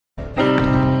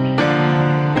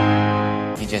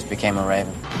just became a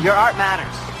Raven. Your art matters.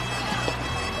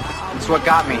 It's what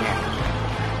got me here.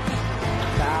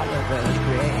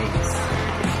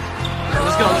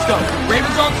 Let's go.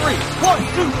 Ravens on 3. 1,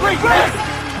 2, 3, go!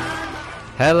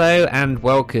 Hello and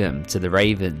welcome to the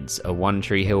Ravens, a One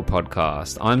Tree Hill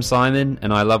podcast. I'm Simon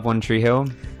and I love One Tree Hill.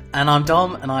 And I'm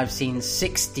Dom and I've seen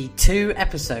 62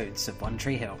 episodes of One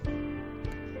Tree Hill.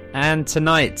 And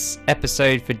tonight's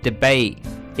episode for debate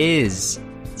is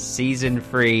Season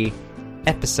 3,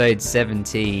 Episode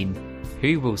 17,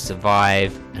 Who Will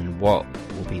Survive and What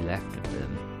Will Be Left of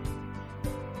Them?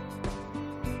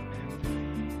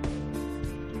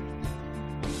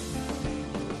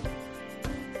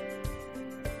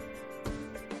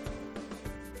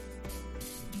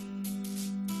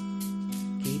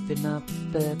 Keeping up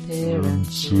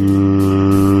appearances.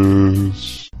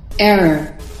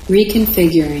 Error.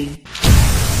 Reconfiguring.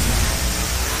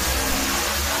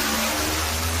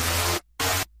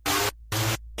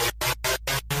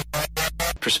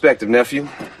 Perspective, nephew.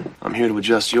 I'm here to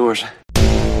adjust yours.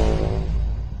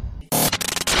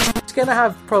 She's going to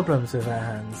have problems with her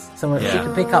hands. So she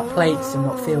can pick up plates and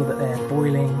not feel that they're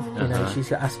boiling. You know, she's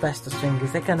got asbestos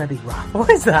fingers. They're going to be rough. What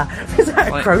is that? Is that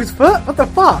a crow's foot? What the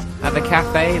fuck? At the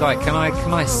cafe, can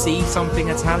I see something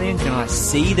Italian? Can I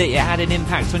see that it had an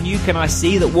impact on you? Can I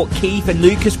see that what Keith and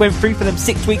Lucas went through for them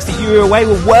 6 weeks that you were away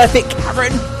were worth it,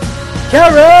 Karen?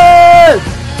 Karen!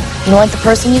 You like the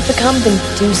person you've become? Then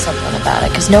do something about it,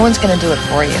 because no one's going to do it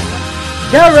for you.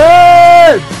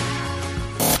 Karen!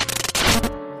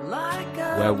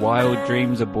 Where wild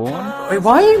dreams are born? Wait,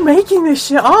 why are you making this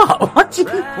shit up? What's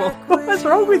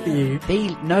wrong with you?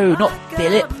 No, not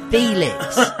Philip.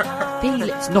 Felix.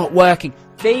 Felix, not working.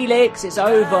 Felix, it's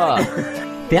over.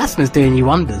 The asthma's doing you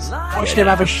wonders. I watched him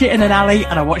have a shit in an alley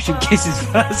and I watched him kiss his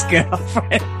first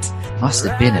girlfriend. Must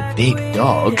have been a big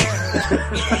dog.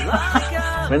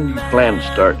 When do you plan to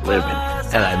start living?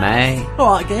 Hello, mate.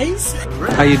 Alright, guys.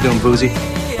 How you doing, Boozy?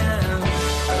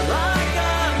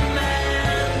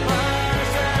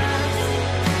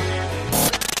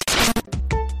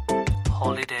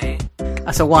 Holiday.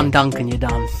 That's a one dunk and you're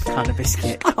done kind of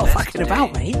biscuit. I'm not fucking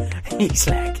about, mate. He's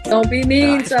like... Don't be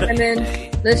mean, Simon.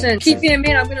 Listen, keep being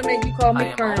mean. I'm gonna make you call me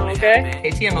Colonel, okay?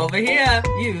 ATM over here.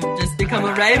 You just become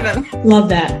a Raven. Love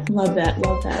that.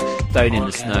 Stone in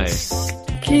the snow.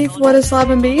 Keith, what is slab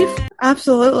and beef?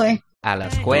 Absolutely. A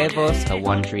los huevos, a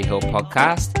One Tree Hill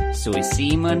podcast. Soy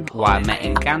Simon, me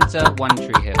encanta One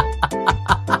Tree Hill.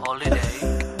 Holiday.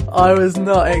 I was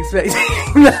not expecting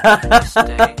that.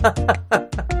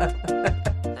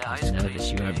 I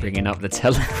noticed you weren't bringing up the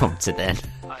teleprompter then.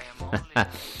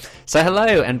 So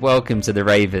hello and welcome to the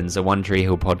Ravens, a One Tree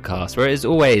Hill podcast, where it is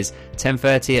always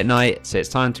 10:30 at night, so it's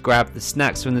time to grab the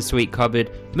snacks from the sweet cupboard,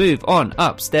 move on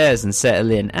upstairs and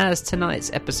settle in, as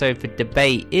tonight's episode for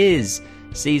debate is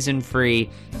Season 3,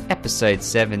 Episode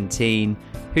 17,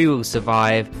 Who Will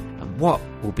Survive and What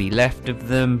Will Be Left of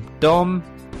Them? Dom,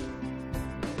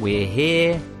 we're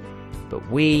here, but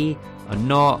we are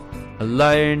not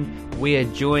alone. We are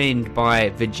joined by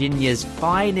Virginia's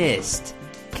finest.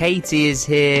 Katie is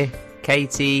here.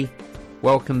 Katie,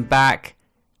 welcome back.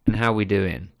 And how are we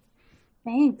doing?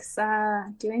 Thanks.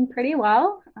 Doing pretty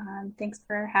well. Thanks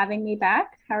for having me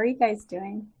back. How are you guys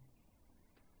doing?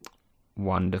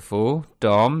 Wonderful.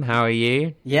 Dom, how are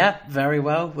you? Yeah, very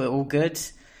well. We're all good.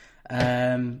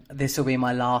 This will be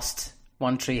my last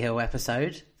One Tree Hill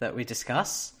episode that we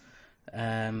discuss.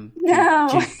 Due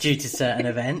to certain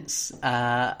events.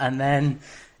 And then...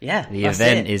 Yeah, the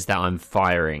event is that I'm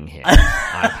firing him.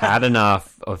 I've had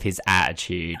enough of his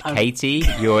attitude. Katie,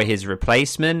 you're his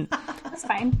replacement. That's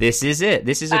fine. This is it.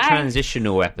 This is a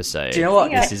transitional episode. Do you know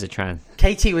what? This is a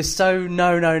Katie was so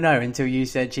no until you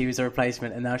said she was a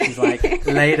replacement, and now she's like,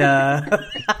 later.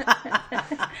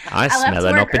 I smell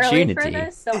an opportunity. For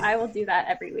this, so I will do that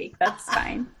every week. That's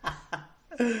fine.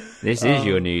 This is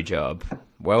your new job.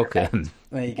 Welcome.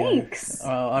 There you go. Thanks.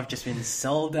 Oh, I've just been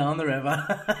sold down the river.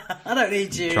 I don't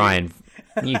need you. Try and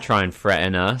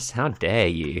threaten us. How dare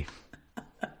you?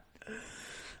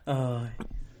 Oh,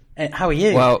 how are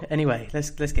you? Well, anyway, let's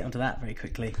get onto that very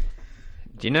quickly.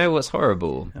 Do you know what's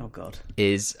horrible? Oh God.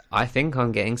 Is I think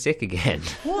I'm getting sick again.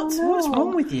 What? Oh, no. What's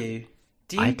wrong with you?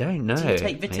 I don't know. Do you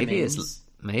take vitamins?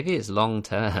 Maybe it's long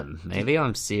term. Maybe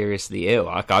I'm seriously ill.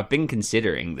 I've been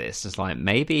considering this. It's like,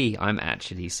 maybe I'm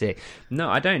actually sick. No,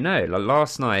 I don't know.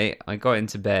 Last night, I got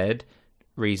into bed,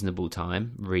 reasonable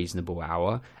time, reasonable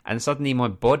hour, and suddenly my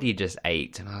body just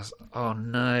ached, and I was, oh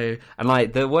no.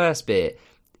 And the worst bit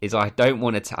is I didn't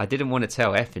want to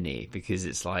tell Effany, because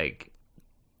it's like,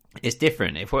 it's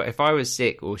different. If I was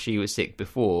sick or she was sick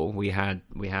before we have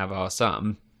our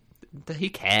son, who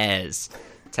cares?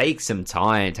 take some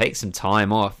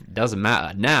time off. It doesn't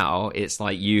matter. Now it's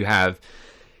like you have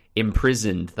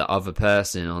imprisoned the other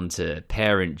person onto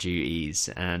parent duties,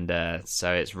 and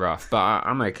so it's rough. But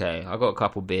I'm okay. I've got a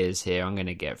couple beers here. I'm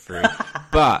gonna get through.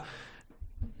 But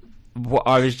what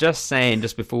I was just saying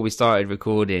just before we started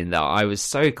recording, that I was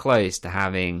so close to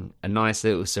having a nice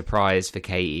little surprise for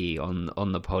Katie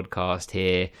on the podcast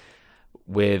here,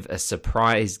 with a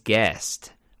surprise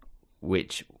guest,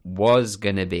 which was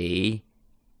gonna be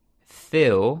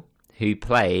Phil, who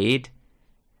played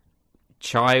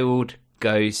Child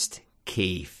Ghost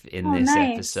Keith in this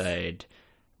episode.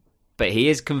 But he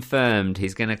is confirmed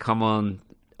he's going to come on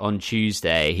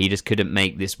Tuesday. He just couldn't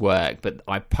make this work, but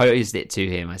I posed it to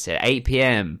him. I said 8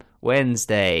 p.m.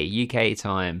 Wednesday UK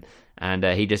time, and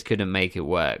he just couldn't make it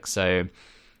work. So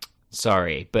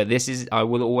sorry, but I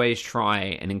will always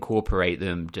try and incorporate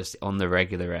them just on the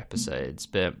regular episodes.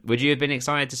 But would you have been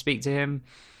excited to speak to him?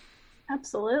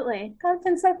 Absolutely. That's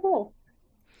been so cool.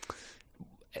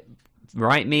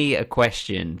 Write me a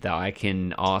question that I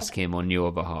can ask him on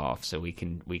your behalf, so we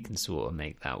can sort of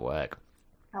make that work.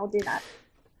 I'll do that.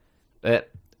 But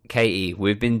Katie,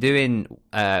 we've been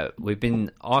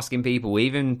asking people,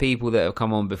 even people that have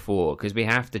come on before, because we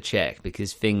have to check,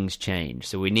 because things change.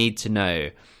 So we need to know,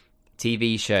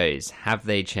 TV shows, have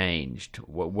they changed?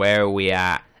 Where are we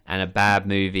at? And a bad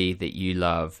movie that you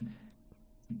love.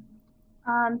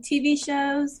 TV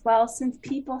shows, well, since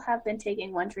people have been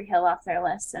taking One Tree Hill off their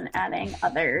list and adding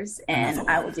others, and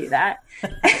I will do that.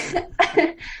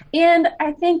 And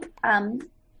I think,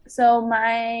 so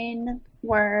mine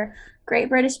were Great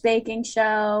British Baking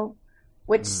Show,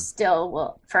 which still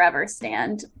will forever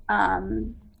stand.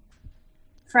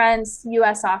 Friends,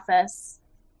 U.S. Office,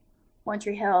 One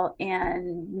Tree Hill,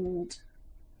 and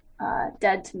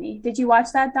Dead to Me. Did you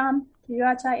watch that, Dom? Did you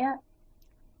watch that yet?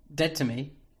 Dead to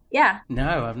Me? Yeah.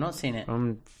 No, I've not seen it.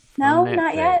 No,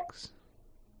 not yet.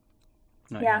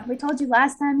 Not yet. We told you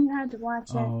last time you had to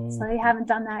watch it, so you haven't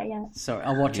done that yet. Sorry,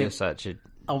 I'll watch it.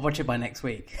 I'll watch it by next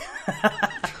week.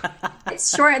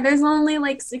 It's short. There's only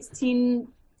like 16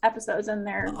 episodes in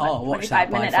there.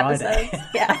 25-minute episodes.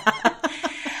 Yeah.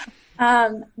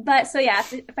 But so yeah,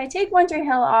 if I take One Tree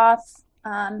Hill off,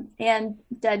 and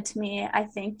Dead to Me, I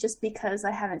think just because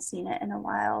I haven't seen it in a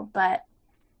while, but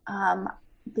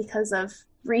because of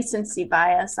recency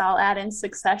bias, I'll add in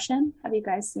Succession. Have you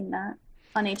guys seen that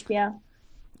on HBO?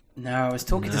 No, I was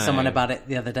talking to someone about it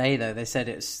the other day, though. They said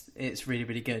it's really,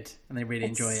 really good, and they really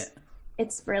enjoy it.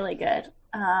 It's really good.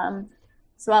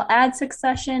 So I'll add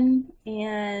Succession,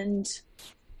 and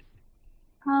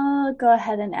I'll go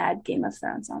ahead and add Game of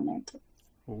Thrones on there too.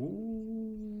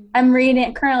 Ooh. I'm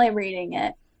currently reading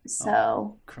it,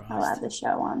 so I'll add the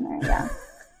show on there. Yeah.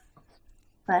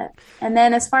 And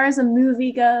then as far as a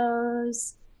movie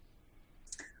goes,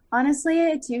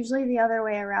 honestly, it's usually the other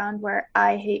way around, where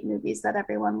I hate movies that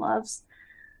everyone loves.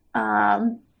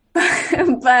 But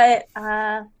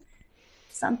a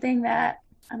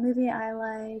movie I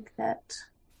like that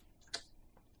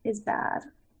is bad.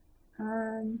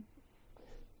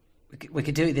 We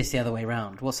could do it the other way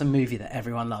around. What's a movie that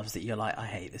everyone loves that you're like, I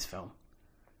hate this film?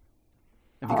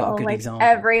 Have you got a good example?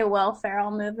 Every Will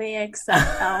Ferrell movie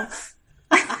except Elf.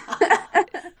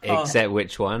 Except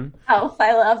which one? Elf.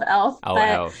 I love Elf. Oh,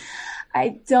 Elf.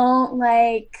 I don't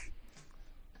like.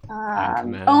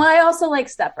 I also like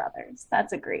Step Brothers.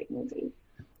 That's a great movie.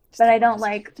 But I don't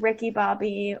like Ricky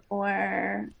Bobby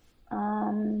or.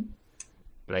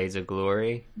 Blades of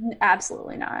Glory?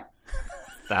 Absolutely not.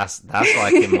 That's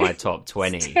like in my top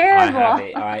 20. It's terrible.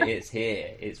 I have it. It's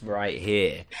here. It's right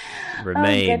here.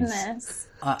 Remains. Oh, goodness.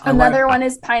 Another one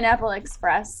is Pineapple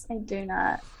Express. I do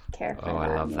not care for that.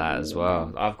 I love that as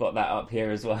well. I've got that up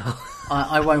here as well.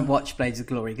 I won't watch Blades of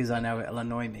Glory because I know it'll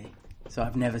annoy me. So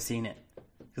I've never seen it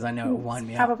because I know it'll wind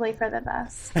me up. Probably for the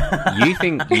best. You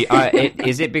think...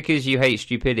 is it because you hate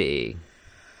stupidity?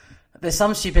 There's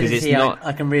some stupidity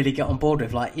I can really get on board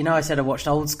with. Like, I said I watched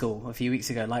Old School a few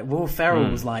weeks ago. Like, Will Ferrell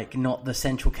was like not the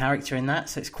central character in that,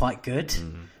 so it's quite good.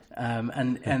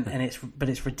 And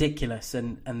it's ridiculous,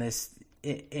 and there's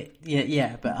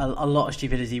but a lot of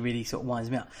stupidity really sort of winds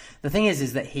me up. The thing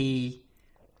is that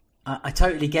I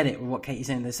totally get it with what Katie's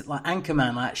saying. There's like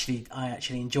Anchorman, I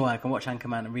actually enjoy. I can watch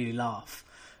Anchorman and really laugh.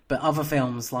 But other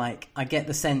films, like, I get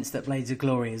the sense that Blades of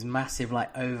Glory is massive,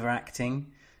 like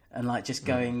overacting and like just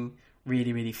going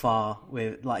really, really far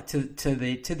with like to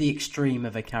the extreme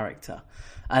of a character.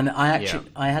 And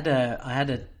I had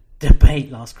a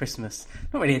debate last Christmas.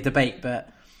 Not really a debate, but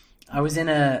I was in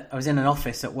an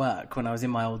office at work when I was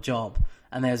in my old job,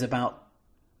 and there was about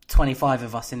 25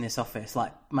 of us in this office,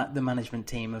 like the management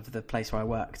team of the place where I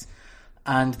worked.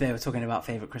 and they were talking about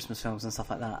favourite Christmas films and stuff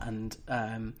like that, and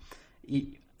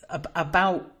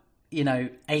about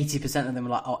 80% of them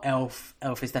were like, "Oh,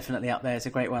 Elf is definitely up there. It's a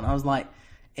great one." I was like,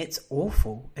 "It's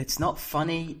awful. It's not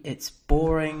funny. It's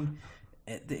boring.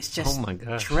 It's just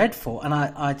dreadful." And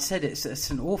I'd said it's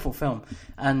an awful film,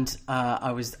 and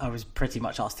I was pretty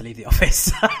much asked to leave the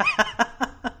office.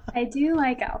 I do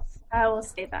like Elf. I will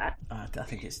say that. I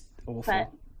think it's awful. But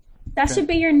that should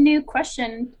be your new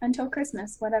question until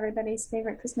Christmas. What everybody's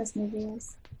favorite Christmas movie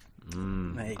is.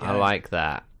 There you go. I like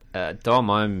that. Dom,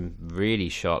 I'm really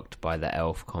shocked by the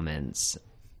Elf comments.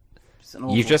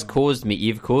 You've caused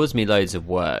me loads of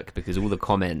work, because all the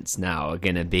comments now are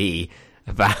going to be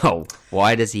about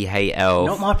why does he hate Elf?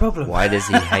 Not my problem. Why does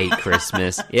he hate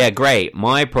Christmas? Yeah, great.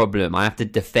 My problem. I have to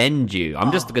defend you.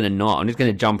 I'm just going to I'm just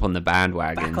going to jump on the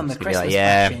bandwagon. Back on the Christmas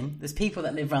fashion. There's people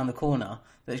that live around the corner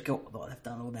that they've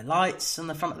done all their lights on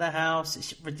the front of their house.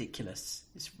 It's ridiculous.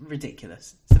 It's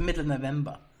ridiculous. It's the middle of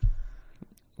November.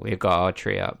 We've got our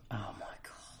tree up. Oh my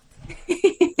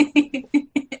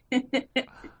god.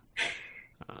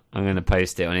 I'm going to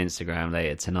post it on Instagram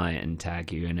later tonight and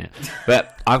tag you in it.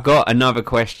 But I've got another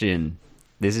question.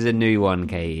 This is a new one,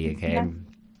 Katie, okay? Yeah.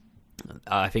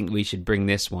 I think we should bring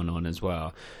this one on as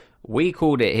well. We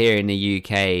called it here in the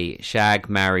UK Shag,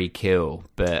 Marry, Kill,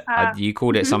 but you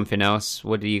called it something else.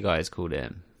 What do you guys call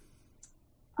it?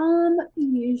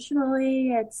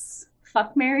 Usually it's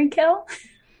Fuck, Marry, Kill.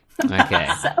 Okay.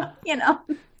 So,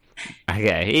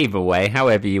 Okay, either way,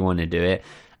 however you want to do it.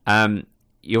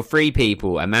 You're three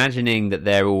people, imagining that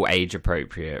they're all age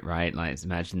appropriate, right? Like,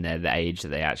 imagine they're the age that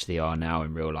they actually are now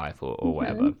in real life or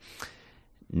whatever.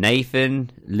 Nathan,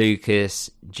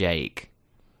 Lucas, Jake.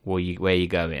 Where you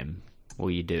going? What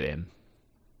are you doing?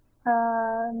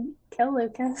 Kill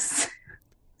Lucas.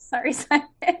 Sorry, Simon.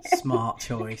 Smart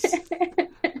choice.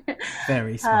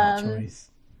 Very smart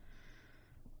choice.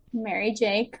 Marry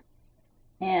Jake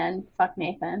and fuck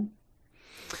Nathan.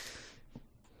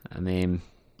 I mean,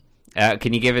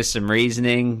 can you give us some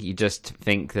reasoning? You just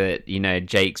think that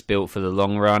Jake's built for the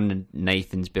long run and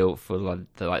Nathan's built for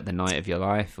the night of your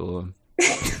life, or?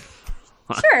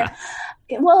 Sure.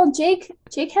 Well, Jake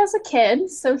has a kid,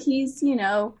 so he's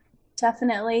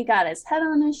definitely got his head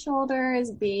on his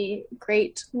shoulders, be a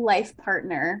great life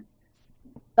partner.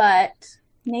 But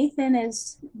Nathan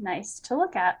is nice to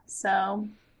look at, so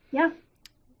yeah.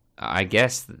 I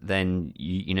guess then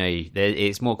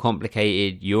it's more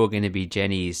complicated. You're going to be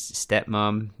Jenny's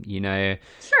stepmom,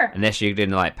 Sure. Unless you're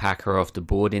going to pack her off to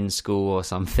boarding school or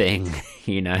something,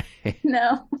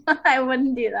 No, I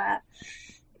wouldn't do that.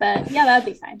 But yeah, that'd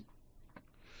be fine.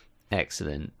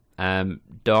 Excellent.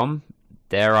 Dom,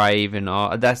 dare I even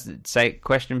ask? That's same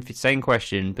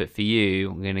question, but for you,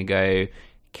 I'm going to go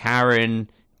Karen,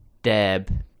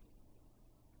 Deb.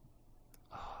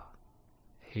 Oh,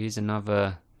 who's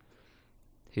another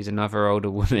older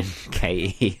woman?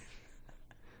 Katie.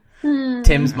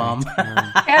 Tim's mom.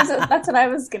 That's what I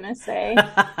was gonna say.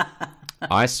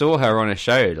 I saw her on a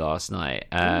show last night.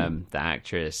 The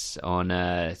actress on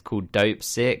it's called Dope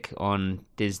Sick on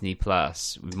Disney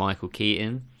Plus with Michael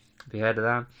Keaton. Have you heard of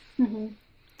that?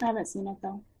 I haven't seen it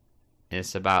though.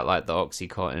 It's about the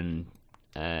OxyContin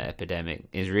epidemic.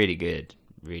 It's really good,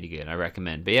 I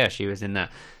recommend. But yeah, she was in that.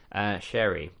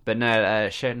 Sherry, but no,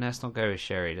 let's not go with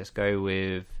Sherry. Let's go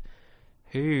with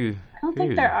who? I don't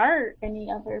think there are any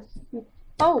other.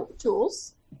 Oh,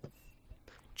 Jules.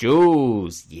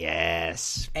 Jules,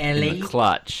 yes. Ellie. In the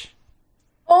clutch.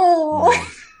 Oh,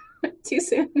 too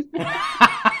soon.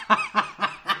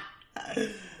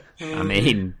 I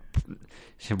mean,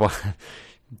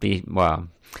 well.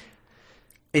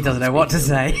 He doesn't know what to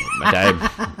say. I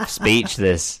don't.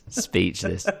 Speechless.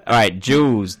 All right,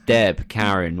 Jules, Deb,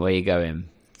 Karen, where you going?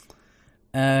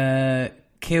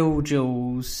 Kill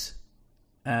Jules,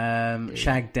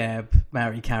 shag Deb,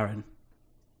 marry Karen.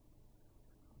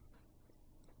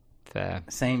 Fair.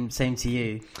 Same to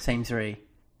you. Same three.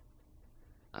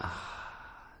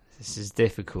 This is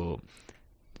difficult.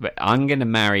 But I'm going to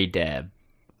marry Deb.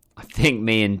 I think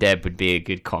me and Deb would be a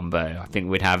good combo. I think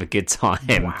we'd have a good time.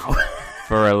 Wow.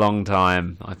 For a long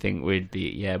time. I think we'd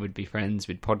be friends.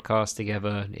 We'd podcast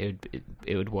together.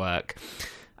 It would work.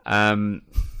 And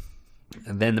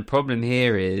then the problem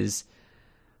here is,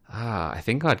 I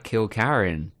think I'd kill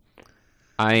Karen.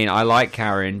 I mean, I like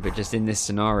Karen, but just in this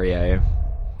scenario,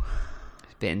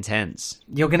 it's a bit intense.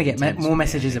 You're going to get more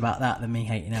messages about that than me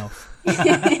hating Elf.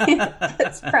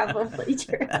 That's probably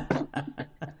true.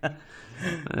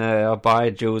 I'll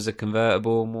buy Jules a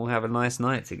convertible and we'll have a nice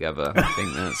night together. I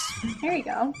think that's... There you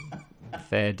go.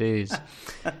 Fair dues.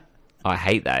 I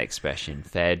hate that expression,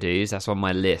 fair dues. That's on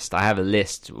my list. I have a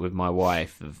list with my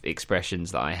wife of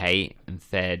expressions that I hate, and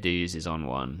fair dues is on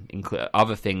one.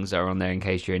 Other things are on there in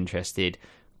case you're interested.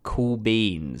 Cool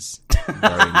beans,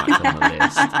 very much on the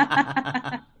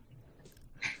list.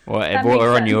 What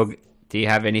are on your? Do you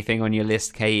have anything on your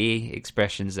list, Katie?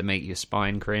 Expressions that make your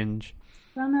spine cringe?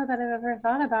 I don't know that I've ever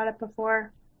thought about it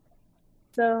before,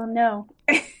 so no.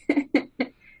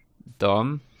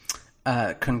 Dom?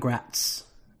 Congrats.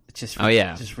 It's just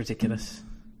just ridiculous.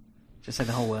 Just say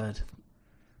the whole word.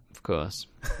 Of course.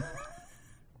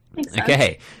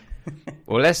 Okay.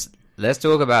 Well, let's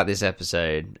talk about this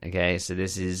episode. Okay, so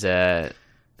this is I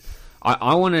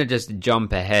want to just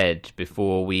jump ahead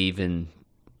before we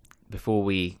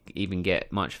even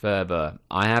get much further.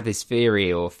 I have this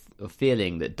theory or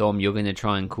feeling that, Dom, you're going to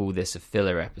try and call this a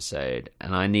filler episode,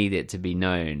 and I need it to be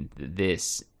known that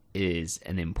this is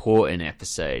an important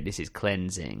episode. This is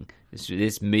cleansing. This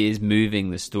is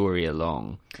moving the story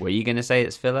along. Were you going to say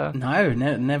it's filler? No,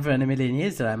 never in a million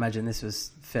years did I imagine this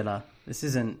was filler. This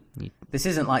isn't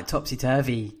like Topsy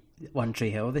Turvy One Tree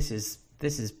Hill. This is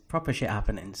proper shit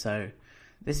happening. So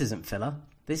this isn't filler.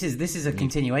 This is a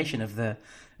continuation of the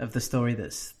story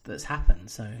that's happened.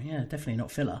 So yeah, definitely not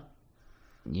filler.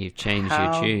 You've changed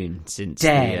your tune since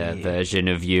the version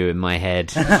of you in my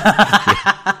head.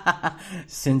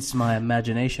 Since my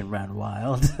imagination ran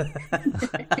wild.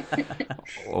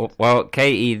 Well,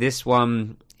 Katie, this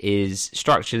one is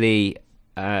structurally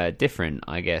different,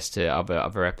 I guess, to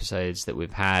other episodes that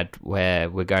we've had where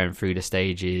we're going through the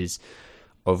stages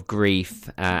of grief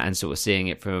and sort of seeing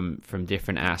it from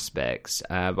different aspects.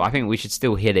 But I think we should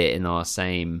still hit it in our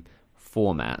same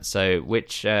format. So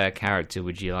which character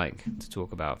would you like to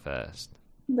talk about first?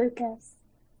 Lucas.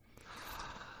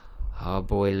 Oh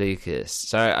boy, Lucas.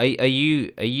 So are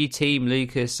you team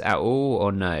Lucas at all,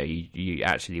 or no? You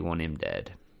actually want him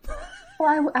dead?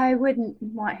 Well, I wouldn't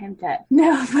want him dead.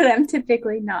 No, but I'm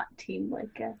typically not team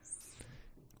Lucas.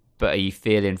 But are you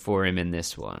feeling for him in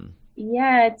this one?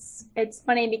 Yeah, it's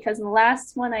funny because the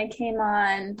last one I came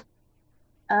on,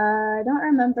 I don't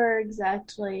remember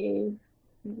exactly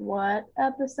what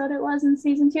episode it was in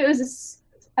season 2. It was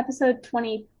episode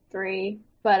 23,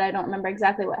 but I don't remember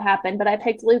exactly what happened. But I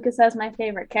picked Lucas as my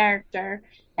favorite character,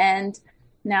 and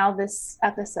now this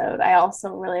episode I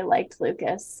also really liked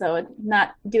Lucas. So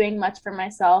not doing much for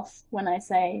myself when I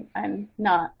say I'm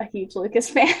not a huge Lucas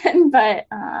fan, but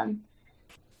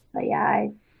yeah,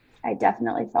 I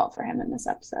definitely felt for him in this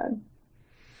episode.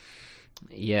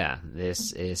 Yeah,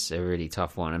 this is a really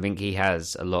tough one. I think he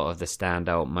has a lot of the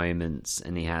standout moments,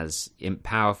 and he has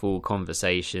powerful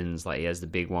conversations. Like he has the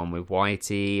big one with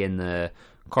Whitey in the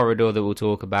corridor that we'll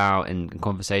talk about, and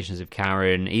conversations with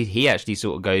Karen. He actually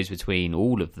sort of goes between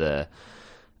all of the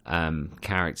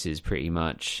characters pretty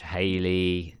much.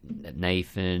 Haley,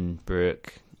 Nathan,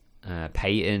 Brooke,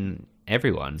 Peyton,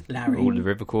 everyone. Larry. All the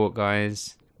River Court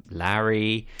guys.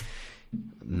 Larry.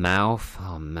 Mouth.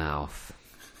 Oh, Mouth.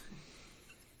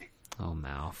 Oh,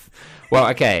 Mouth. Well,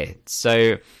 okay.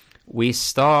 So we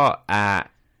start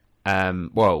at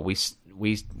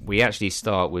we actually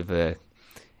start with a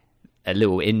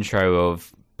little intro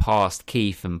of past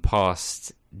Keith and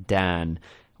past Dan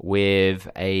with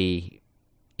a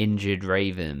injured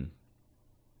Raven,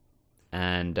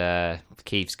 and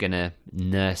Keith's gonna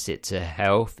nurse it to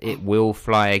health. It will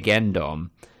fly again, Dom.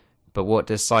 But what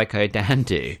does Psycho Dan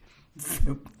do?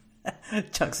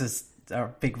 Chucks a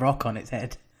big rock on its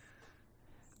head.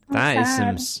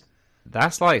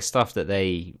 That's like stuff that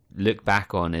they look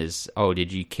back on as, oh,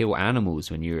 did you kill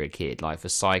animals when you were a kid? Like for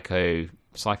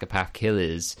psychopath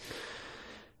killers.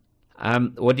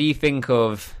 What do you think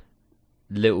of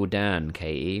Little Dan,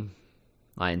 Katie?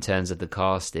 Like in terms of the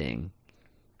casting,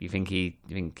 you think he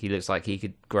looks like he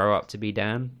could grow up to be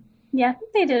Dan? Yeah, I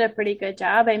think they did a pretty good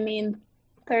job. I mean,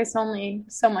 there's only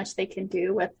so much they can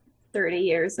do with 30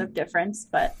 years of difference,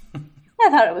 but I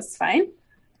thought it was fine.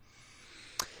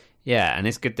 Yeah, and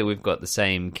it's good that we've got the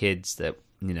same kids that,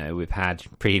 we've had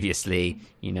previously,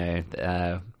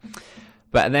 but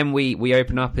then we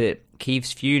open up at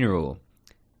Keith's funeral.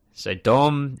 So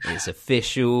Dom, it's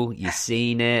official, you've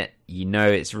seen it,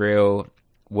 it's real.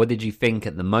 What did you think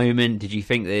at the moment? Did you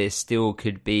think that it still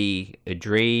could be a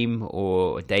dream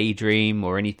or a daydream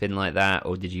or anything like that?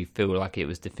 Or did you feel like it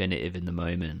was definitive in the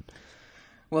moment?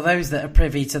 Well, those that are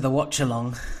privy to the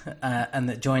watch-along and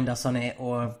that joined us on it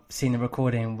or have seen the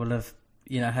recording will have,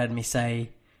 heard me say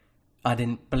I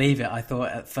didn't believe it. I thought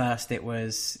at first it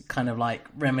was kind of like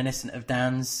reminiscent of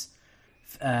Dan's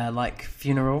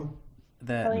funeral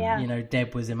that,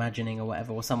 Deb was imagining or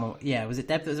whatever. Or someone, was it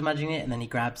Deb that was imagining it? And then he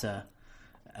grabs her.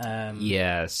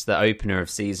 Yes, the opener of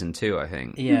season 2, I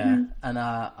think. Yeah, and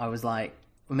I was like,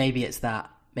 maybe it's that.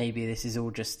 Maybe this is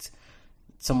all just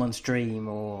someone's dream,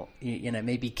 or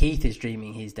maybe Keith is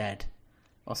dreaming he's dead,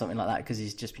 or something like that, because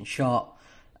he's just been shot.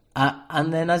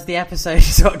 And then as the episode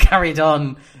sort of carried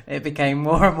on, it became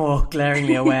more and more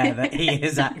glaringly aware that he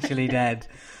is actually dead.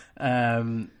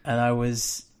 And I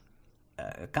was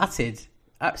gutted,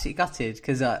 absolutely gutted,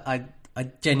 because I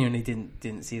genuinely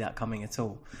didn't see that coming at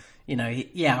all.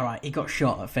 He got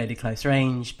shot at fairly close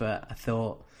range, but I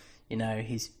thought,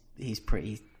 he's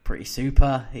pretty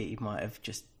super. He might have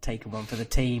just taken one for the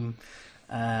team,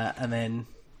 and then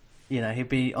he'd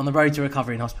be on the road to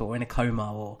recovery in hospital, or in a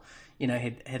coma, or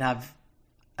he'd have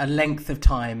a length of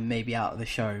time maybe out of the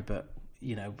show, but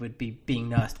would be being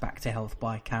nursed back to health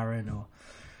by Karen, or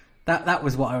that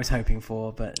was what I was hoping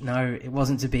for. But no, it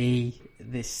wasn't to be.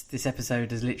 This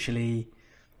episode has literally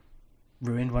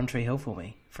ruined One Tree Hill for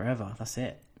me forever. That's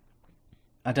it.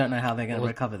 I don't know how they're going to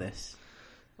recover this.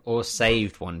 Or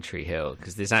saved One Tree Hill,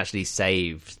 because this actually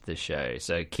saved the show.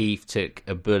 So Keith took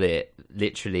a bullet,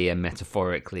 literally and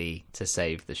metaphorically, to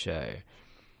save the show.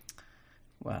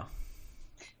 Wow.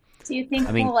 Do you think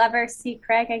we'll ever see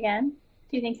Craig again?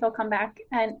 Do you think he'll come back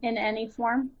in any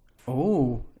form?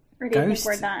 Oh, or do you think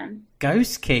we're done?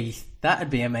 Ghost Keith, that'd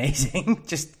be amazing.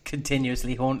 Just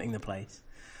continuously haunting the place.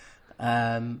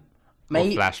 Or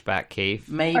flashback Keith.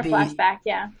 Maybe or flashback,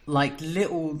 yeah. Like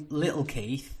little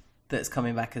Keith that's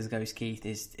coming back as Ghost Keith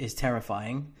is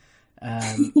terrifying.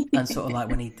 And sort of like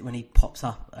when he pops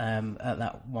up at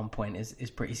that one point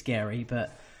is pretty scary,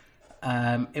 but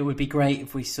it would be great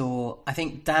if we saw. I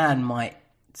think Dan might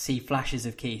see flashes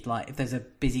of Keith, like if there's a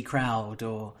busy crowd,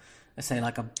 or let's say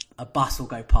like a bus will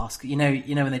go past. You know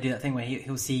when they do that thing where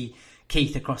he'll see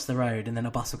Keith across the road, and then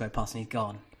a bus will go past and he's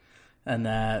gone. And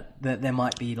there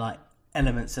might be like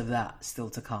elements of that still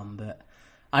to come. But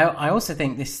I also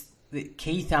think that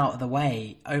Keith out of the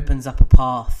way opens up a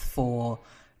path for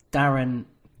Dan?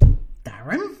 Who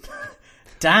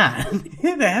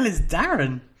the hell is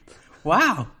Darren?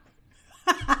 Wow.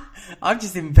 I've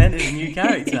just invented a new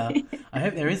character. I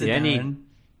hope there is a Darren.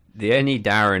 The only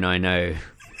Darren I know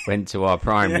went to our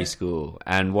primary school,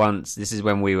 and once, this is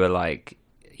when we were like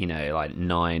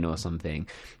 9 or something,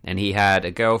 and he had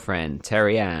a girlfriend,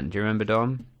 Terry Ann. Do you remember,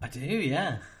 Dom? I do,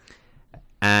 yeah.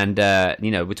 And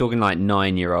we're talking like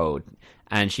 9-year-old,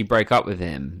 and she broke up with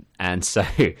him, and so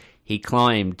he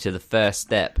climbed to the first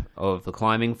step of the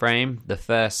climbing frame, the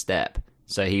first step.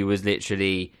 So he was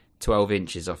literally 12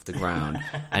 inches off the ground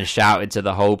and shouted to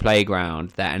the whole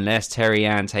playground that unless Terry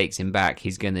Ann takes him back,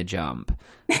 he's going to jump.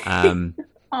 And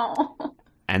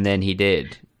then he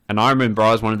did. And I remember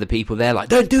I was one of the people there like,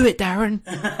 don't do it, Darren.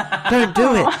 Don't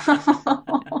do it.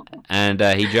 And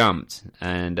he jumped.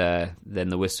 And then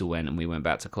the whistle went and we went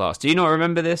back to class. Do you not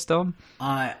remember this, Dom?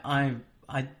 I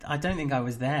don't think I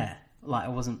was there. Like, I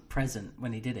wasn't present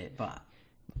when he did it, but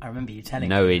I remember you telling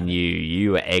me. Knowing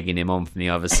you were egging him on from the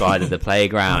other side of the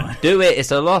playground. Do it, it's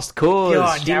a lost cause.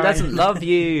 God, she doesn't love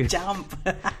you. Jump.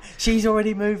 She's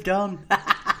already moved on.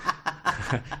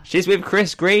 She's with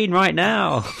Chris Green right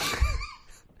now.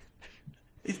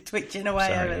 He's twitching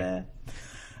away over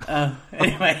there.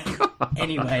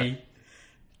 Anyway,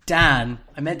 Dan.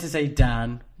 I meant to say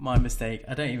Dan. My mistake.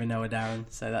 I don't even know a Darren,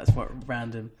 so that's what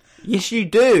random. Yes, you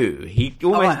do. He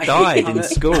almost died in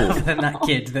school. Other than that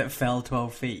kid that fell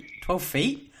 12 feet. 12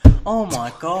 feet? Oh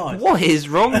my God. What is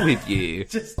wrong with you?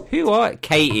 Who are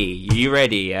Katie? You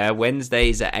ready?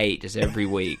 Wednesdays at 8 just every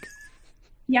week.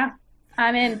 Yeah,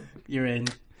 I'm in. You're in.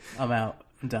 I'm out.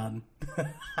 I'm done.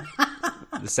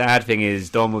 The sad thing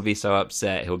is, Dom will be so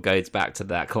upset he'll go back to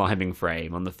that climbing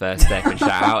frame on the first step and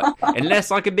shout out,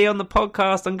 unless I can be on the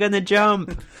podcast, I'm going to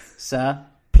jump. Sir,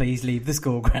 please leave the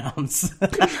school grounds.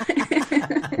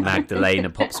 Magdalena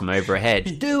pops him over a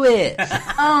hedge. Do it!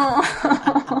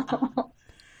 Oh.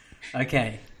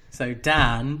 Okay, so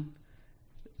Dan,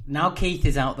 now Keith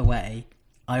is out the way,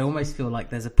 I almost feel like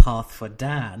there's a path for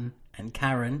Dan and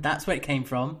Karen. That's where it came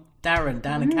from. Dan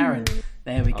and Karen.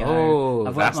 There we go.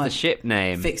 Oh, that's the ship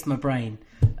name. Fixed my brain.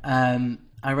 I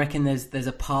reckon there's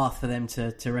a path for them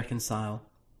to reconcile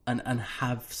and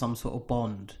have some sort of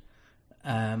bond.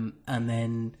 And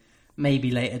then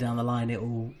maybe later down the line it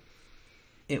will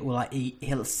like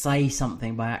he'll say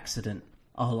something by accident.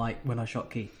 Oh, like when I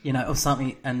shot Keith, or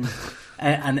something, and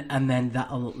then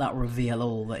that'll reveal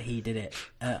all that he did it.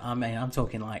 I mean, I'm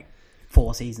talking like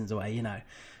 4 seasons away, You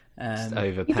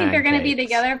think they're going to be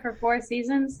together for 4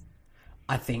 seasons?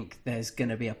 I think there's going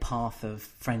to be a path of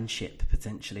friendship,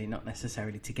 potentially, not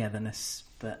necessarily togetherness,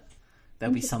 but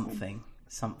there'll be something.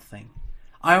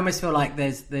 I almost feel like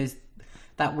there's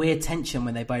that weird tension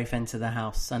when they both enter the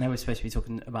house. I know we're supposed to be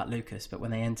talking about Lucas, but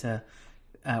when they enter,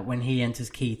 when he enters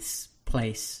Keith's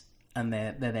place and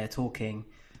they're there talking.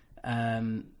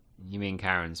 You mean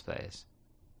Karen's place?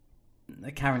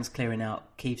 Karen's clearing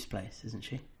out Keith's place, isn't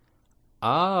she?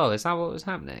 Oh, is that what was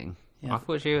happening? Yeah. I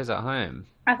thought she was at home.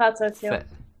 I thought so too.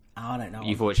 I don't know.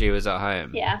 You thought she was at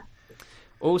home? Yeah.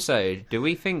 Also, do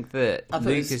we think that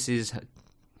Lucas is...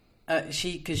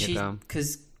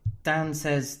 Because Dan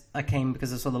says, I came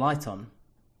because I saw the light on.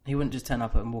 He wouldn't just turn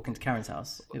up and walk into Karen's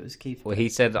house. It was Keith. Well, he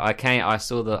said, I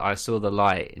saw the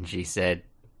light, and she said,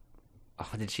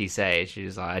 what did she say? She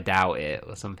was like, I doubt it,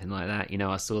 or something like that. You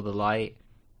know, I saw the light,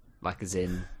 like as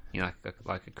in, you know,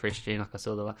 like a Christian, like I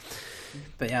saw the light.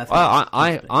 But yeah,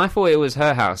 I thought it was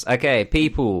her house. Okay,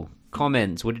 people,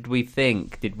 comments. What did we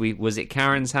think? Was it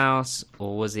Karen's house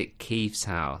or was it Keith's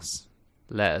house?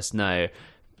 Let us know.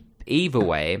 Either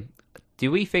way,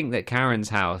 do we think that Karen's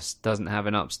house doesn't have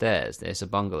an upstairs? It's a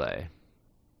bungalow.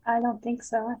 I don't think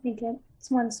so. I think it's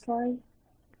one story.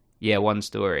 Yeah, one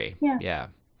story. Yeah.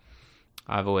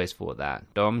 I've always thought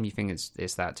that. Dom, you think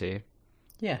it's that too?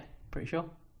 Yeah, pretty sure.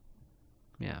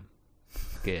 Yeah.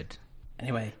 Good.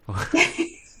 Anyway,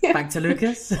 back to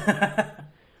Lucas.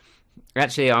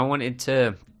 Actually, I wanted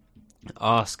to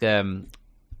ask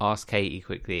Katie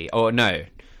quickly. Oh, no.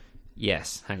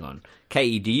 Yes, hang on.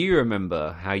 Katie, do you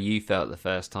remember how you felt the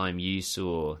first time you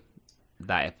saw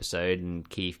that episode and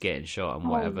Keith getting shot and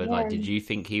whatever? Like, did you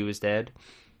think he was dead?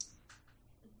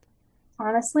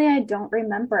 Honestly, I don't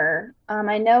remember.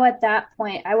 I know at that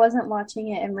point I wasn't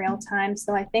watching it in real time,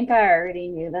 so I think I already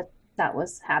knew that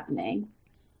was happening.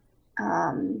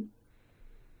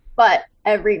 But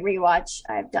every rewatch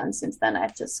I've done since then,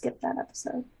 I've just skipped that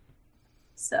episode.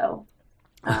 So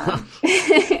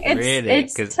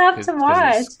it's tough to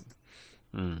watch.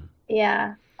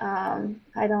 Yeah, I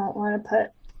don't want to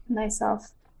put myself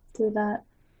through that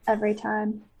every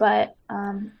time, but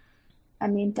I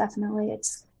mean, definitely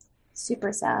it's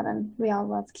super sad, and we all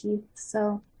love Keith.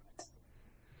 So,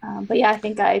 but yeah, I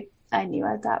think I knew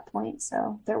at that point,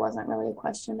 so there wasn't really a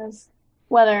question of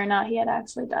whether or not he had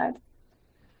actually died.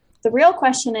 The real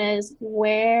question is,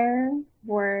 where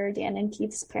were Dan and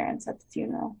Keith's parents at the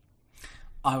funeral?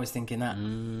 I was thinking that.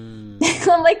 I'm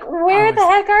like, where the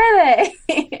heck are they?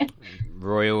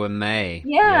 Royal and May.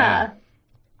 Yeah.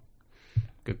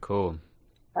 Good call.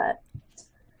 But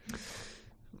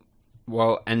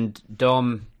well, and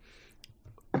Dom,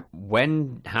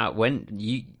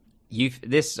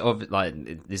 this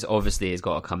obviously has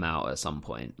got to come out at some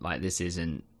point. Like, this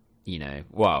isn't, you know,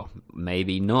 well,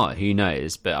 maybe not, who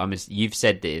knows, but you've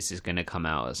said this is going to come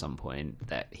out at some point,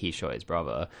 that he shot his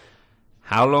brother.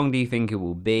 How long do you think it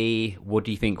will be? What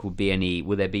do you think will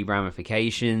there be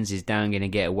ramifications? Is Dan going to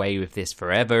get away with this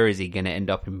forever? Is he going to end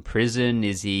up in prison?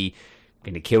 Is he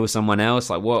going to kill someone else?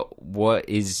 Like, what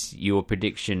is your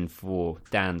prediction for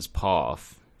Dan's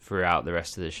path throughout the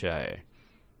rest of the show?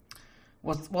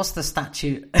 What's the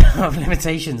statute of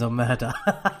limitations on murder?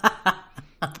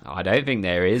 I don't think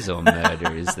there is on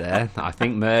murder, is there? I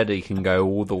think murder can go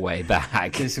all the way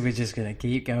back. We're just going to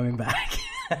keep going back.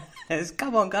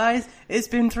 Come on, guys. It's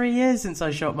been 3 years since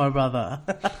I shot my brother.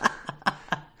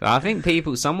 I think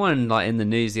someone like in the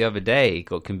news the other day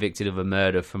got convicted of a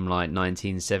murder from like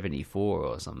 1974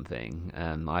 or something.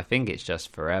 I think it's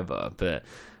just forever. But,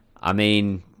 I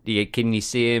mean, can you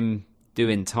see him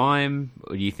doing time?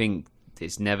 Or do you think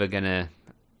it's never going to...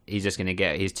 He's just going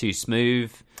to he's too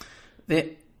smooth?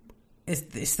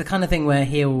 It's the kind of thing where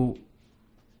he'll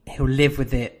live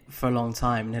with it for a long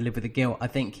time, and he'll live with the guilt. I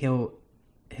think he'll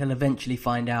eventually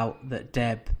find out that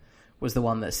Deb was the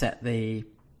one that set the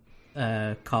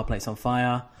car plates on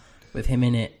fire with him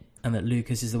in it, and that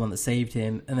Lucas is the one that saved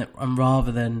him, and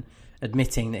rather than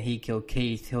admitting that he killed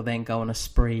Keith, he'll then go on a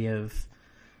spree of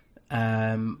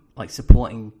like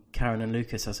supporting Karen and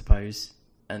Lucas, I suppose,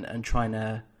 and trying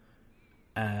to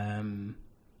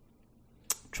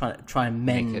try and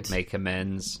mend, make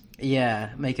amends. Yeah,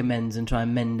 make amends and try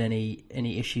and mend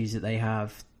any issues that they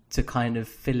have, to kind of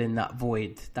fill in that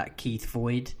void, that Keith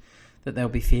void that they'll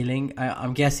be feeling.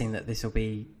 I'm guessing that this will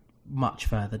be much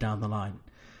further down the line.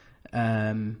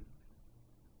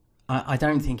 I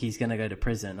don't think he's going to go to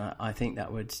prison. I think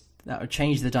that would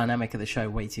change the dynamic of the show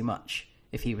way too much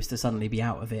if he was to suddenly be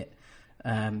out of it,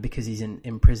 because he's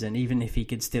in prison. Even if he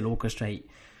could still orchestrate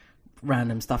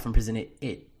random stuff from prison,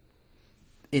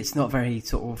 it's not very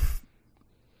sort of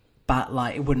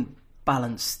it wouldn't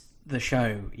balance the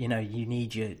show. You know, you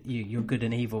need your good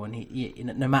and evil, and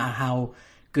no matter how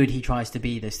good he tries to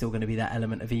be, there's still going to be that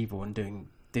element of evil and doing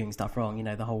doing stuff wrong. You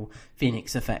know, the whole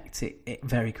Phoenix effect, it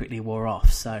very quickly wore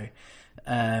off. So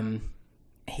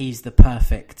he's the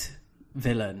perfect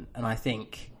villain, and I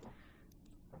think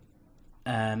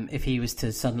if he was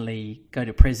to suddenly go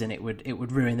to prison, it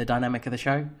would ruin the dynamic of the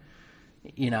show.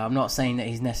 You know, I'm not saying that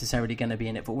he's necessarily going to be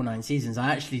in it for all 9 seasons.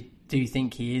 I actually do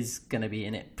think he is going to be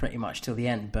in it pretty much till the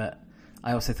end, but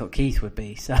I also thought Keith would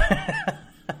be, so...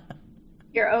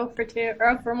 You're 0 for 2, or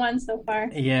 0 for 1 so far.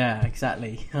 Yeah,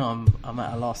 exactly. I'm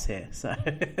at a loss here, so...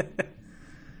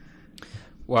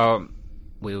 Well,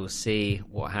 we'll see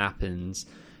what happens.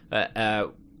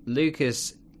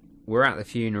 Lucas, we're at the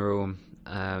funeral.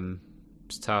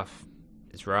 It's tough.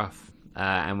 It's rough.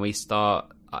 And we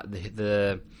start...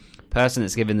 The person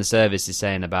that's giving the service is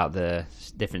saying about the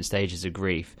different stages of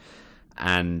grief,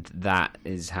 and that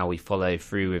is how we follow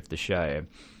through with the show.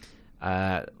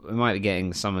 We might be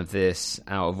getting some of this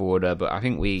out of order, but I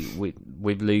think we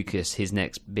with Lucas, his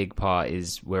next big part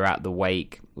is we're at the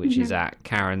wake, which is at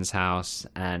Karen's house,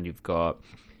 and you've got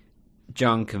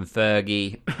Junk and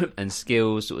Fergie and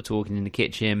Skills sort of talking in the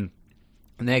kitchen,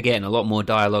 and they're getting a lot more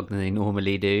dialogue than they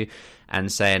normally do,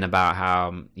 and saying about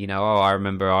how, you know, I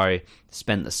remember I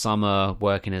spent the summer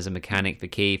working as a mechanic for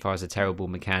Keith. I was a terrible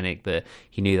mechanic, but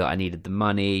he knew that I needed the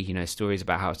money. You know, stories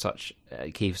about how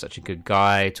Keith was such a good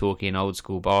guy, talking old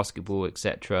school basketball,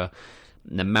 etc.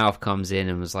 And the mouth comes in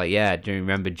and was like, yeah, do you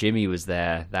remember Jimmy was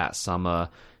there that summer?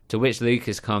 To which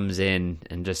Lucas comes in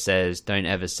and just says, don't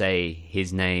ever say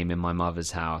his name in my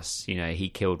mother's house. You know, he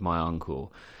killed my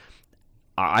uncle.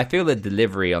 I feel the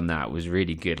delivery on that was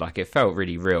really good. Like, it felt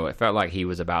really real. It felt like he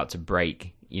was about to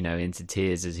break, you know, into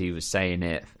tears as he was saying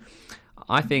it.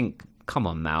 I think, come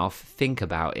on, Mouth, think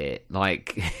about it.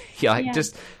 Like,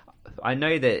 just, I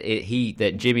know that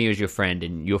that Jimmy was your friend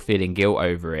and you're feeling guilt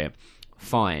over it.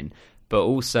 Fine. But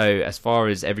also, as far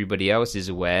as everybody else is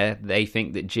aware, they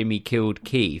think that Jimmy killed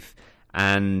Keith.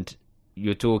 And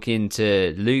you're talking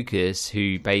to Lucas,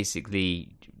 who basically,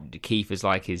 Keith is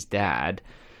like his dad.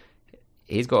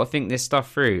 He's got to think this stuff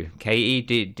through.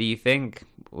 Katie, do you think?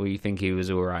 Or you think he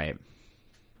was all right?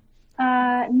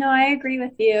 No, I agree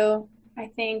with you. I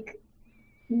think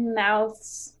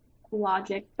Mouth's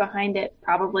logic behind it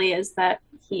probably is that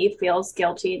he feels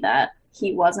guilty that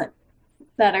he wasn't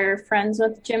better friends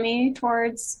with Jimmy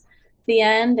towards the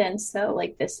end. And so,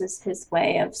 like, this is his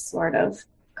way of sort of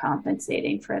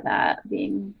compensating for that,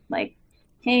 being like,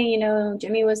 hey, you know,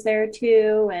 Jimmy was there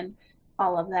too, and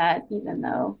all of that, even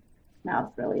though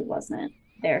Mouth really wasn't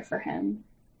there for him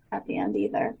at the end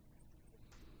either.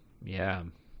 Yeah.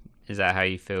 Is that how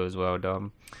you feel as well,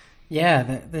 Dom?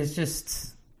 Yeah, there's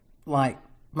just, like,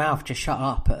 Mouth, just shut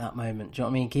up at that moment. Do you know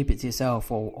what I mean? Keep it to yourself,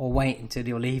 or wait until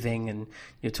you're leaving and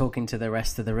you're talking to the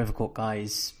rest of the Rivercourt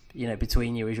guys, you know,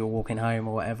 between you as you're walking home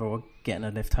or whatever, or getting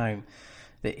a lift home.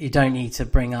 That you don't need to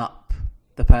bring up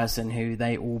the person who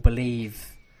they all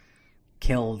believe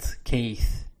killed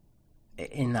Keith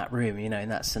in that room, you know, in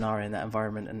that scenario, in that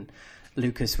environment. And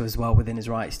Lucas was well within his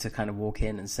rights to kind of walk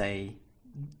in and say,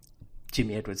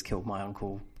 Jimmy Edwards killed my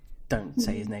uncle, don't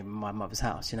say his name in my mother's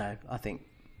house. You know, I think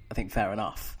fair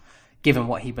enough, given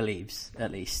what he believes,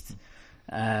 at least.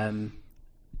 And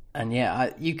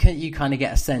yeah, you kind of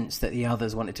get a sense that the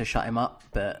others wanted to shut him up,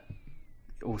 but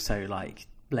also, like,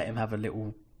 let him have a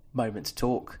little moment to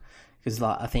talk, because,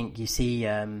 like, I think you see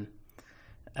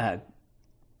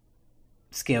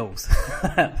Skills.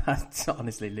 I'm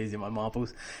honestly losing my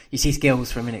marbles. You see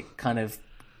Skills for a minute, kind of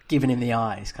giving him the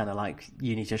eyes, kind of like,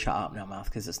 you need to shut up now, Mouth,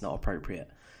 because it's not appropriate.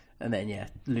 And then, yeah,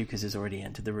 Lucas has already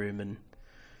entered the room and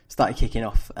started kicking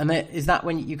off. And is that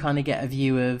when you kind of get a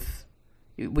view of...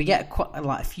 We get quite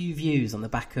like a few views on the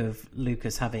back of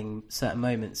Lucas having certain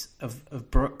moments of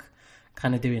Brooke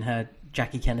kind of doing her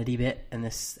Jackie Kennedy bit in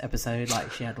this episode.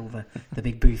 Like, she had all the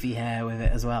big boofy hair with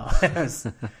it as well. It was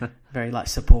very, like,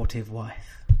 supportive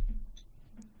wife.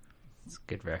 It's a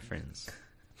good reference.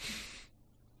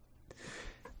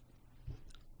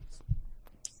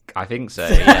 I think so,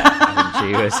 yeah. I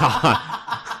think she was...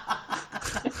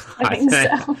 I think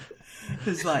so.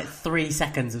 There's like 3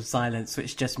 seconds of silence,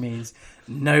 which just means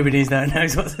nobody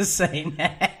knows what to say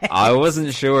next. I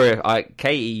wasn't sure if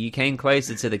Katie, you came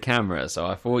closer to the camera, so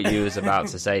I thought you was about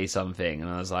to say something, and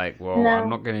I was like, well, no. I'm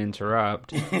not going to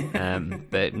interrupt.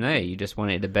 But no, you just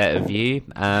wanted a better view.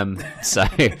 So,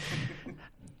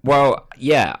 well,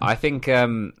 yeah, I think,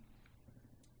 yeah,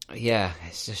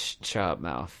 it's just shut up,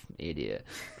 Mouth, idiot.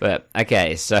 But,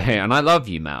 okay, so, and I love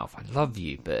you, Mouth, I love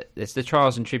you, but it's the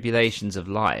trials and tribulations of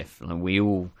life, and we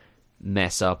all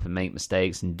mess up and make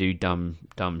mistakes and do dumb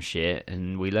shit,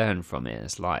 and we learn from it.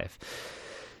 It's life.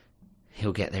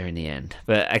 He'll get there in the end.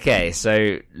 But, okay,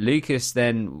 so Lucas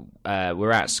then,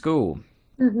 we're at school,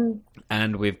 Mm-hmm.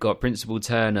 And we've got Principal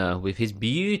Turner with his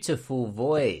beautiful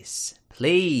voice.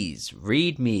 Please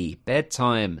read me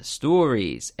bedtime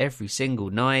stories every single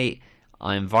night.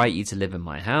 I invite you to live in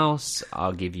my house.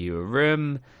 I'll give you a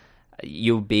room.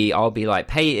 I'll be like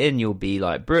Peyton. You'll be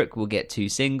like Brooke. We'll get 2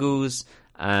 singles.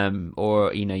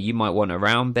 Or, you might want a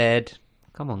round bed.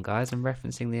 Come on, guys. I'm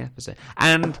referencing the episode.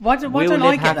 And why don't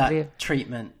I get that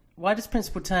treatment? Why does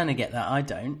Principal Turner get that? I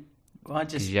don't.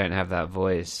 Because you don't have that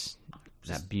voice.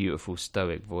 That beautiful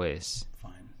stoic voice.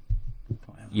 Fine.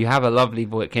 Whatever. You have a lovely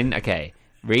voice. Okay.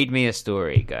 Read me a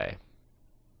story. Go.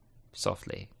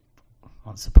 Softly.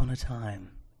 Once upon a time,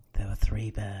 there were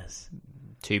 3 bears.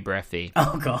 Too breathy.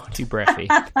 Oh, God. Too breathy.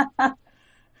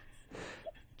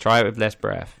 Try it with less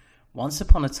breath. Once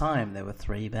upon a time, there were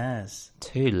 3 bears.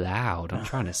 Too loud. I'm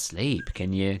trying to sleep.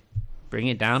 Can you bring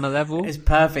it down a level? It's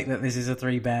perfect that this is a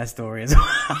 3 bear story as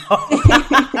well.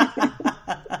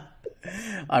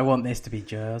 I want this to be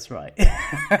just right.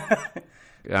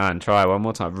 Go on, try one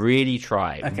more time. Really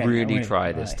try. Okay, really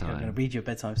try this time. I'm going to read you a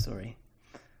bedtime story.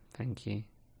 Thank you.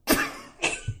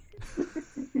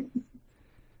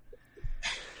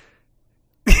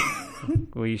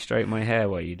 Will you stroke my hair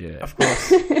while you do it? Of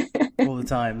course. All the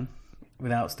time.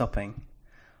 Without stopping.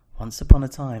 Once upon a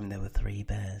time, there were 3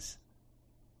 bears.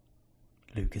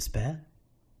 Lucas Bear,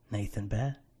 Nathan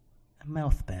Bear, and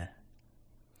Mouth Bear.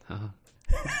 Uh-huh.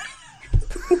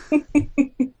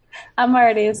 I'm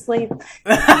already asleep.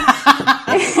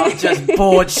 I'm just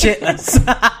bored shitless.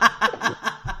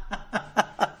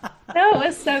 No, it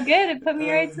was so good. It put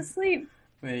me right to sleep.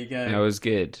 There you go. That was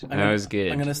good. I'm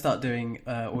going to start doing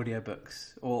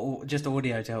audiobooks or just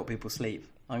audio to help people sleep.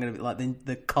 I'm going to be like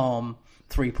the Calm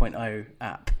 3.0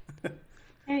 app. There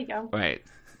you go. Right.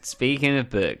 Speaking of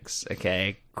books,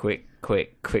 okay,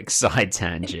 quick side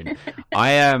tangent.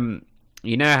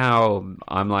 You know how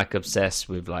I'm like obsessed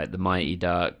with like the Mighty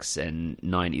Ducks and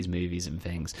 90s movies and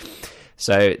things.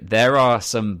 So there are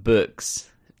some books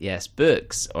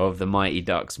of the Mighty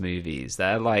Ducks movies.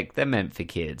 They're meant for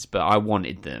kids, but I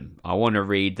wanted them. I want to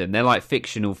read them. They're like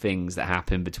fictional things that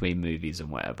happen between movies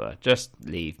and whatever. Just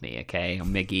leave me, okay?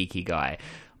 I'm a geeky guy.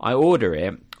 I order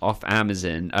it off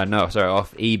Amazon.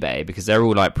 Off eBay, because they're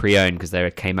all like pre-owned because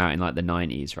they came out in like the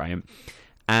 90s, right?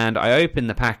 And I opened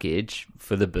the package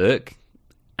for the book,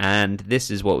 and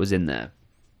this is what was in there.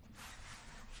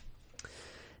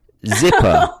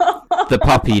 Zipper, the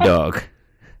puppy dog.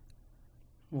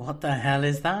 What the hell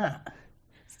is that?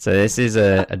 So this is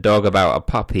a dog about a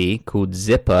puppy called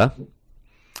Zipper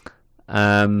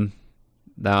that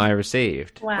I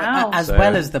received. Wow. As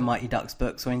well as the Mighty Ducks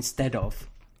books, or instead of?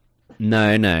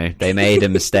 No, they made a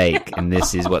mistake, and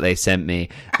this is what they sent me.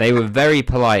 They were very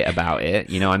polite about it.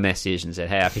 I messaged and said,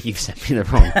 hey, I think you've sent me the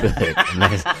wrong book.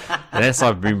 Unless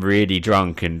I've been really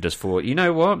drunk and just thought, you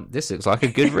know what, this looks like a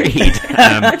good read.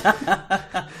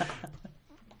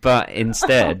 But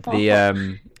instead,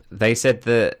 they said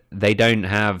that they don't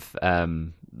have... I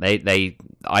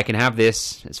can have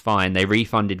this, it's fine. They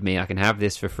refunded me, I can have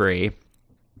this for free.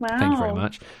 Wow. Thank you very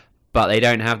much. But they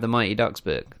don't have the Mighty Ducks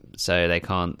book, so they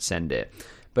can't send it.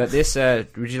 But this,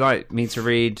 would you like me to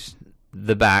read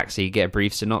the back so you get a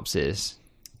brief synopsis?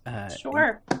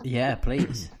 Sure. Yeah,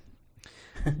 please.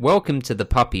 Welcome to the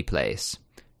puppy place.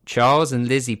 Charles and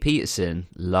Lizzie Peterson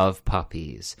love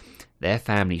puppies. Their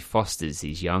family fosters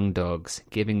these young dogs,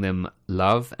 giving them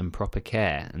love and proper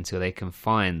care until they can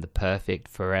find the perfect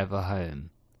forever home.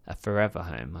 A forever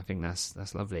home. I think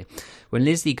that's lovely. When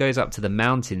Lizzie goes up to the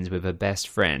mountains with her best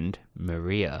friend,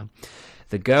 Maria,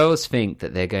 the girls think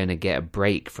that they're going to get a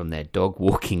break from their dog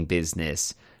walking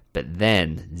business. But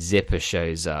then Zipper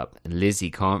shows up and Lizzie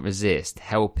can't resist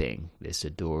helping this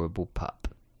adorable pup.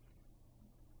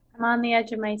 I'm on the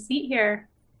edge of my seat here.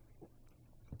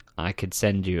 I could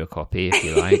send you a copy if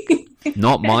you like.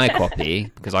 Not my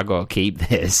copy, because I got to keep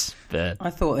this. But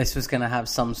I thought this was going to have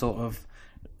some sort of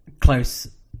close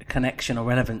connection or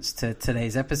relevance to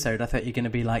today's episode. I thought you were going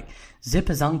to be like,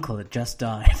 Zipper's uncle had just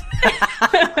died.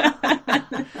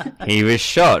 He was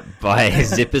shot by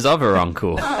Zipper's other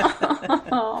uncle.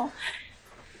 Oh.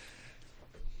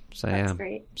 So that's yeah,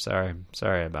 great.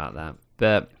 Sorry about that.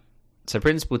 But so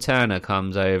Principal Turner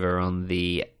comes over on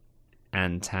the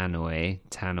Tannoy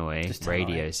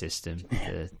radio system.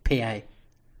 The PA.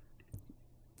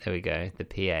 There we go, the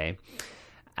PA.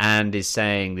 And is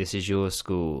saying, this is your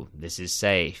school, this is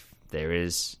safe, there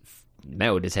is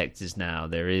metal detectors now,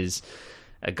 there is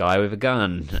a guy with a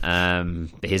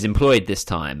gun, he's employed this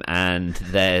time, and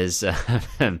there's,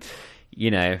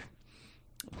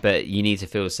 but you need to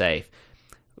feel safe.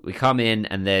 We come in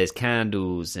and there's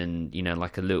candles and,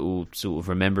 like a little sort of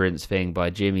remembrance thing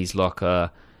by Jimmy's locker.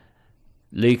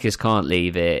 Lucas can't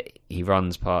leave it. He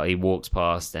walks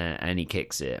past, and he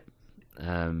kicks it.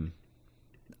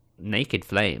 Naked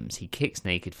Flames. He kicks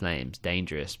Naked Flames.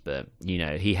 Dangerous, but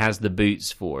he has the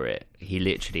boots for it. He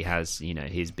literally has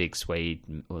his big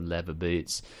suede or leather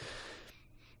boots.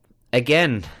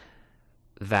 Again,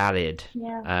 valid.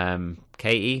 Yeah.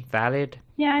 Katie, valid?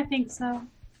 Yeah, I think so.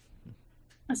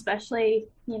 Especially,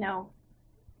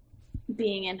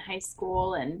 being in high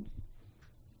school and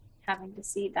having to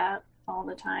see that all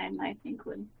the time, I think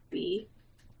would be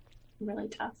really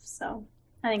tough. So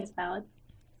I think it's valid.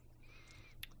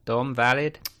 Dom,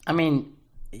 valid? I mean,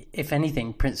 if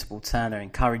anything, Principal Turner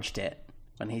encouraged it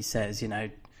when he says,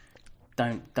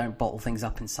 don't bottle things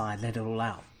up inside, let it all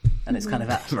out. And it's kind of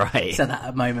that, right. So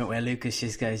that moment where Lucas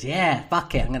just goes, yeah,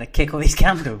 fuck it, I'm going to kick all these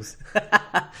candles.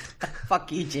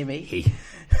 Fuck you, Jimmy.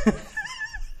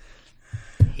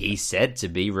 He said to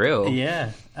be real.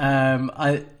 Yeah.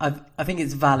 I think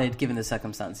it's valid given the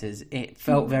circumstances. It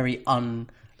felt very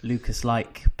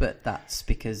un-Lucas-like, but that's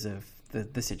because of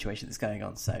the situation that's going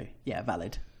on. So, yeah,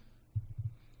 valid.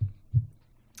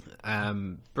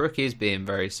 Brooke is being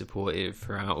very supportive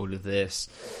throughout all of this.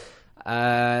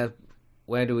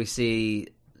 Where do we see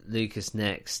Lucas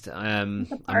next? I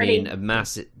mean, a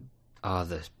massive... Oh,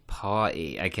 the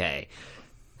party. Okay.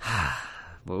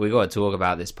 Well, we got to talk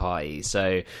about this party.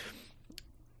 So,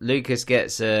 Lucas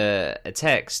gets a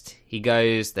text. He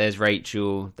goes, there's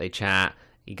Rachel. They chat.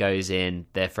 He goes in.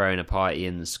 They're throwing a party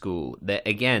in the school.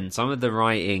 Again, some of the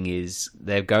writing is...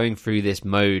 They're going through this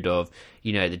mode of,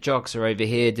 the jocks are over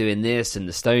here doing this, and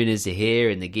the stoners are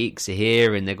here, and the geeks are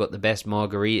here, and they've got the best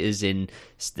margaritas in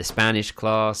the Spanish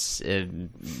class,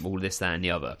 all this, that, and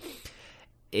the other.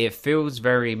 It feels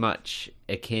very much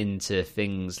akin to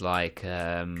things like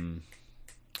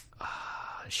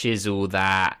Shizzle,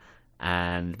 That,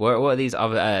 and what are these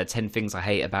other 10 Things I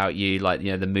Hate About You, like,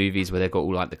 the movies where they've got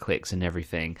all like the cliques and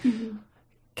everything. Mm-hmm.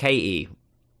 Katie,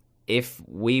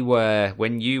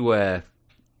 when you were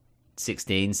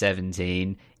 16,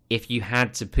 17, if you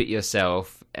had to put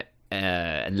yourself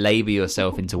and label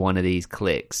yourself into one of these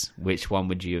cliques, which one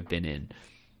would you have been in?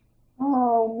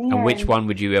 Oh, man. And which one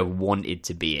would you have wanted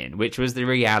to be in? Which was the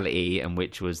reality and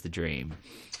which was the dream?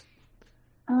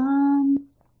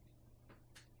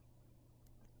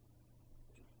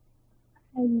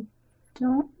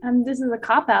 This is a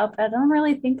cop-out, but I don't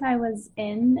really think I was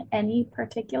in any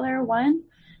particular one.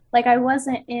 Like, I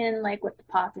wasn't in, like, with the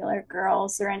popular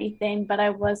girls or anything, but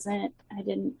I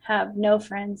didn't have no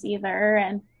friends either.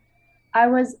 And I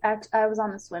was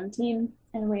on the swim team,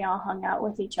 and we all hung out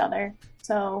with each other.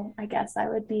 So I guess I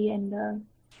would be in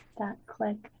that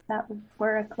clique, if that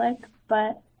were a clique.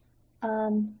 But,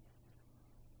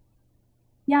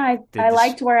 yeah, I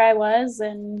liked where I was,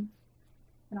 and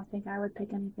I don't think I would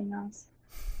pick anything else.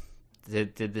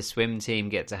 Did the swim team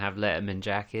get to have Letterman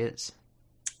jackets?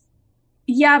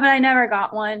 Yeah, but I never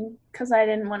got one because I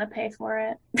didn't want to pay for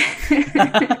it.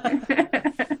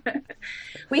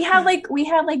 We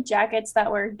had jackets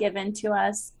that were given to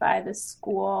us by the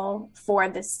school for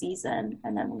this season,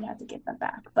 and then we had to give them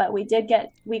back. But we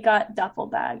got duffel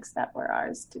bags that were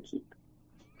ours to keep.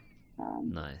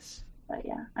 Nice. But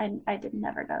yeah, I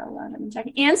never got a Letterman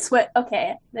jacket. And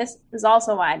okay, this is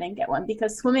also why I didn't get one,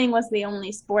 because swimming was the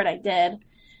only sport I did.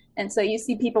 And so you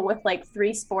see people with like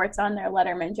 3 sports on their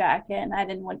Letterman jacket, and I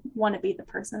didn't want to be the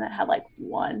person that had like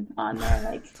 1 on there.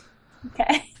 Like,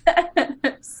 okay.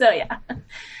 So yeah.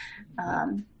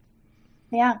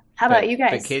 Yeah. How about you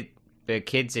guys? The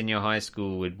kids in your high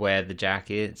school would wear the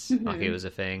jackets like it was a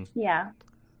thing. Yeah.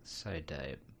 So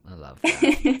dope. I love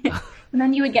that. And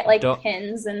then you would get like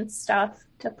pins and stuff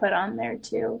to put on there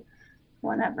too,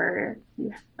 whenever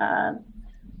you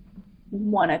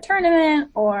won a tournament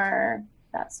or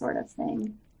that sort of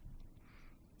thing.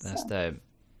 That's dope.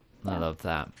 I love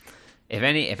that. If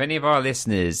any of our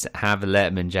listeners have a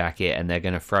Letterman jacket and they're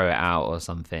going to throw it out or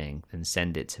something, then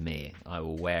send it to me. I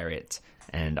will wear it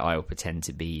and I will pretend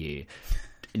to be you.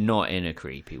 Not in a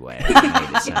creepy way. It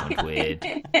made it sound weird.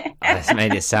 It's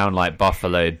made it sound like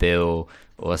Buffalo Bill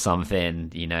or something,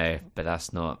 but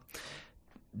that's not.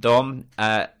 Dom,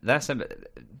 let's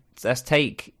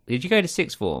take. Did you go to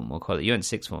sixth form or college? You went to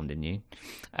sixth form, didn't you?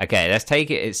 Okay, let's take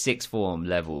it at sixth form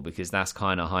level, because that's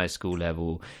kind of high school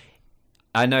level.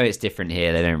 I know it's different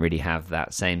here. They don't really have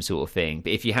that same sort of thing.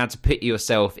 But if you had to put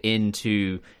yourself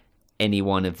into any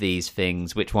one of these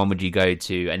things, which one would you go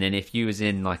to? And then if you was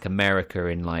in like America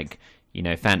in like,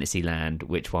 Fantasyland,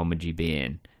 which one would you be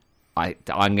in?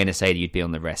 I'm going to say that you'd be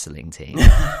on the wrestling team.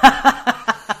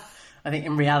 I think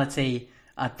in reality,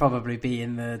 I'd probably be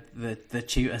in the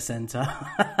tutor centre,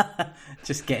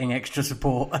 just getting extra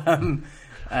support.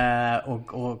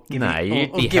 or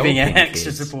giving an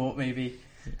extra support maybe.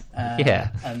 Yeah.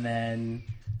 And then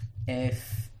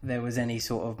if there was any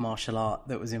sort of martial art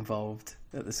that was involved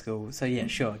at the school. So yeah,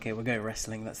 sure, okay, we'll go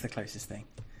wrestling. That's the closest thing.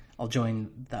 I'll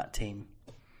join that team.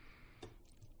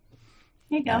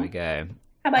 There you go. There we go.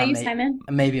 How about you, Simon?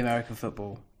 And maybe American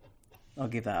football. I'll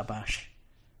give that a bash.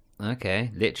 Okay,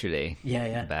 literally.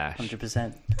 Yeah. Bash.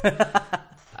 100%.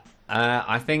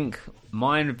 I think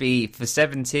mine would be for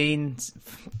 16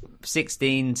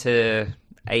 to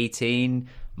 18.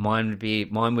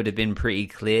 Mine would have been pretty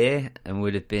clear and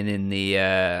would have been in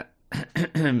the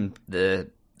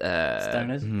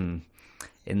stoners.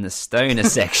 In the stoner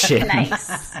section.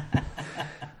 Nice.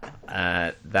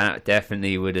 That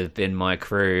definitely would have been my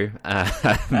crew.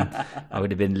 I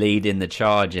would have been leading the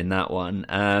charge in that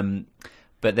one.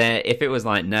 But then, if it was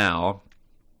like now,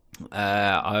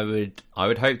 I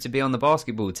would hope to be on the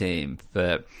basketball team.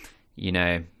 But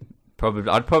I'd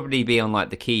probably be on like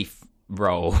the key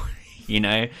role.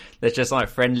 That's just like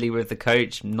friendly with the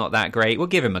coach. Not that great. We'll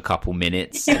give him a couple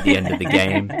minutes at the end of the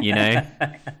game.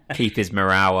 Keep his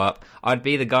morale up. I'd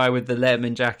be the guy with the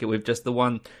Letterman jacket with just the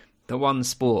one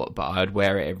sport, but I'd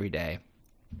wear it every day.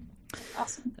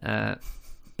 Awesome. But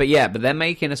they're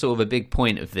making a sort of a big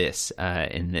point of this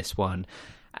in this one,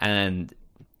 and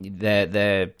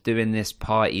they're doing this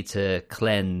party to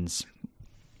cleanse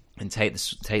and take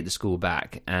the school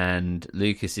back. And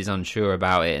Lucas is unsure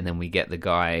about it, and then we get the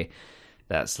guy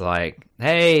that's like,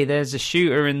 "Hey, there's a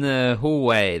shooter in the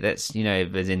hallway that's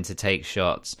is in to take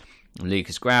shots." And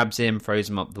Lucas grabs him, throws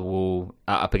him up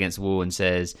against the wall, and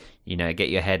says, "Get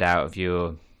your head out of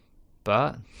your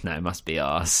butt." No, it must be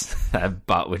arse.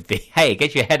 Butt would be, "Hey,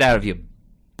 get your head out of your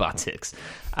buttocks,"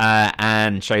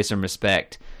 and show some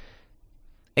respect.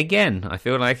 Again, I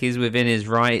feel like he's within his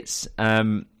rights.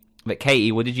 But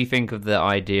Katie, what did you think of the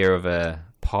idea of a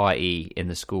party in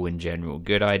the school in general?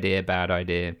 Good idea, bad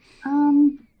idea?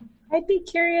 I'd be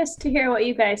curious to hear what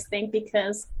you guys think,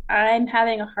 because I'm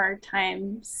having a hard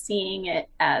time seeing it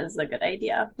as a good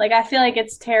idea. Like, I feel like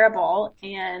it's terrible,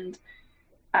 and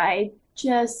I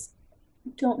just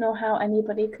don't know how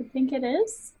anybody could think it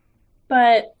is.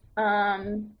 But,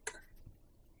 and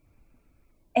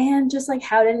just like,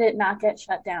 how did it not get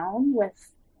shut down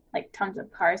with like tons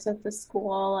of cars at the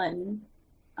school and,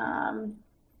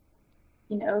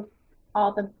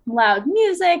 all the loud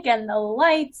music and the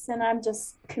lights, and I'm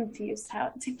just confused how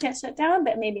it didn't get shut down,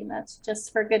 but maybe that's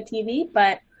just for good TV.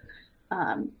 But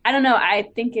I don't know.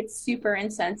 I think it's super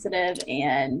insensitive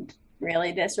and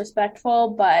really disrespectful,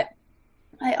 but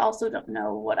I also don't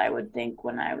know what I would think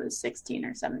when I was 16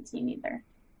 or 17 either.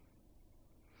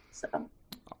 So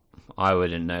I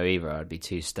wouldn't know either. I'd be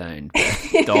too stoned.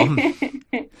 Dom,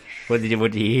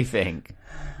 what do you think?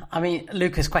 I mean,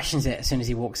 Lucas questions it as soon as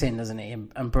he walks in, doesn't he?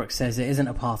 And Brooke says it isn't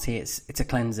a party, it's a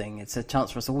cleansing. It's a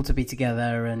chance for us all to be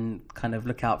together and kind of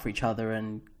look out for each other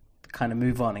and kind of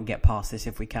move on and get past this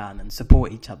if we can and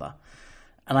support each other.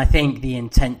 And I think the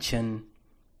intention,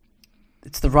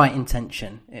 it's the right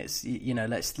intention. It's,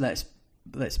 let's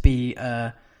be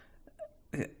a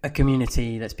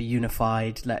community, let's be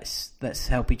unified, let's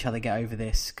help each other get over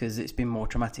this, because it's been more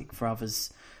traumatic for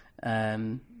others.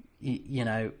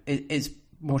 It's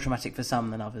more traumatic for some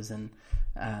than others, and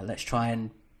let's try and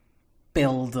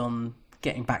build on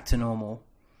getting back to normal.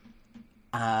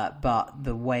 But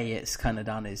the way it's kind of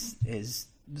done is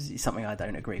something I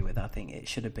don't agree with. I think it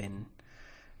should have been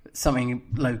something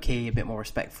low key, a bit more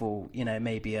respectful.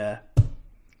 Maybe a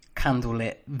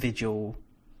candlelit vigil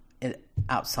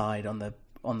outside on the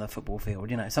football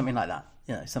field. Something like that.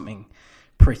 Something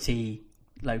pretty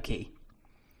low key.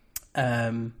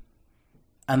 And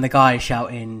the guy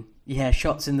shouting, "Yeah,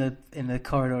 shots in the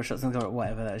corridor, shots in the corridor,"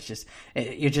 whatever. That's just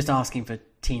you're just asking for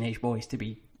teenage boys to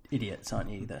be idiots,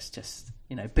 aren't you? That's just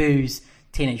booze,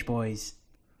 teenage boys.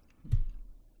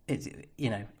 It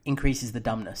increases the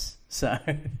dumbness. So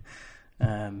it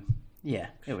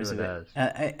was a bit.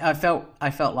 I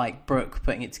felt like Brooke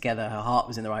putting it together. Her heart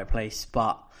was in the right place,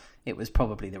 but it was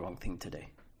probably the wrong thing to do.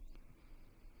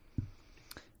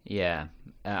 Yeah,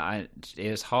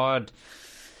 it was hard.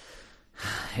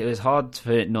 It was hard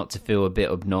for it not to feel a bit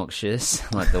obnoxious,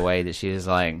 like the way that she was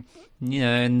like,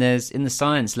 and there's in the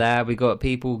science lab we got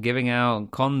people giving out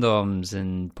condoms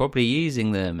and probably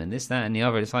using them and this, that, and the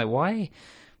other. It's like, why?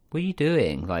 What are you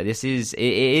doing? Like, it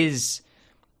is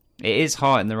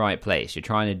heart in the right place. You're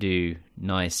trying to do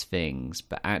nice things,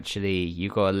 but actually you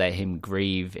got to let him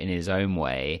grieve in his own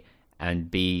way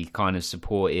and be kind of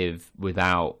supportive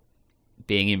without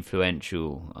being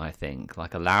influential, I think.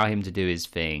 Like, allow him to do his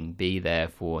thing, be there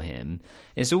for him.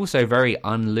 It's also very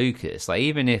un-Lucas. Like,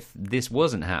 even if this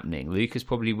wasn't happening, Lucas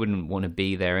probably wouldn't want to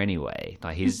be there anyway.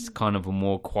 Like, he's kind of a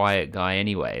more quiet guy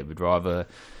anyway. Would rather,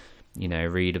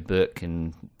 read a book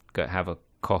and go have a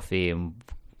coffee and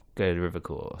go to the river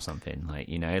court or something. Like,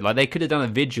 like they could have done a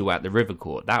vigil at the river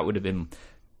court. That would have been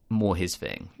more his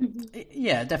thing.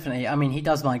 Yeah, definitely. I mean, he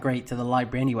does migrate to the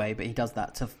library anyway, but he does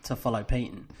that to follow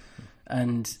Peyton.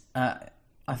 And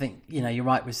I think, you're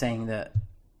right with saying that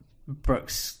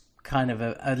Brooke's kind of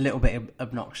a little bit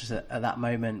obnoxious at that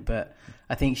moment, but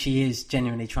I think she is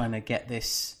genuinely trying to get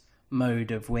this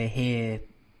mode of we're here,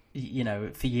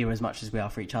 for you as much as we are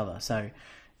for each other. So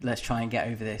let's try and get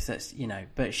over this.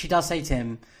 But she does say to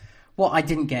him, what I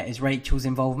didn't get is Rachel's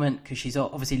involvement, because she's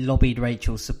obviously lobbied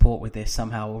Rachel's support with this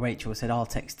somehow. Or Rachel said, I'll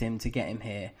text him to get him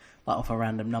here, like off a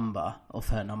random number, off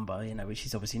her number, which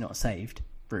is obviously not saved.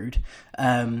 Rude.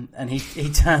 And he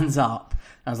turns up.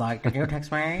 I was like, did you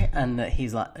text me? And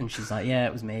he's like, and she's like, yeah,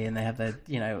 it was me. And they have their,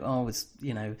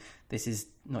 this is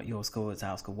not your school, it's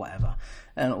our school, whatever.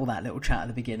 And all that little chat at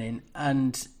the beginning.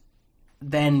 And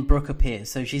then Brooke appears.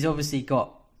 So she's obviously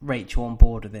got Rachel on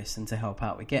board with this and to help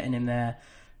out with getting him there.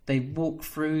 They walk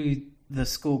through the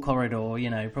school corridor,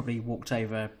 probably walked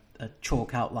over a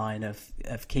chalk outline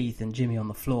of Keith and Jimmy on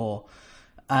the floor.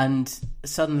 And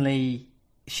suddenly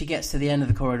she gets to the end of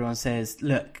the corridor and says,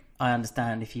 look, I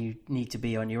understand if you need to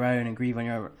be on your own and grieve on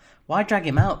your own. Why drag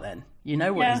him out then? You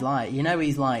know what he's like.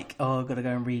 He's like, oh, I've got to go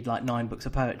and read like 9 books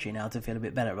of poetry now to feel a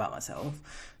bit better about myself.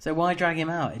 So why drag him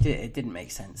out? It didn't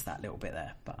make sense, that little bit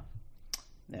there. But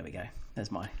there we go.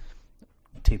 There's my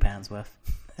 £2 worth.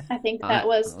 I think that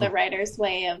was the writer's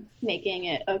way of making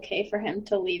it okay for him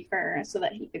to leave her so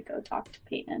that he could go talk to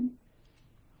Peyton.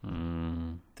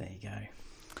 There you go.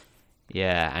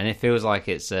 Yeah, and it feels like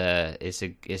it's an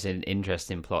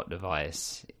interesting plot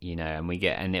device,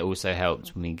 and it also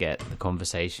helps when we get the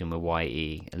conversation with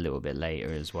Whitey a little bit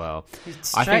later as well.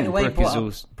 I think away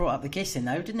brought up the kissing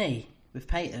though, didn't he, with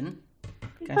Peyton?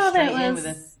 Go straight in with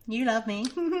a "You love me."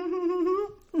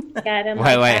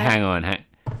 Wait, hang on.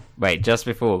 Wait, just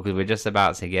before, because we're just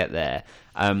about to get there.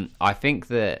 I think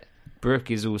that Brooke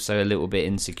is also a little bit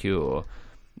insecure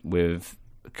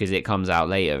because it comes out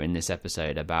later in this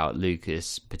episode about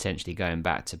Lucas potentially going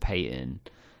back to Peyton,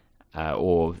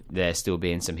 or there still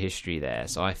being some history there.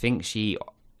 So I think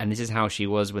and this is how she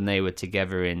was when they were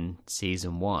together in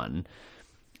season 1,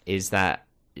 is that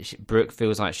Brooke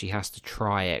feels like she has to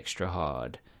try extra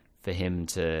hard for him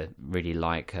to really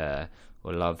like her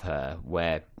or love her,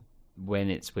 where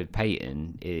when it's with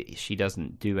Peyton, she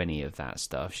doesn't do any of that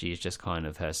stuff. She's just kind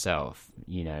of herself,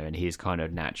 and he's kind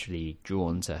of naturally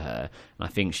drawn to her. And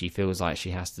I think she feels like she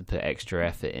has to put extra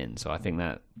effort in. So I think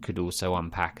that could also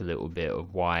unpack a little bit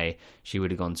of why she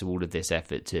would have gone to all of this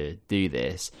effort to do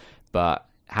this, but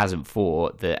hasn't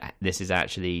thought that this is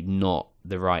actually not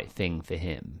the right thing for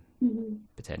him,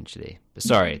 potentially. But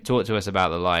sorry, talk to us about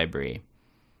the library.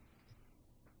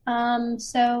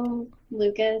 So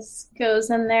Lucas goes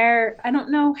in there. I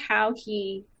don't know how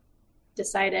he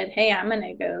decided, hey, I'm going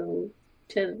to go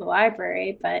to the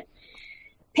library, but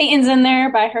Peyton's in there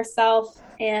by herself.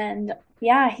 And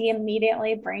yeah, he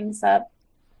immediately brings up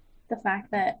the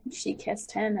fact that she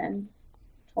kissed him and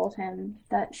told him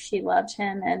that she loved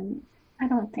him. And I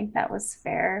don't think that was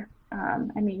fair.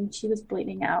 She was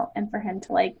bleeding out, and for him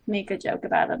to make a joke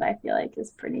about it, I feel like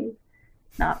is pretty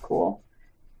not cool.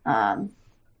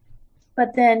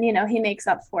 But then, he makes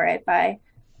up for it by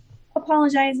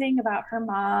apologizing about her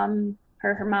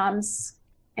mom's,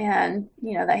 and,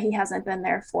 that he hasn't been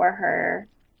there for her.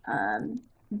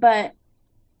 But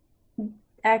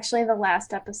actually, the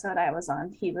last episode I was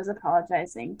on, he was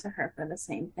apologizing to her for the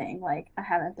same thing. Like, I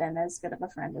haven't been as good of a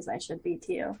friend as I should be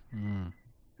to you.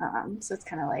 So it's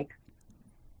kind of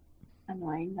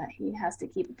annoying that he has to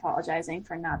keep apologizing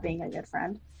for not being a good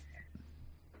friend.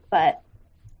 But,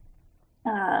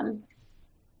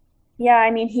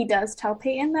 he does tell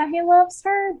Peyton that he loves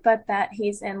her, but that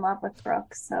he's in love with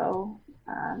Brooke. So,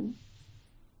 and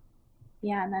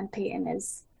then Peyton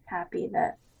is happy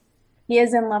that he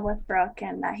is in love with Brooke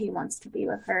and that he wants to be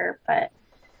with her. But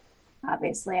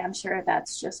obviously, I'm sure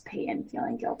that's just Peyton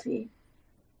feeling guilty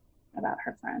about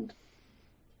her friend.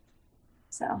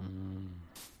 So.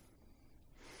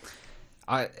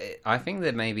 I think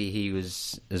that maybe he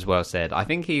was, as well said, I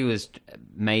think he was,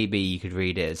 maybe you could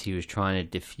read it as he was trying to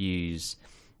diffuse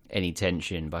any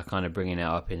tension by kind of bringing it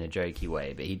up in a jokey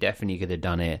way, but he definitely could have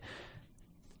done it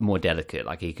more delicate.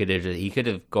 Like he could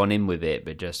have gone in with it,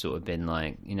 but just sort of been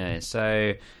like,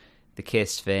 so the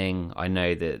kiss thing. I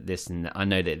know that this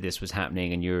was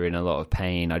happening and you were in a lot of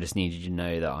pain. I just needed you to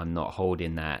know that I'm not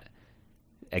holding that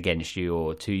against you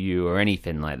or to you or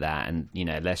anything like that. And, you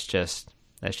know, let's just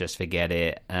forget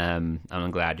it. And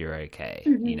I'm glad you're okay.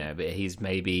 Mm-hmm. You know, but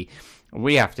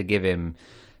we have to give him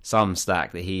some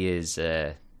slack that he is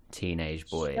a teenage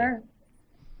boy. Sure.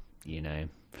 You know.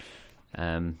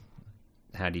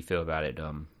 How do you feel about it,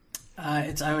 Dom?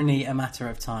 It's only a matter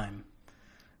of time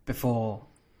before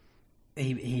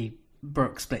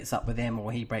Brooke splits up with him,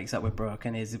 or he breaks up with Brooke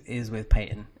and is with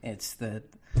Peyton. It's the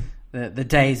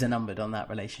days are numbered on that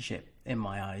relationship in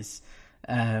my eyes.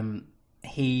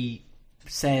 He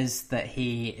says that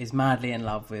he is madly in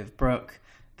love with Brooke.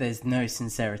 There's no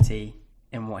sincerity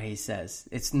in what he says.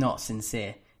 It's not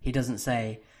sincere. He doesn't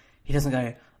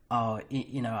go, oh,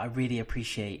 you know, I really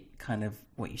appreciate kind of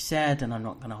what you said, and I'm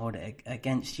not going to hold it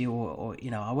against you, or you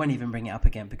know, I won't even bring it up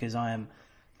again because I am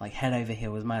like head over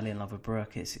heels madly in love with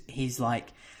Brooke. He's like,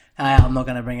 hey, I'm not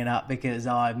going to bring it up because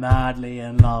I'm madly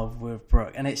in love with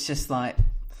Brooke, and it's just like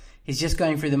he's just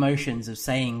going through the motions of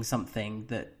saying something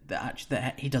that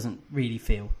he doesn't really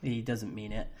feel. He doesn't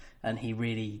mean it, and he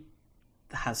really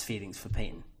has feelings for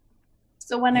Peyton.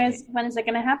 So when is it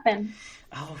going to happen?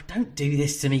 Oh, don't do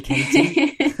this to me,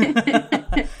 Katie.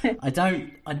 I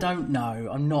don't know.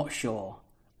 I'm not sure.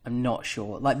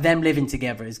 Like, them living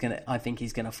together I think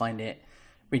he's gonna find it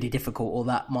really difficult, or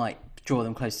that might draw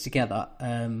them closer together.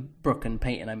 Brooke and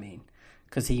Peyton, I mean,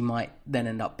 because he might then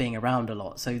end up being around a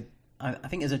lot. So I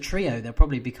think as a trio, they'll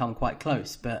probably become quite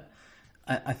close, but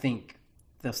I think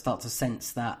they'll start to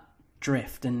sense that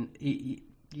drift. And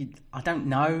I don't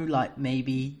know, like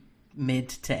maybe mid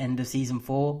to end of season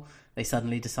 4, they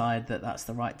suddenly decide that that's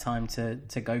the right time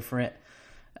to go for it.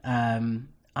 I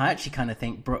actually kind of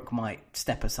think Brooke might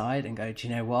step aside and go, do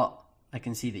you know what? I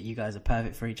can see that you guys are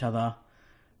perfect for each other.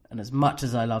 And as much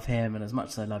as I love him and as much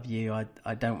as I love you,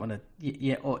 I don't want to,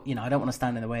 I don't want to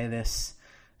stand in the way of this.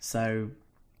 So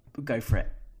go for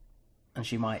it. And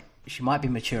she might be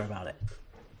mature about it.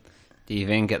 Do you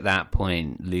think at that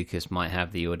point Lucas might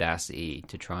have the audacity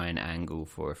to try and angle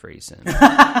for a threesome?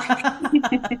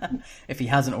 If he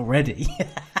hasn't already.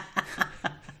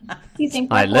 Do you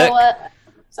think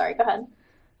sorry, go ahead.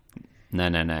 No.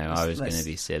 I was going to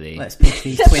be silly. Let's push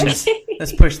these twins.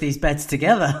 Let's push these beds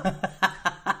together.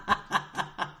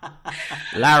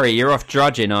 Larry, you're off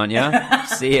drudging, aren't you?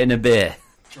 See you in a bit.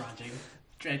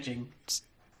 Dredging.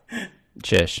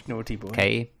 Shush. Naughty boy.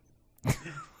 Katie?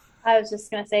 I was just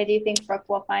going to say, do you think Brooke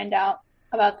will find out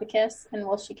about the kiss, and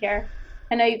will she care?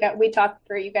 I know you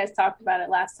guys talked about it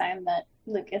last time that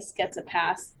Lucas gets a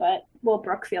pass, but will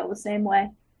Brooke feel the same way?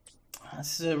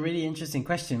 That's a really interesting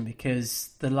question,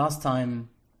 because the last time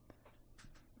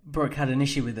Brooke had an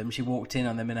issue with them, she walked in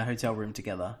on them in a hotel room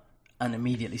together and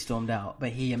immediately stormed out.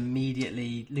 But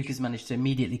Lucas managed to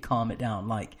immediately calm it down.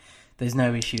 Like, there's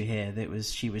no issue here.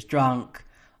 She was drunk.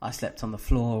 I slept on the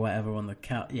floor, or whatever, on the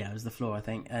couch. Yeah, it was the floor, I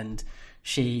think. And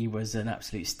she was an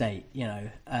absolute state, you know.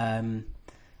 And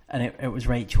it was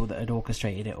Rachel that had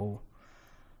orchestrated it all.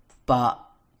 But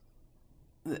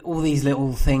all these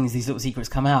little things, these little secrets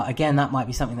come out. Again, that might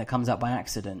be something that comes up by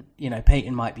accident. You know,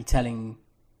 Peyton might be telling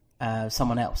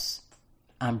someone else,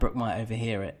 and Brooke might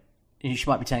overhear it. She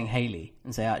might be telling Haley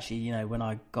and say, actually, you know, when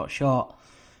I got shot,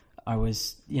 I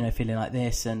was, you know, feeling like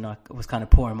this, and I was kind of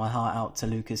pouring my heart out to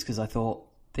Lucas because I thought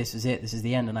this was it, this is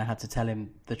the end, and I had to tell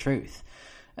him the truth.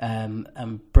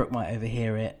 And Brooke might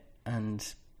overhear it and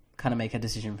kind of make a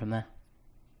decision from there.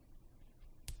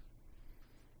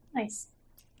 Nice.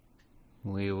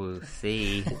 We will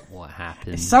see what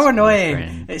happens. It's so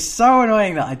annoying. It's so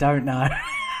annoying that I don't know.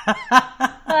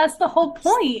 That's the whole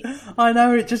point. I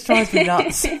know, it just drives me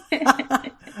nuts.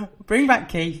 Bring back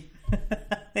Keith.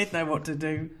 He'd know what to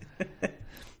do.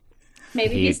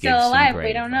 Maybe he's still alive.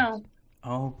 We don't know.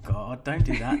 Oh, God, don't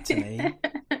do that to me.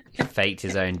 He faked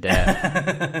his own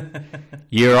death.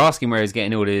 You're asking where he's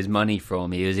getting all of his money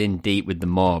from. He was in deep with the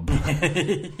mob.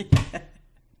 There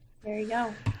you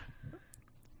go.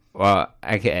 Well,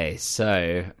 okay,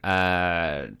 so,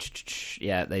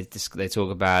 yeah, they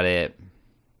talk about it.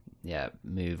 Yeah,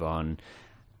 move on.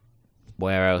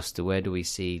 Where do we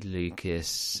see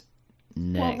Lucas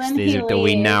next? Well, then he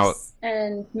leaves,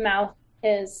 and Mouth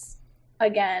is,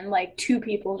 again, like, 2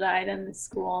 people died in the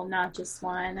school, not just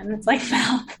one, and it's like,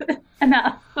 Mouth,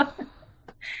 enough.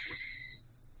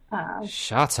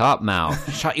 Shut up,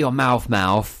 Mouth. Shut your mouth,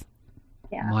 Mouth.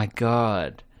 Yeah. My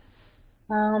God.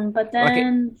 But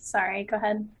then, sorry, go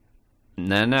ahead.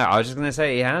 No, I was just going to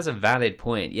say, he has a valid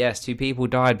point. Yes, 2 people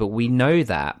died, but we know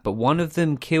that. But one of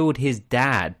them killed his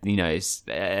dad, you know,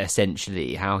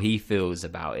 essentially, how he feels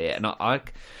about it. And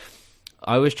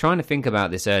I was trying to think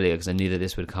about this earlier because I knew that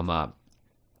this would come up.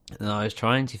 And I was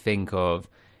trying to think of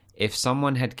if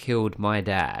someone had killed my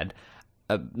dad,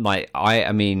 I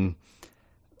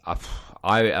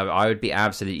would be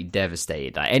absolutely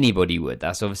devastated. Like, anybody would.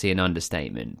 That's obviously an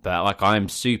understatement. But like, I'm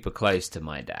super close to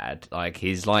my dad. Like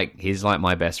he's like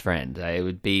my best friend. It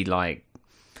would be like,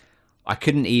 I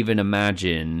couldn't even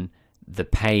imagine the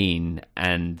pain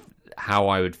and how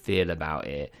I would feel about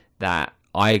it. That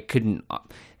I couldn't.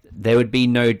 There would be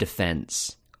no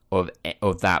defense of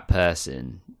that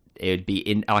person. It would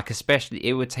be especially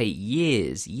it would take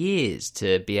years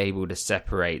to be able to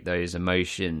separate those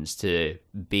emotions, to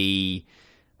be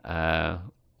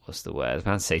what's the word? I was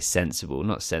about to say sensible,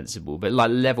 not sensible, but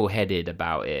like level-headed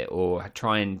about it, or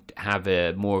try and have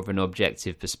a more of an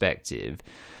objective perspective.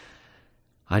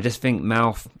 I just think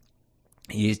Mouth,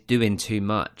 he's doing too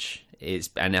much.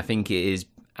 And I think it is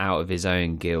out of his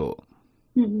own guilt.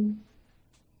 Mm-hmm.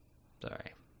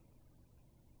 Sorry.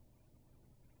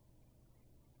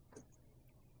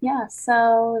 Yeah,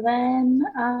 so then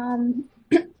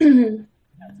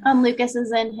Lucas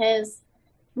is in his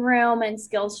room and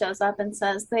Skills shows up and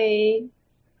says they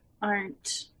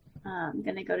aren't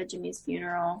going to go to Jimmy's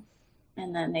funeral.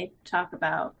 And then they talk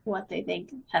about what they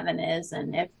think heaven is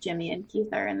and if Jimmy and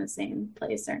Keith are in the same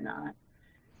place or not.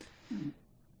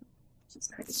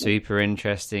 Super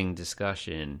interesting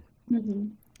discussion. Mm-hmm.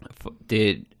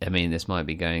 This might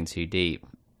be going too deep.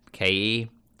 Katie,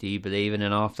 do you believe in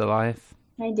an afterlife?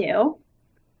 I do.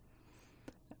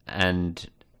 And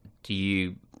do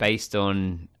you, based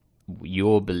on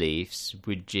your beliefs,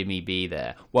 would Jimmy be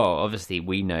there? Well, obviously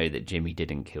we know that Jimmy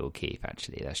didn't kill Keith,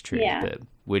 actually, that's true. Yeah. But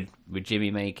would Jimmy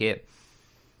make it?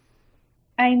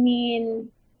 I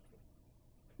mean,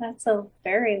 that's a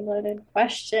very loaded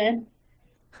question.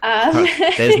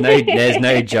 There's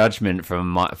no judgment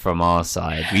from our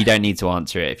side. We don't need to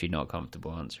answer it if you're not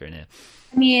comfortable answering it.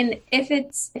 I mean, if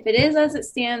it is as it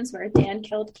stands, where Dan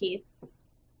killed Keith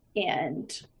and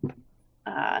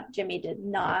Jimmy did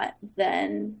not,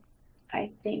 then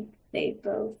I think they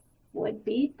both would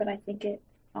be. But I think it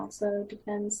also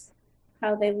depends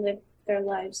how they live their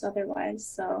lives otherwise.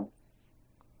 So,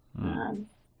 but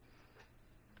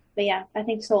yeah, I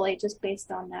think solely just based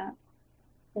on that.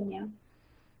 Then yeah.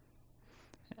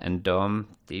 And Dom,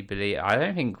 do you believe? I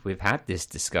don't think we've had this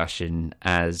discussion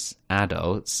as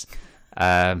adults.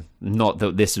 Not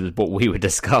that this was what we were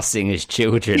discussing as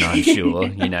children, I'm sure.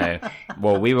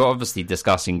 Well, we were obviously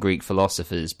discussing Greek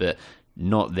philosophers, but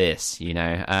not this.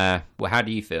 Well, how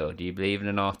do you feel? Do you believe in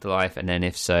an afterlife? And then,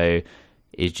 if so,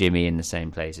 is Jimmy in the same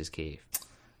place as Keith?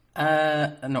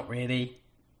 Not really.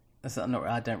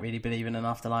 I don't really believe in an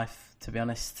afterlife, to be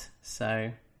honest.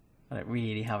 So I don't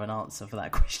really have an answer for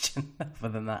that question other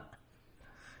than that.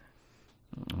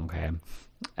 Okay.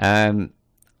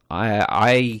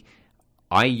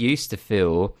 I used to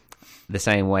feel the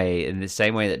same way, in the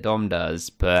same way that Dom does,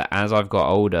 but as I've got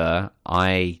older,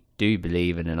 I do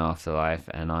believe in an afterlife,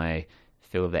 and I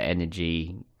feel that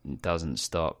energy doesn't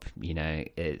stop.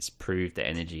 It's proved that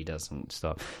energy doesn't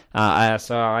stop. I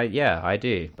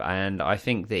do, and I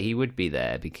think that he would be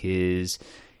there because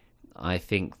I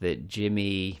think that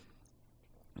Jimmy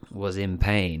was in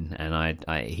pain, and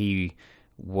he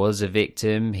was a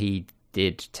victim. He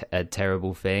did a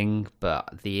terrible thing,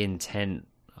 but the intent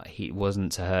he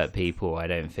wasn't to hurt people, I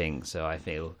don't think. So I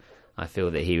feel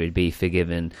that he would be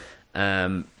forgiven.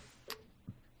 But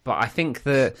I think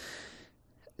that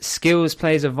Skills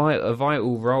plays a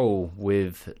vital role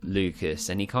with Lucas,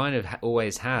 and he kind of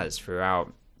always has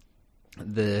throughout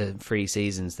the 3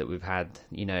 seasons that we've had,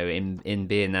 in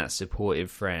being that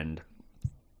supportive friend.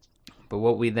 But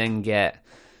what we then get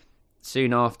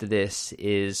soon after this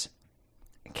is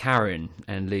Karen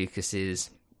and Lucas's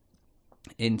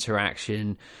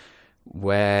interaction,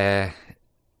 where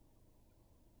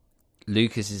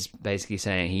Lucas is basically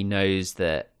saying he knows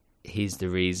that he's the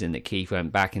reason that Keith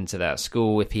went back into that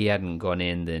school. If he hadn't gone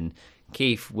in, then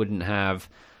Keith wouldn't have.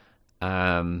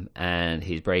 And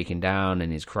he's breaking down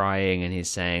and he's crying and he's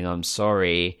saying, "I'm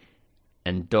sorry."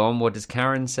 And Dom, what does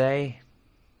Karen say?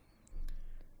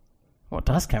 What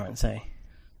does Karen say?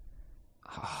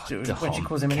 Oh, when she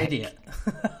calls him an idiot.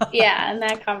 Yeah, in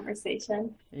that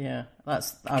conversation. Yeah,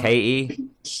 that's Katie.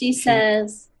 She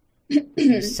says,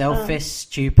 "Selfish,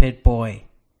 stupid boy."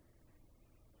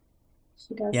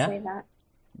 She does say that.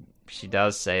 She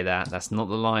does say that. That's not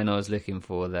the line I was looking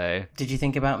for, though. Did you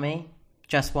think about me?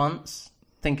 Just once?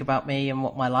 Think about me and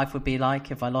what my life would be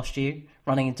like if I lost you?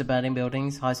 Running into burning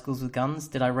buildings, high schools with guns?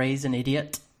 Did I raise an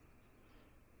idiot?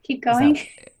 Keep going.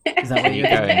 Is that what you're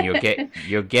going?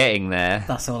 You're getting there.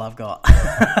 That's all I've got.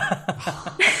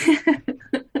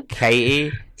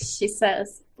 Katie? She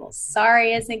says, well,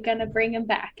 sorry isn't going to bring him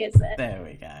back, is it? There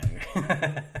we go.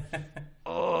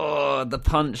 Oh, the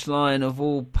punchline of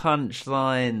all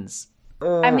punchlines.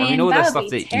 Oh, I mean, all the that stuff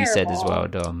would be that you said as well,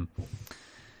 terrible. Dom.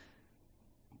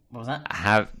 What was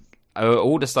that?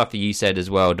 All the stuff that you said as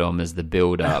well, Dom, as the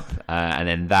build-up, and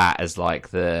then that as like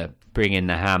the bringing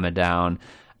the hammer down.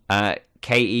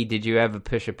 Katie, did you ever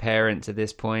push a parent to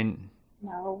this point?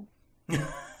 No.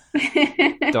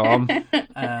 Dom? No,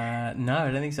 I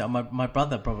don't think so. My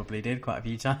brother probably did quite a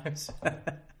few times.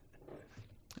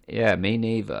 Yeah, me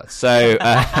neither. So,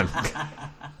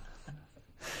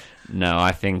 no,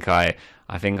 I think I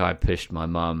pushed my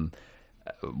mum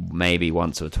maybe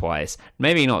once or twice.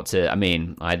 Maybe not to. I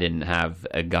mean, I didn't have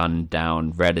a gunned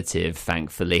down relative,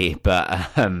 thankfully, but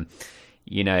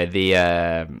you know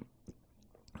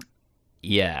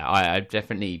yeah, I've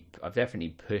definitely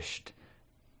pushed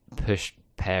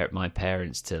my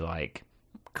parents to like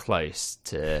close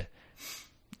to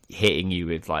hitting you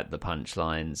with like the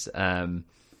punchlines.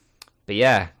 But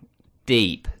yeah,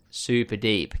 deep, super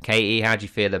deep. Katie, how do you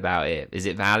feel about it? Is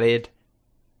it valid?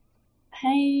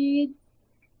 I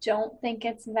don't think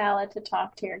it's valid to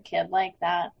talk to your kid like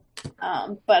that.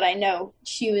 But I know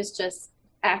she was just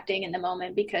acting in the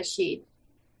moment because she,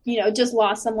 just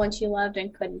lost someone she loved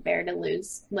and couldn't bear to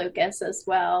lose Lucas as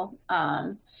well.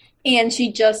 And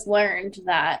she just learned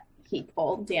that he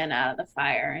pulled Dan out of the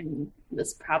fire and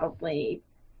was probably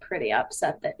pretty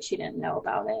upset that she didn't know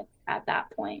about it at that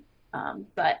point.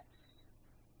 But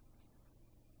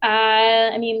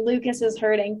I mean, Lucas is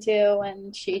hurting too,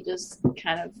 and she just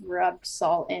kind of rubbed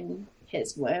salt in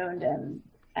his wound, and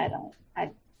I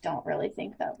don't really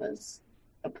think that was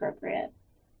appropriate.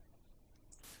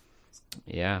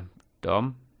 Yeah,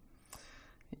 Dom.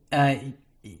 I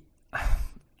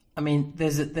mean,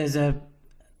 there's a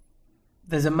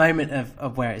moment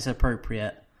of where it's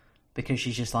appropriate because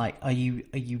she's just like, are you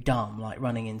dumb? Like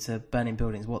running into burning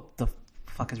buildings. What the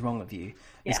fuck is wrong with you?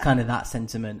 It's kind of that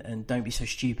sentiment, and don't be so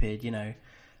stupid,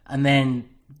 And then,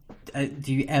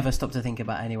 do you ever stop to think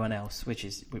about anyone else, which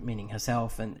is meaning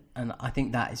herself? And I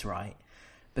think that is right.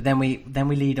 But then we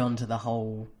lead on to the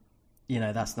whole,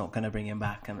 that's not going to bring him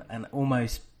back, and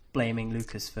almost blaming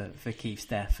Lucas for Keith's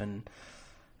death, and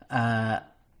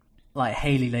like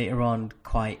Haley later on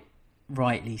quite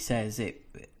rightly says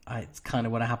it's kind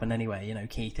of what happened anyway.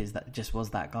 Keith just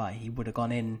was that guy. He would have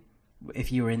gone in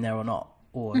if you were in there or not,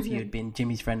 or if you had been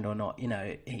Jimmy's friend or not.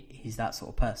 He's that sort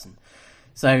of person.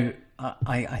 So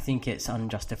I think it's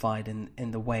unjustified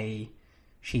in the way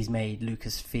she's made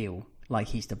Lucas feel like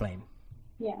he's to blame.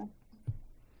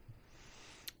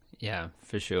 Yeah,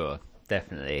 for sure,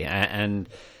 definitely, and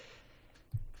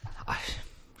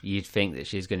you'd think that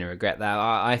she's going to regret that.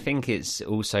 I think it's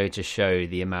also to show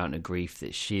the amount of grief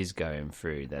that she's going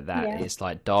through, that it's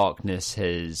like darkness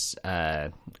has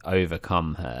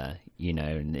overcome her,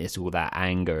 and it's all that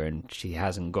anger, and she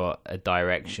hasn't got a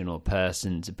direction or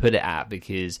person to put it at,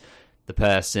 because the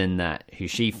person who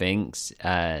she thinks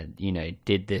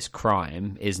did this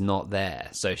crime is not there,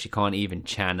 so she can't even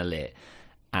channel it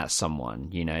at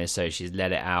someone, so she's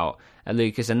let it out at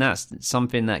Lucas. And that's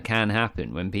something that can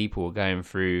happen when people are going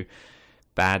through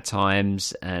bad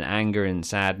times and anger and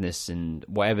sadness and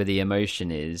whatever the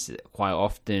emotion is. Quite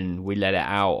often we let it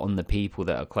out on the people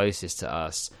that are closest to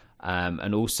us,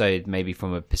 and also maybe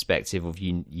from a perspective of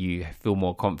you feel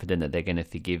more confident that they're going to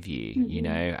forgive you.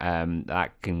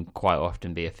 That can quite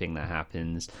often be a thing that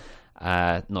happens.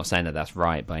 Not saying that that's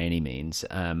right by any means,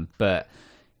 but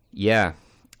yeah,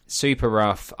 super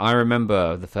rough. I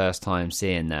remember the first time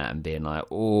seeing that and being like,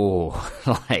 oh,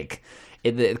 like,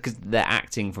 because they're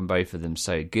acting from both of them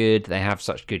so good. They have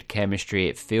such good chemistry.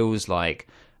 It feels like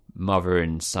mother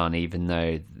and son, even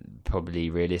though probably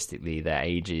realistically their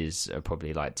ages are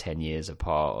probably like 10 years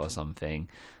apart or something.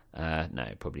 No,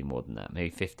 probably more than that. Maybe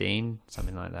 15,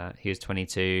 something like that. He was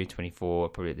 22, 24,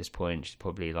 probably at this point. She's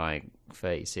probably like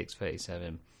 36,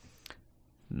 37.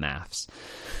 Maths.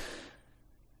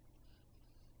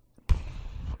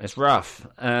 It's rough.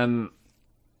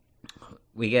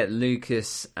 We get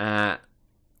Lucas at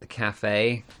the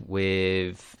cafe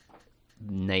with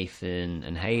Nathan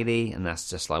and Haley, and that's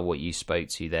just like what you spoke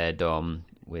to there, Dom,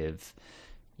 with,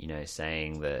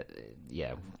 saying that,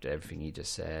 everything you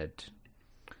just said.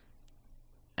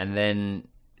 And then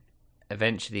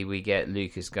eventually we get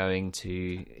Lucas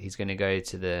he's going to go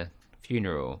to the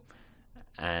funeral,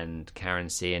 and Karen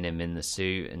seeing him in the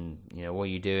suit and, what are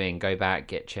you doing? Go back,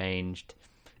 get changed.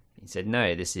 He said,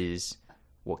 no, this is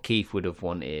what Keith would have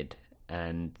wanted.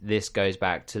 And this goes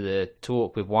back to the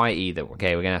talk with Whitey that,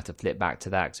 okay, we're going to have to flip back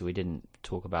to that because we didn't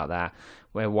talk about that,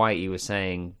 where Whitey was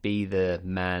saying, be the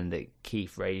man that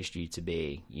Keith raised you to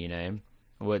be, you know?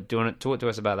 Well, do you want to talk to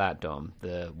us about that, Dom,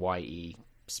 the Whitey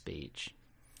speech?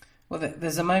 Well,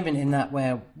 there's a moment in that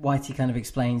where Whitey kind of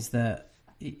explains that,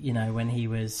 you know, when he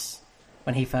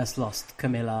first lost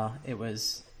Camilla,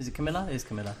 is it Camilla? It is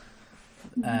Camilla.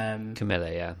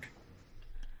 Camilla, yeah.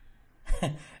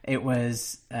 It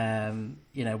was,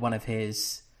 you know, one of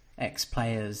his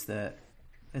ex-players that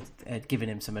had given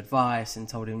him some advice and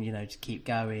told him, you know, to keep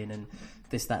going and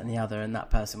this, that, and the other. And that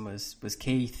person was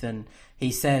Keith. And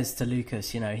he says to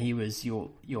Lucas, you know, he was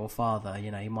your father.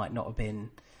 You know, he might not have been,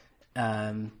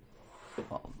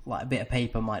 like a bit of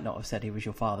paper might not have said he was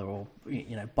your father, or,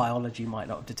 you know, biology might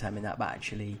not have determined that, but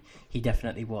actually he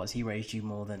definitely was. He raised you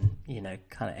more than, you know,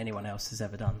 kind of anyone else has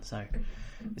ever done. So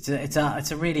it's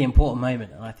a really important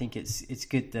moment, and I think it's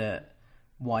good that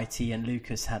Whitey and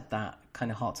Lucas had that kind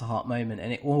of heart-to-heart moment,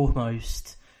 and it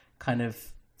almost kind of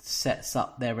sets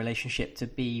up their relationship to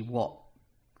be what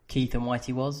Keith and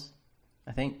Whitey was,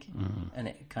 I think, and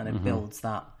it kind of builds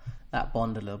that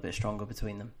bond a little bit stronger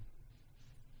between them.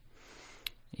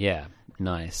 Yeah,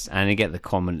 nice. And you get the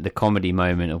comedy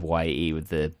moment of Whitey with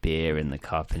the beer in the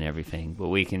cup and everything. But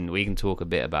we can talk a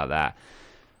bit about that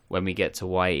when we get to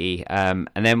Whitey. And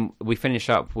then we finish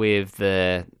up with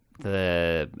the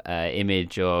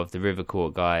image of the River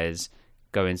Court guys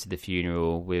going to the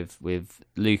funeral with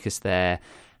Lucas there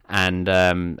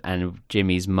and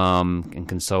Jimmy's mum and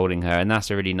consoling her. And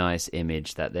that's a really nice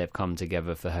image that they've come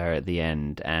together for her at the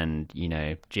end. And, you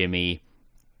know, Jimmy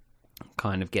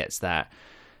kind of gets that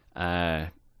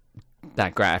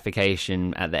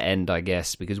gratification at the end, I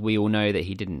guess, because we all know that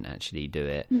he didn't actually do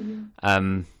it.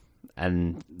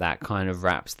 And that kind of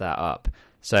wraps that up.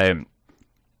 So,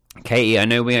 Katie, I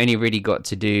know we only really got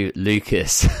to do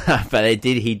Lucas, but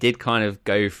he did kind of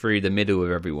go through the middle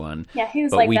of everyone. Yeah, he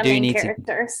was but like we the do main need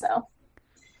character, so...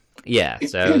 Yeah,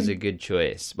 so it was a good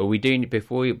choice. But we do,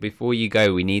 before you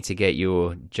go, we need to get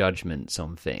your judgments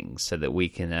on things so that we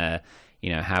can...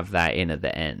 you know, have that in at